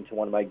he came to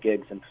one of my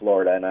gigs in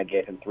Florida, and I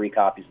gave him 3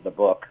 copies of the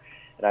book.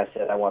 And I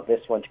said, "I want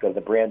this one to go to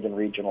the Brandon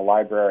Regional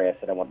Library." I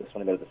said, "I want this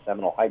one to go to the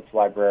Seminole Heights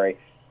Library."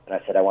 And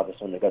I said, "I want this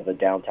one to go to the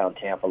downtown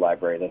Tampa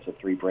Library." Those are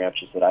 3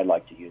 branches that I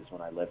like to use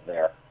when I live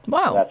there.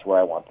 Wow. So that's where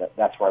I want that.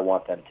 That's where I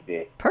want them to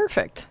be.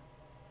 Perfect.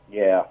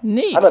 Yeah.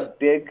 Neat. I'm a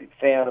big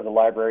fan of the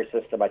library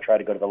system. I try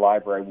to go to the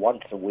library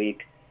once a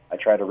week. I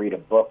try to read a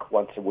book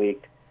once a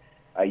week.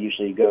 I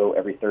usually go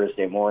every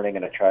Thursday morning,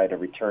 and I try to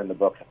return the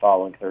book the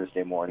following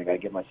Thursday morning. I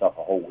give myself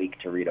a whole week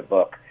to read a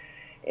book.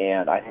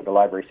 And I think the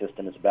library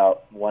system is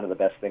about one of the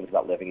best things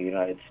about living in the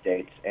United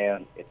States,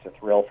 and it's a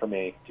thrill for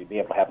me to be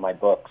able to have my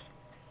books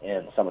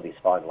in some of these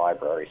fine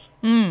libraries.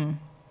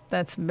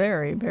 That's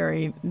very,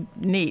 very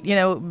neat. You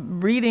know,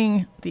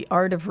 reading, the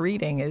art of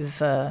reading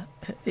is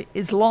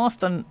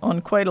lost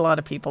on quite a lot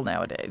of people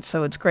nowadays.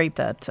 So it's great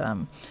that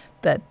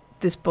that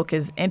this book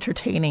is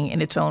entertaining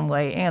in its own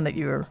way, and that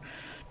you're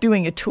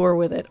doing a tour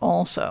with it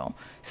also.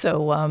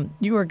 So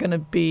you are going to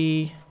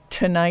be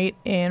tonight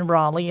in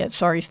Raleigh at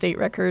Sorry State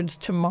Records,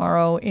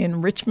 tomorrow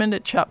in Richmond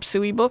at Chop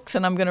Suey Books,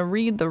 and I'm going to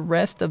read the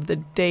rest of the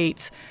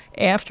dates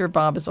after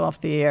Bob is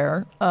off the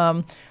air.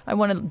 I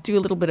want to do a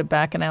little bit of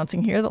back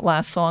announcing here. The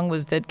last song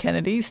was Dead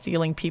Kennedys,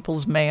 Stealing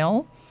People's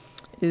Mail.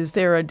 Is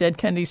there a Dead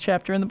Kennedys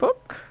chapter in the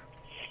book?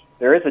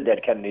 There is a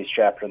Dead Kennedys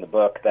chapter in the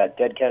book. That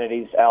Dead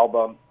Kennedys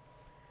album,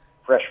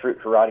 Fresh Fruit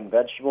for Rotting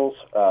Vegetables,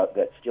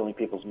 that Stealing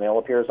People's Mail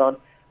appears on,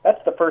 that's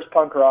the first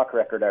punk rock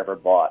record I ever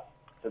bought.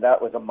 So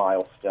that was a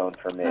milestone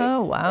for me.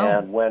 Oh, wow.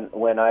 And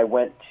when I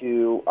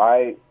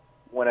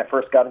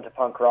first got into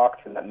punk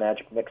rock through that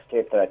Magic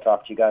mixtape that I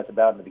talked to you guys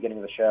about in the beginning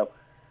of the show,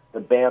 the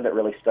band that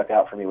really stuck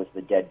out for me was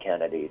the Dead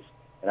Kennedys.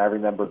 And I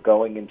remember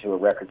going into a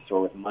record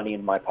store with money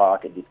in my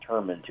pocket,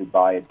 determined to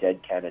buy a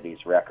Dead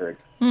Kennedys record.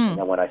 And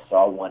then when I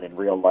saw one in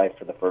real life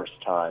for the first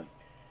time,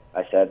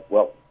 I said,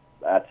 well,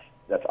 that's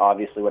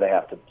obviously what I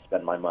have to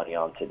spend my money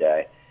on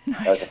today. Nice.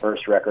 That was the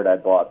first record I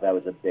bought. That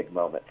was a big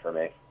moment for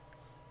me.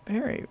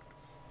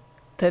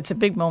 That's a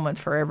big moment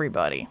for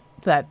everybody,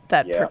 that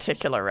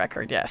particular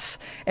record, yes.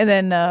 And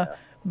then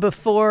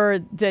before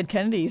Dead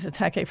Kennedys,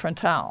 Ataque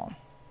Frontal.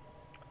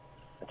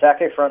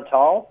 Ataque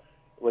Frontal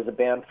was a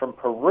band from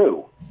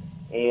Peru,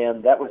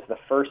 and that was the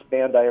first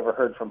band I ever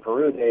heard from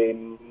Peru. They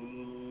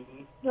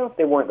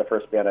weren't the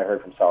first band I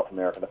heard from South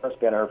America. The first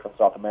band I heard from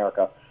South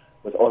America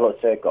was Olo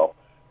Seco.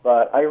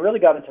 But I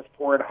really got into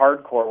foreign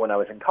hardcore when I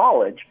was in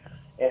college,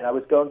 and I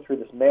was going through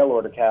this mail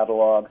order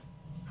catalog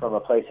from a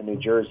place in New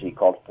Jersey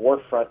called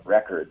Forefront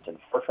Records, and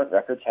Forefront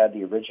Records had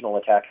the original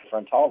Ataque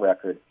Frontal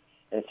record,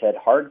 and it said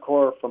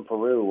Hardcore from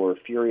Peru or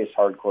Furious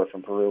Hardcore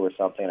from Peru or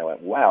something. And I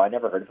went, wow, I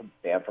never heard of a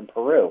band from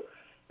Peru.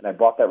 And I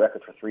bought that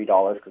record for $3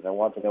 because I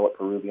wanted to know what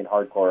Peruvian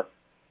hardcore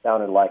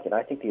sounded like. And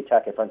I think the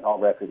Ataque Frontal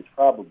record is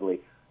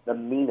probably the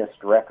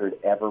meanest record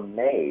ever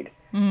made.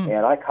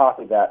 And I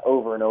copied that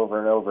over and over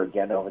and over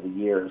again over the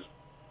years.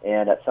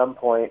 And at some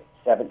point,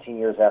 17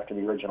 years after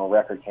the original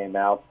record came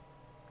out,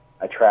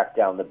 I tracked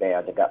down the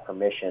band and got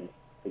permission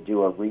to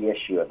do a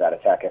reissue of that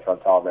Ataque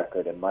Frontal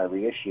record, and my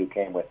reissue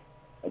came with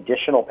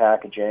additional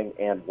packaging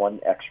and one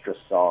extra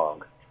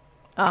song.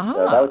 Uh-huh.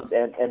 So that was,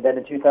 and then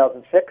in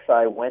 2006,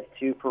 I went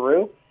to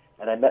Peru,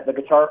 and I met the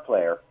guitar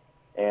player,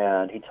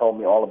 and he told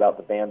me all about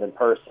the band in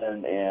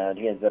person, and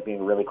he ended up being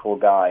a really cool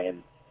guy,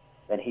 and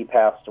then he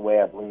passed away,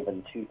 I believe,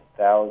 in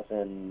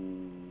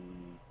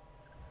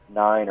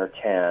 2009 or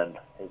 10.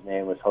 His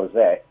name was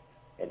Jose.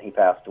 And he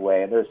passed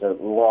away. And there's a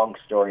long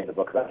story in the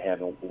book about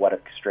him and what a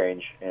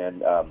strange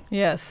and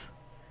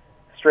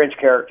strange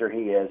character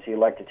he is. He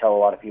liked to tell a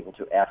lot of people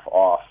to F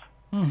off.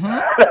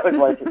 that was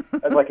like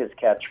his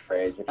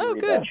catchphrase. If you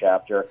read that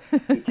chapter,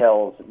 he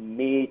tells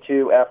me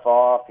to F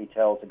off. He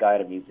tells a guy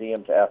at a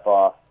museum to F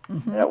off.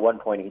 And at one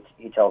point,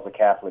 he tells a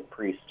Catholic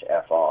priest to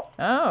F off.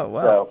 Oh,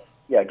 wow. So,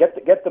 yeah,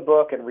 get the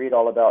book and read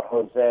all about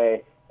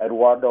Jose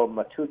Eduardo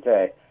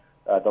Matute,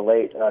 the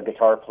late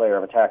guitar player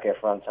of Ataque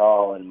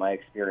Frontal, and my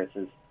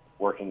experiences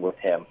working with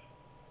him.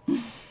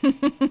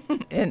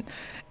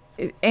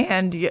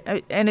 and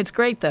it's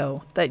great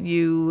though that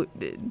you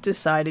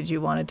decided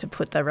you wanted to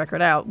put that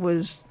record out.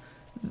 Was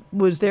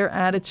their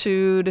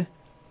attitude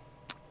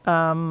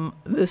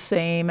the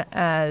same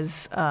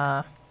as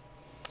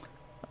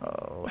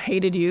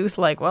Hated Youth?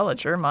 Like, well,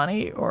 it's your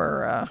money,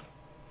 or?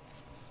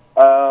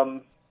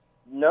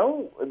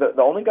 No,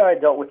 the only guy I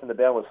dealt with in the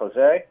band was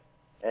Jose.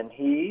 And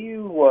he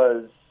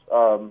was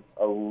a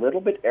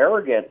little bit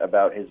arrogant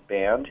about his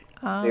band.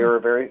 They were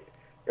a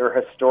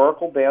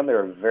historical band. They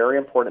were a very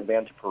important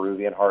band to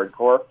Peruvian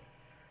hardcore.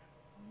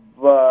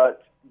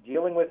 But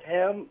dealing with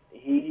him,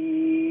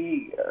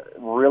 he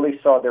really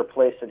saw their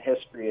place in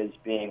history as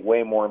being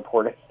way more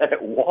important than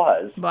it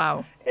was.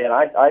 Wow. And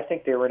I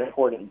think they were an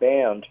important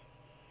band,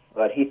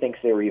 but he thinks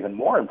they were even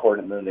more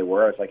important than they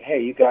were. I was like,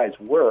 hey, you guys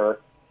were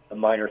a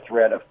minor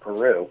threat of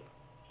Peru.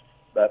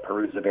 But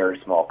Peru's a very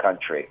small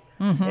country.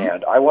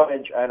 And I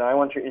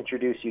want to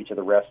introduce you to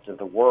the rest of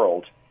the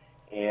world.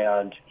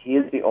 And he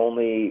is the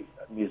only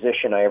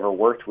musician I ever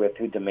worked with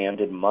who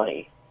demanded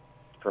money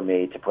for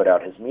me to put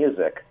out his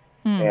music.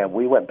 And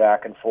we went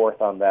back and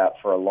forth on that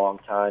for a long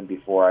time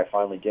before I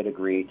finally did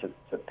agree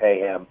to pay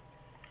him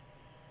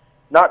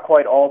not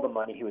quite all the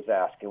money he was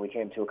asking. We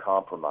came to a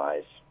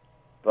compromise.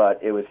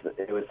 But it was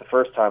the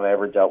first time I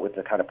ever dealt with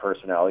the kind of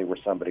personality where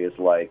somebody is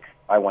like,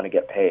 I want to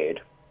get paid.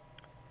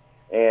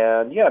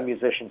 And yeah,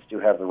 musicians do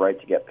have the right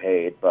to get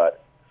paid,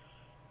 but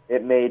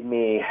it made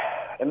me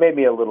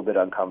a little bit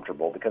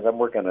uncomfortable because I'm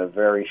working on a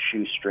very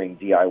shoestring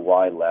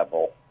DIY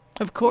level.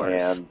 Of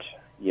course. And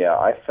yeah,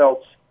 I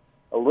felt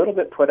a little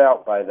bit put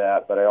out by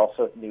that, but I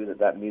also knew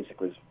that music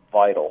was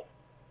vital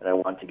and I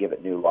wanted to give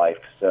it new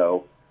life.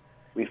 So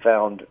we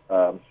found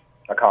a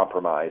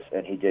compromise,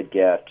 and he did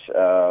get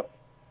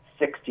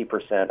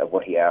 60% of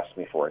what he asked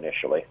me for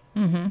initially.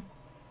 Mm-hmm.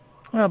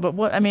 Well, but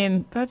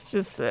that's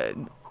just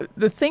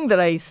the thing that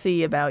I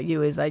see about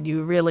you is that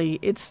you really,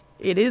 it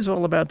is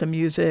all about the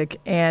music,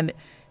 and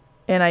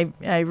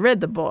I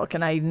read the book,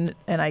 and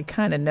I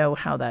kind of know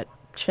how that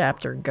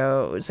chapter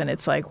goes, and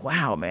it's like,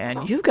 wow,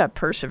 man, you've got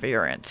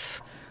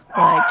perseverance.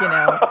 Like,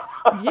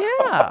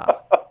 yeah,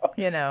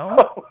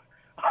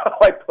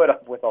 I put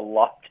up with a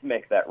lot to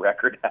make that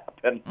record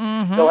happen.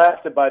 Mm-hmm. You'll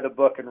have to buy the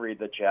book and read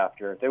the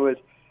chapter. It was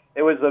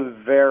a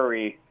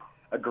very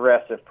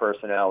aggressive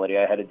personality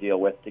I had to deal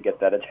with to get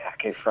that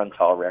Ataque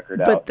Frontal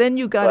record out. But then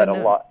you got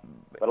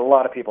but a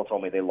lot of people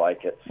told me they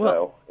like it,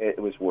 so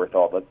it was worth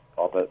all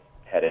the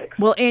headaches.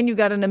 Well, and you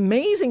got an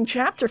amazing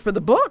chapter for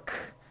the book.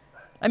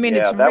 I mean,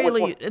 yeah, it's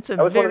really, it's a very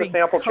That was one of the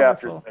sample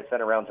colorful chapters I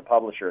sent around to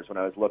publishers when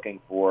I was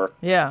looking for.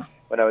 Yeah.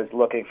 When I was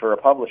looking for a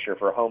publisher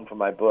for a home for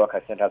my book,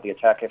 I sent out the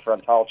Ataque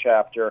Frontal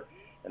chapter,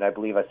 and I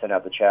believe I sent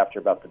out the chapter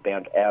about the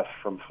band F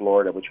from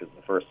Florida, which was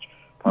the first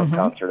punk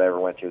concert I ever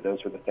went to.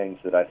 Those were the things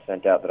that I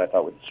sent out that I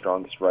thought were the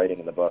strongest writing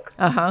in the book.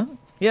 Uh-huh.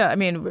 Yeah, I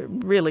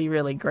mean, really,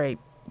 really great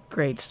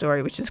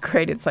story, which is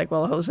great. It's like,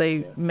 well,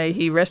 Jose, may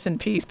he rest in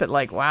peace, but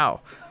like, wow,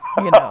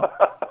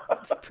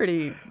 it's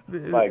pretty...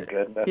 My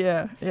goodness.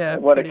 Yeah.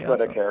 What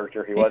a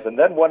character he was. And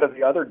then one of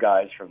the other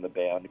guys from the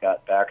band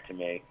got back to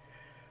me.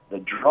 The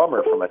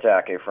drummer from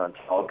Ataque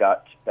Frontal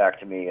got back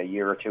to me a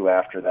year or two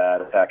after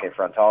that Ataque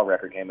Frontal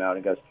record came out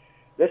and goes,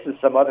 this is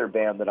some other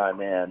band that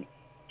I'm in.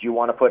 Do you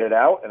want to put it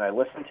out? And I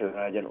listened to it, and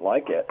I didn't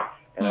like it.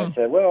 And I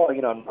said, well, I'm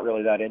not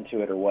really that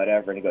into it or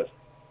whatever. And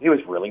he was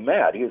really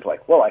mad. He was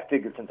like, well, I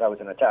figured since I was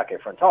in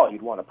Ataque Frontal,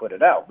 you'd want to put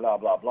it out, blah,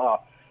 blah, blah.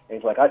 And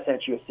he's like, I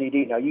sent you a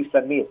CD. Now you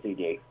send me a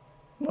CD.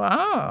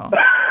 Wow.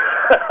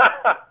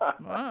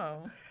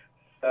 Wow.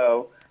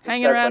 So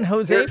hanging around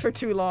Jose for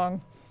too long.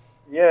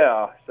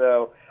 Yeah.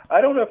 So I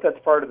don't know if that's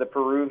part of the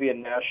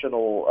Peruvian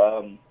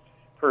national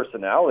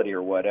personality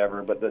or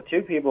whatever, but the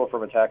two people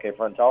from Ataque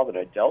Frontal that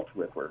I dealt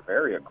with were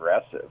very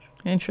aggressive.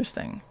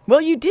 Interesting.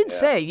 Well, you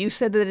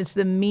said that it's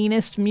the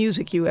meanest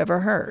music you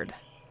ever heard.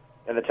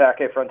 And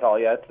Ataque Frontal,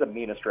 yeah, it's the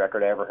meanest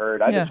record I ever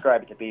heard. I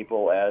describe it to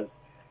people as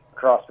a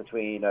cross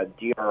between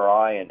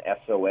DRI and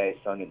SOA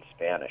sung in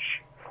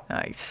Spanish.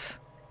 Nice.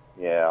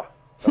 Yeah.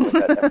 Sounds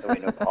like that SOA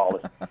No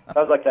Policy.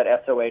 Sounds like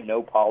that SOA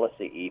No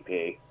Policy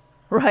EP.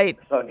 Right.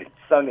 Sung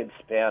in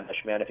Spanish,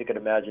 man. If you could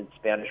imagine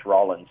Spanish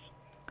Rollins,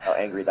 how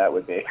angry that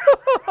would be.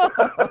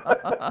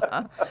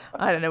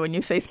 I don't know. When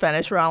you say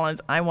Spanish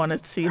Rollins, I want to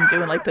see him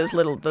doing like the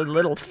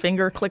little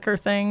finger clicker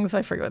things.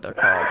 I forget what they're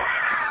called.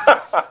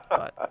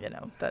 But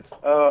that's.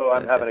 Oh,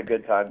 I'm having a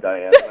good time,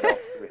 Diane. What else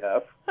do we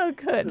have? Oh,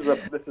 good.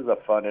 This is a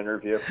fun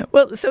interview.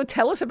 Well, so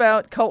tell us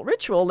about Cult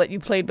Ritual that you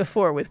played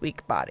before with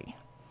Weak Body.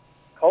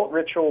 Cult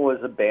Ritual was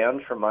a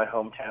band from my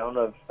hometown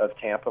of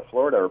Tampa,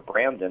 Florida, or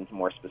Brandon,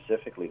 more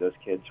specifically. Those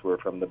kids were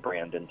from the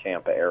Brandon,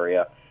 Tampa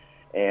area.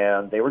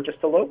 And they were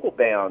just a local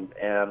band,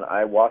 and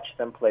I watched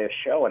them play a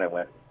show, and I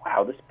went,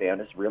 wow, this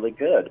band is really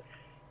good.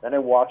 Then I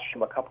watched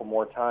them a couple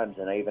more times,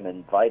 and I even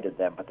invited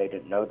them, but they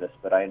didn't know this,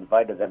 but I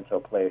invited them to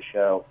play a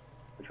show,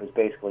 which was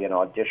basically an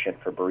audition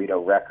for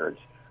Burrito Records.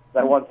 So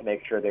I wanted to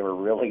make sure they were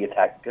really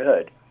that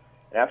good.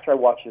 And after I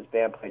watched this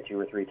band play 2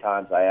 or 3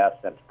 times, I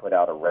asked them to put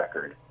out a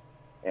record,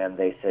 and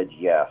they said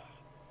yes.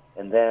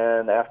 And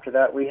then after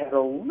that, we had a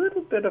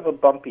little bit of a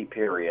bumpy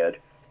period,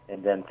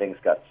 and then things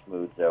got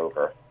smoothed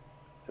over.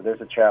 So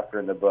there's a chapter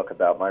in the book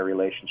about my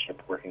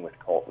relationship working with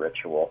Cult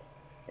Ritual.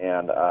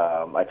 And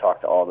I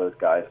talked to all those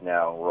guys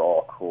now, and we're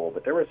all cool.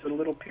 But there was a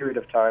little period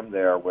of time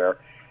there where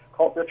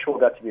Cult Ritual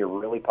got to be a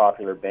really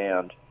popular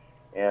band,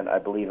 and I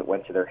believe it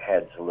went to their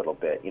heads a little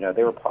bit.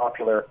 They were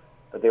popular,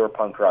 but they were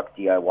punk rock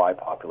DIY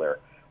popular,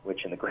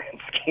 which in the grand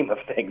scheme of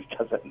things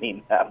doesn't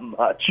mean that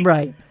much.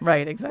 Right,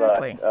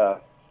 exactly.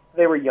 But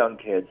they were young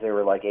kids. They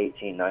were like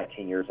 18,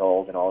 19 years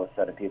old, and all of a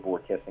sudden people were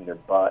kissing their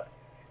butt.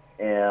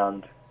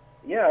 And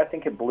yeah, I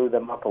think it blew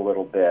them up a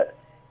little bit,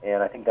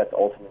 and I think that's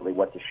ultimately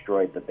what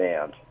destroyed the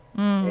band.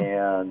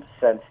 And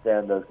since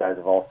then, those guys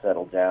have all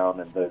settled down,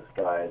 and those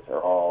guys are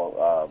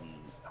all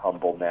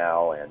humble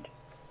now, and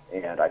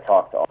I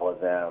talked to all of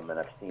them, and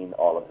I've seen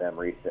all of them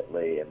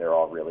recently, and they're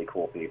all really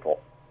cool people.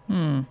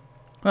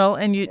 Well,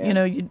 and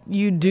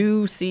you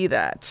do see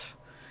that.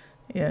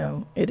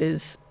 It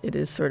is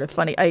sort of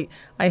funny.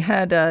 I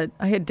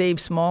had Dave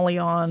Smalley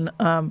on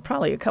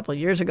probably a couple of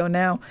years ago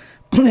now,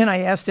 and I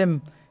asked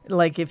him,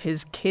 like, if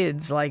his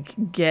kids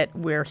get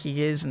where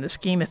he is in the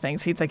scheme of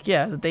things. He's like,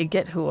 yeah, they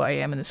get who I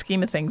am in the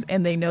scheme of things,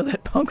 and they know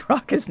that punk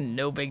rock is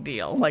no big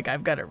deal. Like,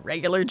 I've got a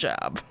regular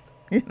job,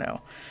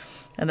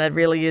 and that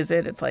really is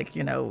it. It's like,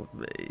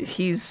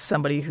 he's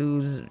somebody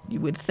who's,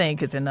 you would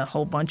think, is in a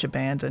whole bunch of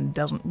bands and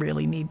doesn't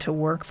really need to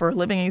work for a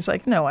living. He's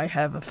like, no, I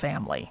have a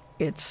family.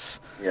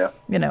 It's, you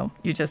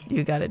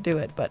got to do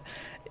it. But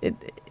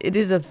it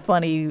is a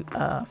funny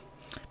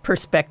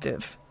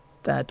perspective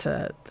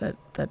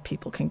that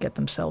people can get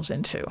themselves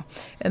into.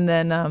 And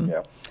then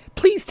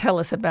please tell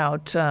us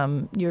about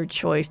your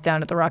choice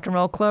down at the Rock and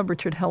Roll Club,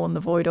 Richard Hell and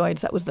the Voidoids.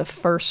 That was the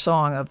first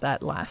song of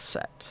that last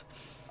set.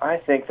 I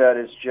think that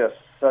is just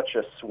such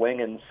a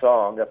swinging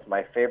song. That's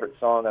my favorite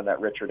song on that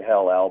Richard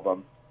Hell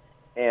album.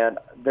 And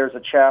there's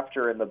a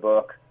chapter in the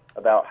book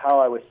about how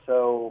I was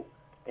so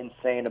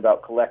insane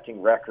about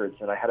collecting records,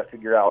 and I had to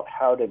figure out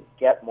how to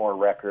get more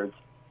records,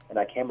 and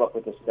I came up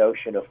with this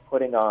notion of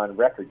putting on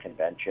record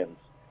conventions.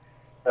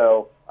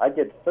 So I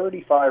did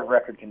 35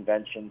 record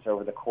conventions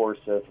over the course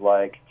of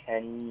like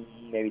 10,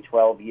 maybe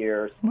 12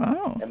 years.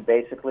 Wow. And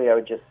basically I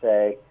would just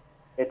say,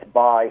 it's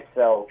buy,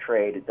 sell,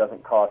 trade. It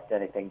doesn't cost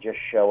anything. Just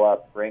show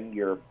up, bring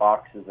your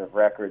boxes of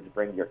records,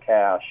 bring your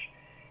cash,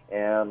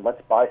 and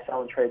let's buy,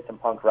 sell, and trade some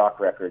punk rock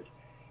records.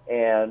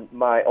 And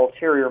my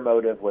ulterior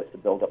motive was to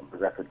build up my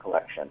record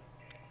collection.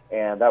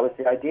 And that was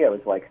the idea. It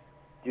was like,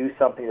 do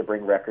something to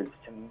bring records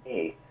to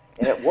me.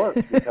 And it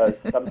worked because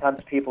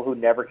sometimes people who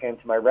never came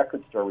to my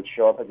record store would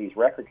show up at these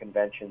record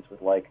conventions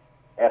with like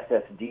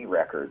SSD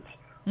records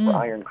or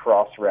Iron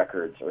Cross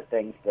records or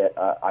things that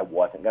I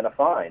wasn't going to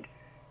find.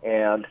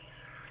 And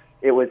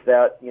it was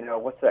that,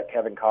 what's that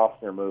Kevin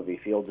Costner movie,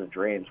 Fields of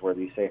Dreams, where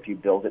you say if you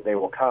build it, they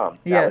will come.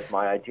 Yes. That was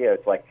my idea.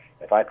 It's like,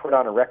 if I put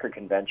on a record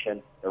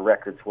convention, the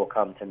records will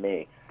come to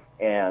me.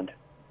 And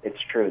it's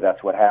true.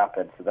 That's what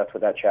happened. So that's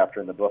what that chapter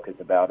in the book is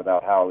about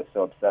how I was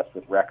so obsessed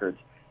with records,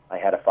 I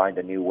had to find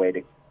a new way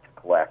to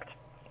collect.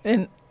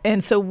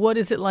 And so what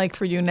is it like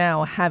for you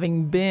now,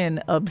 having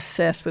been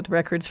obsessed with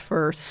records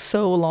for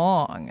so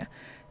long,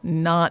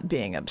 not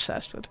being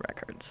obsessed with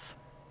records?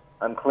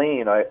 I'm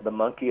clean. The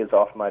monkey is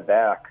off my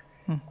back.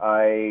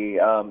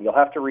 You'll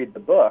have to read the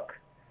book,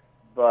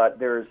 but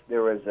there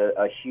was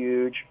a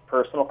huge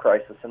personal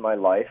crisis in my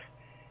life,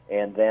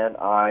 and then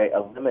I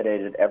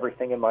eliminated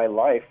everything in my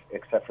life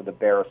except for the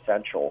bare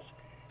essentials.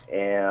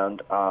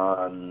 And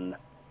on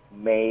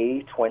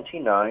May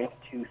 29th,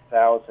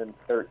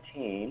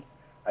 2013,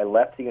 I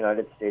left the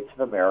United States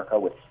of America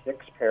with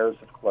 6 pairs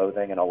of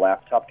clothing and a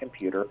laptop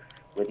computer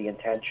with the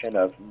intention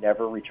of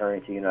never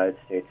returning to the United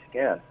States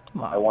again.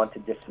 Wow. I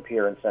wanted to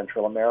disappear in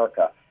Central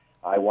America.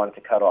 I wanted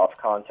to cut off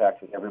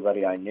contact with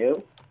everybody I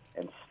knew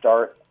and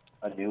start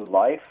a new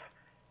life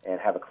and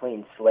have a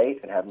clean slate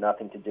and have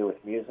nothing to do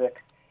with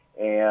music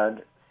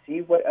and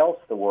see what else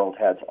the world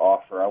had to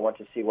offer. I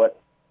wanted to see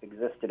what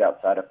existed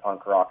outside of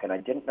punk rock, and I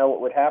didn't know what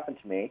would happen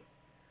to me,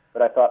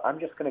 but I thought, I'm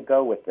just going to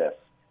go with this.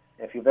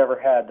 If you've ever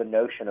had the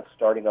notion of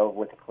starting over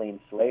with a clean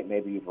slate,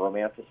 maybe you've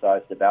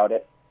romanticized about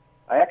it,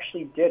 I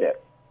actually did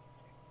it.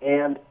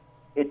 And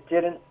it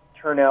didn't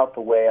turn out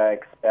the way I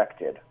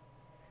expected.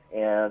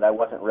 And I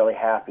wasn't really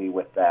happy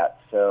with that.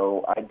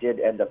 So I did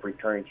end up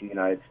returning to the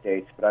United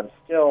States, but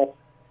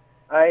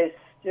I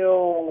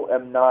still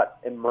am not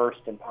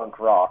immersed in punk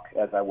rock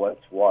as I once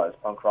was.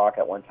 Punk rock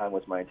at one time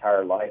was my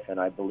entire life, and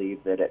I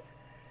believe that it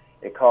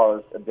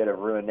caused a bit of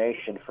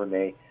ruination for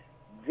me.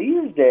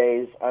 These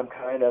days, I'm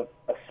kind of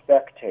a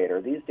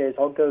spectator. These days,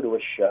 I'll go to a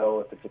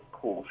show if it's a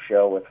cool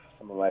show, if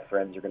some of my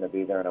friends are going to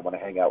be there and I want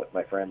to hang out with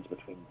my friends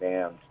between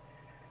bands.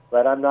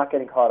 But I'm not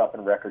getting caught up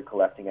in record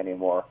collecting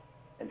anymore.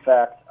 In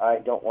fact, I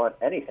don't want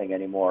anything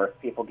anymore.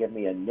 If people give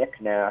me a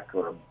knick-knack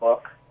or a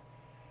book,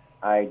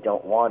 I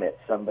don't want it.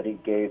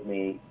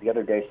 The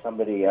other day,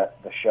 somebody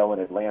at the show in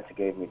Atlanta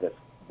gave me this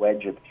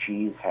wedge of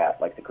cheese hat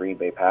like the Green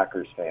Bay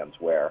Packers fans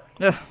wear.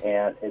 Ugh.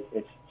 And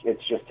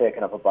it's just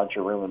taken up a bunch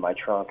of room in my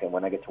trunk, and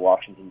when I get to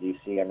Washington,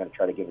 D.C., I'm going to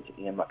try to give it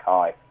to Ian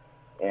MacKaye.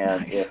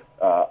 And Nice.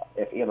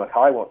 if Ian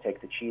MacKaye won't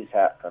take the cheese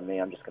hat from me,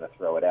 I'm just going to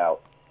throw it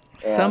out.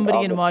 And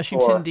Somebody in this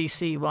Washington, tour,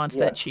 D.C. wants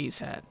that cheese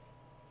hat.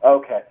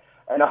 Okay.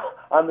 And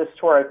on this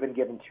tour, I've been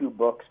given 2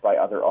 books by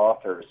other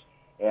authors,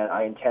 and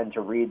I intend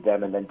to read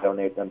them and then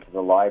donate them to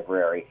the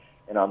library.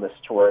 And on this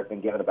tour, I've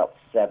been given about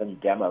 7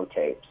 demo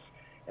tapes.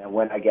 And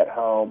when I get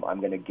home, I'm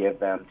going to give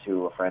them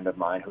to a friend of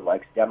mine who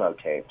likes demo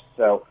tapes.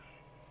 So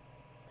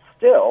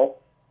still,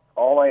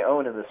 all I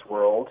own in this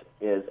world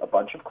is a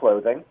bunch of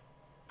clothing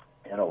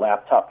and a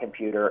laptop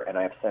computer, and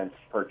I have since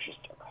purchased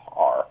a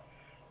car.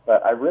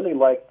 But I really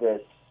like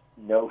this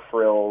no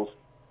frills,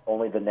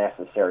 only the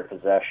necessary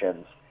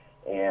possessions,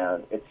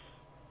 and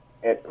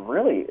it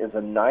really is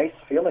a nice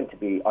feeling to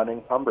be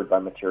unencumbered by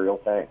material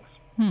things.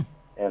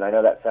 And I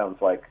know that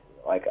sounds like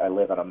I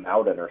live on a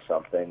mountain or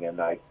something, and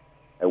I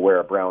wear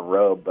a brown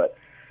robe, but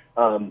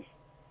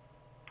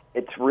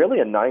it's really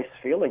a nice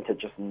feeling to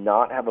just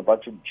not have a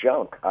bunch of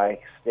junk. I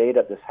stayed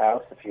at this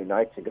house a few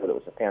nights ago. It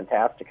was a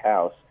fantastic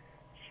house,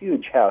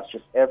 huge house,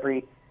 just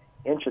every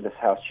inch of this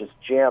house just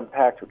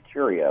jam-packed with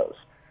curios.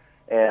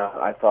 And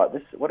I thought,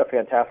 what a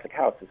fantastic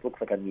house. This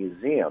looks like a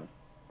museum,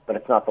 but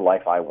it's not the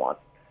life I want.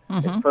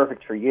 Mm-hmm. It's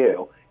perfect for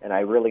you, and I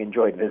really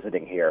enjoyed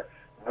visiting here.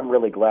 I'm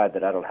really glad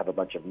that I don't have a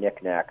bunch of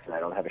knickknacks, and I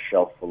don't have a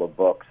shelf full of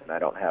books, and I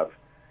don't have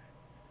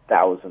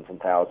thousands and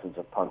thousands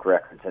of punk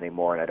records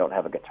anymore, and I don't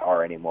have a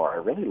guitar anymore. I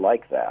really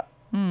like that.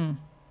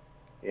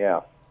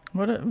 Yeah.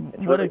 What a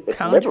it's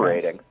contrast.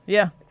 Liberating.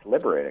 Yeah. It's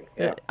liberating.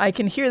 Yeah. I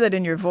can hear that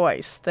in your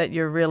voice, that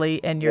you're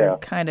really, and you're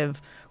kind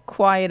of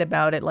quiet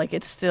about it, like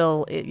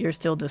you're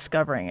still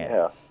discovering it.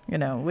 Yeah. You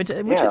know, which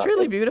is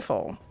really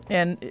beautiful.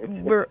 And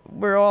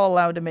we're all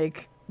allowed to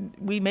make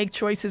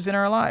choices in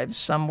our lives.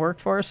 Some work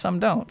for us, some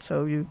don't.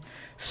 So you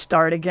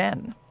start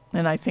again.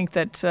 And I think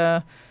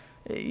that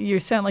you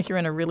sound like you're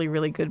in a really,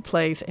 really good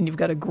place, and you've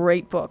got a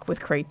great book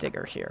with Crate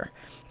Digger here.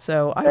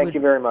 So Thank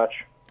you very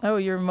much. Oh,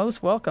 you're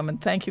most welcome,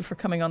 and thank you for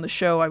coming on the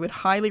show. I would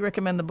highly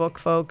recommend the book,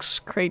 folks,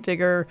 Crate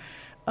Digger.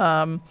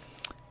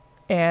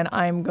 And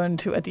I'm going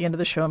to, at the end of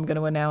the show, I'm going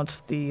to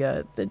announce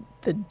the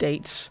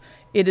dates.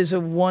 It is a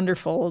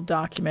wonderful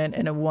document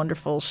and a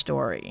wonderful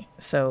story.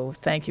 So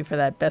thank you for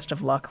that. Best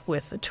of luck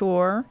with the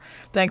tour.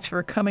 Thanks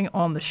for coming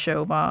on the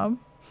show, Bob.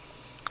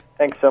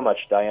 Thanks so much,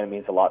 Diane. It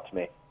means a lot to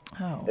me.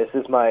 Oh. This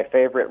is my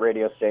favorite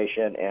radio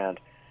station,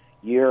 and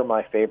you're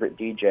my favorite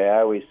DJ.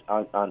 I always,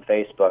 on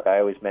Facebook, I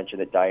always mention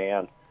that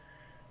Diane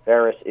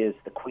Ferris is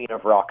the queen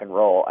of rock and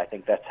roll. I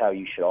think that's how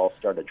you should all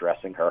start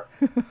addressing her.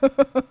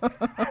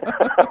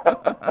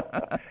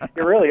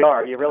 You really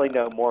are. You really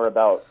know more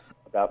about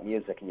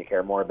music, and you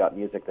care more about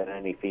music than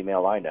any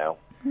female I know.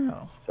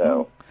 Oh.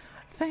 So,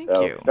 thank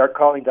so you. Start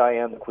calling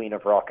Diane the queen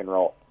of rock and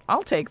roll.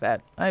 I'll take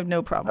that. I have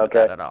no problem with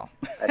that at all.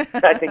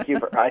 I think you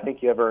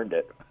have earned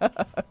it.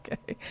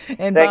 Okay.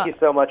 And thank you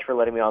so much for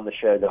letting me on the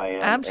show,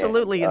 Diane.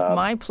 Absolutely. It's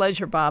my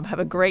pleasure, Bob. Have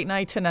a great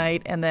night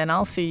tonight, and then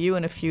I'll see you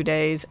in a few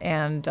days.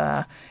 And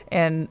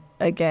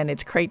again,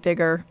 it's Crate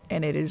Digger,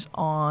 and it is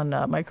on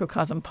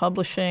Microcosm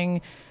Publishing,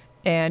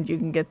 and you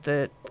can get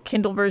the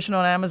Kindle version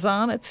on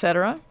Amazon,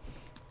 etc.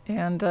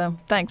 And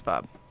thanks,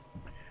 Bob.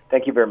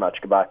 Thank you very much.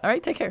 Goodbye. All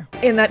right, take care.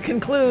 And that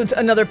concludes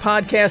another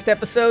podcast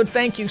episode.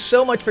 Thank you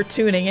so much for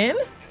tuning in.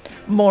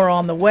 More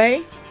on the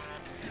way.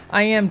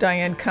 I am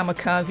Diane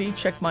Kamikaze.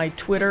 Check my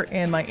Twitter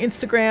and my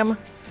Instagram.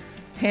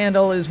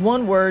 Handle is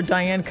one word,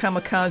 Diane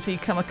Kamikaze.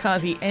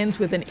 Kamikaze ends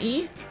with an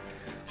E.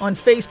 On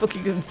Facebook,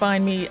 you can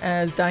find me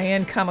as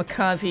Diane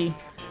Kamikaze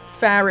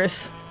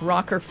Ferris,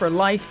 Rocker for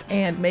Life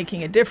and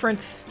Making a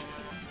Difference.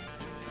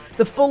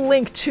 The full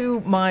link to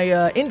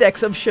my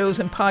index of shows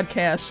and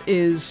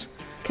podcasts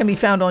can be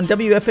found on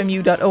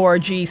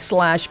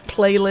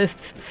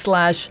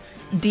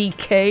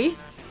wfmu.org/playlists/DK.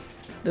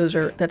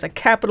 That's a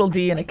capital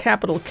D and a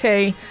capital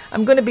K.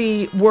 I'm going to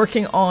be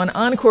working on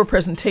encore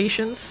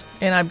presentations,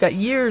 and I've got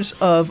years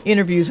of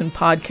interviews and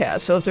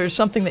podcasts. So if there's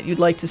something that you'd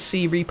like to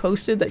see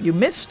reposted that you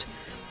missed,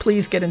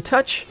 please get in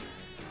touch.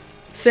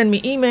 Send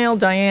me email,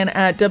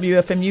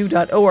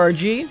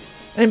 diane@wfmu.org.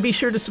 And be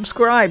sure to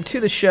subscribe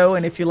to the show,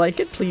 and if you like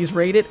it, please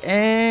rate it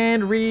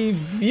and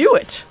review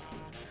it.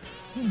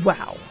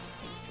 Wow.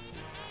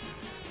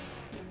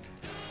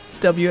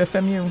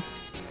 WFMU.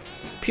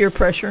 Peer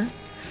pressure.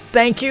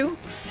 Thank you.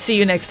 See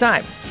you next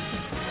time.